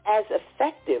as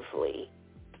effectively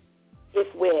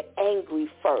if we're angry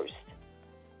first.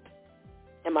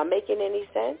 Am I making any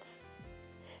sense?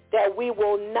 That we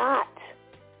will not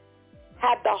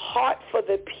have the heart for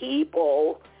the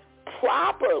people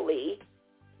properly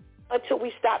until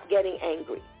we stop getting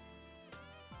angry.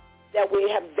 That we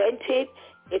have vented,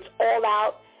 it's all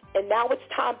out, and now it's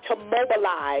time to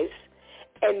mobilize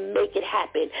and make it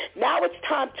happen. Now it's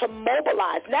time to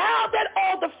mobilize. Now that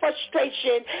all the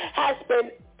frustration has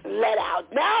been let out.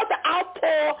 Now the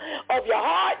outpour of your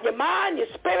heart, your mind, your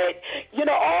spirit,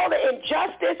 all the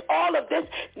injustice, all of this.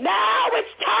 Now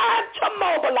it's time to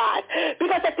mobilize.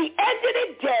 Because at the end of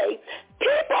the day,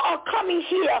 people are coming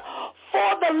here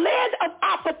for the land of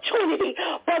opportunity.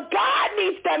 But God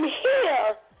needs them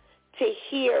here to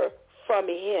hear from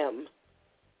him.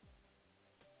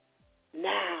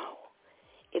 Now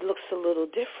it looks a little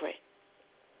different.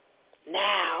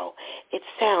 Now it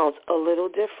sounds a little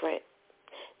different.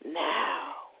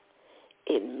 Now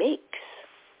it makes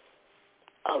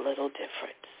a little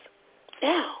difference.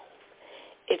 Now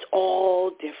it's all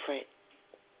different.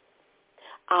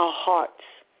 Our hearts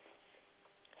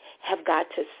have got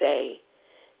to say,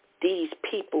 these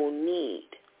people need.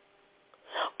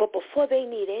 But before they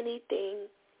need anything,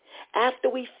 after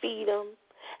we feed them,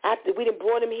 after we done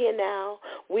brought them here now,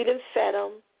 we done fed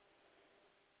them,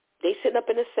 they sitting up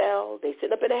in a cell, they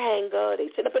sitting up in a hangar, they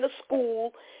sitting up in a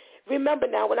school. Remember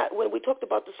now, when we talked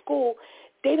about the school,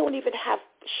 they don't even have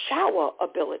shower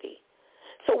ability.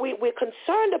 So we're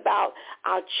concerned about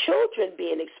our children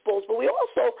being exposed, but we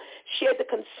also shared the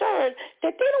concern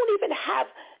that they don't even have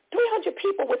 300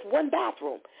 people with one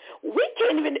bathroom. We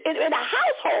can't even, in a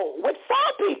household with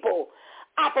 5 people,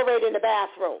 operate in the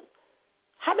bathroom.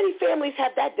 How many families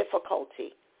have that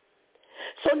difficulty?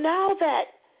 So now that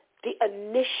the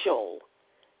initial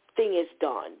thing is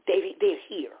done, they're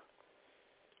here.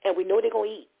 And we know they're going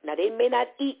to eat. Now, they may not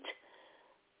eat,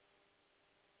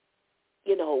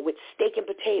 with steak and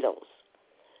potatoes.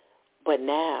 But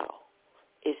now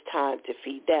it's time to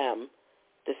feed them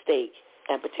the steak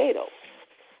and potatoes,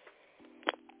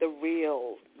 the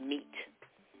real meat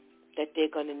that they're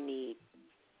going to need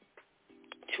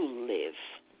to live.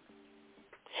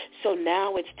 So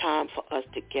now it's time for us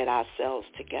to get ourselves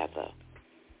together.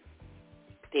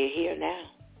 They're here now,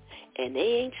 and they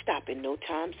ain't stopping no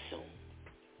time soon.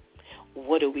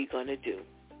 What are we going to do?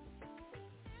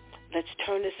 Let's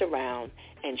turn this around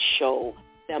and show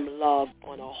them love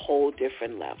on a whole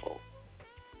different level.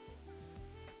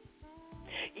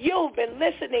 You've been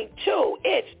listening to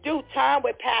It's Due Time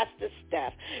with Pastor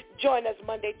Steph. Join us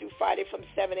Monday through Friday from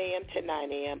 7 a.m. to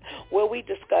 9 a.m. where we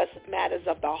discuss matters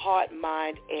of the heart,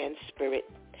 mind, and spirit.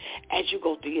 As you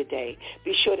go through your day,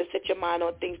 be sure to set your mind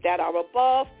on things that are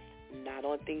above, not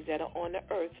on things that are on the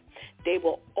earth. They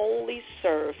will only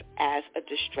serve as a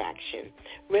distraction.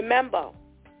 Remember,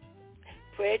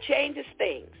 prayer changes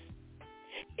things.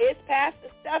 It's Pastor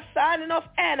Steph signing off,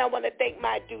 and I want to thank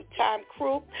my Due Time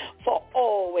crew for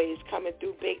always coming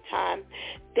through big time.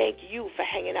 Thank you for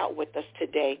hanging out with us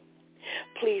today.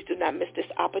 Please do not miss this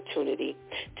opportunity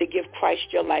to give Christ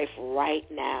your life right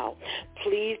now.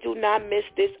 Please do not miss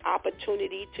this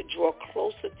opportunity to draw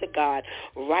closer to God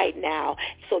right now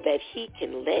so that he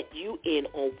can let you in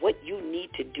on what you need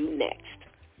to do next.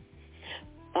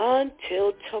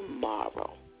 Until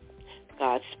tomorrow,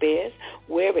 God spares,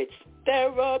 where it's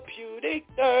Therapeutic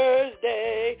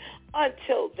Thursday.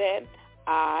 Until then,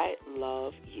 I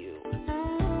love you.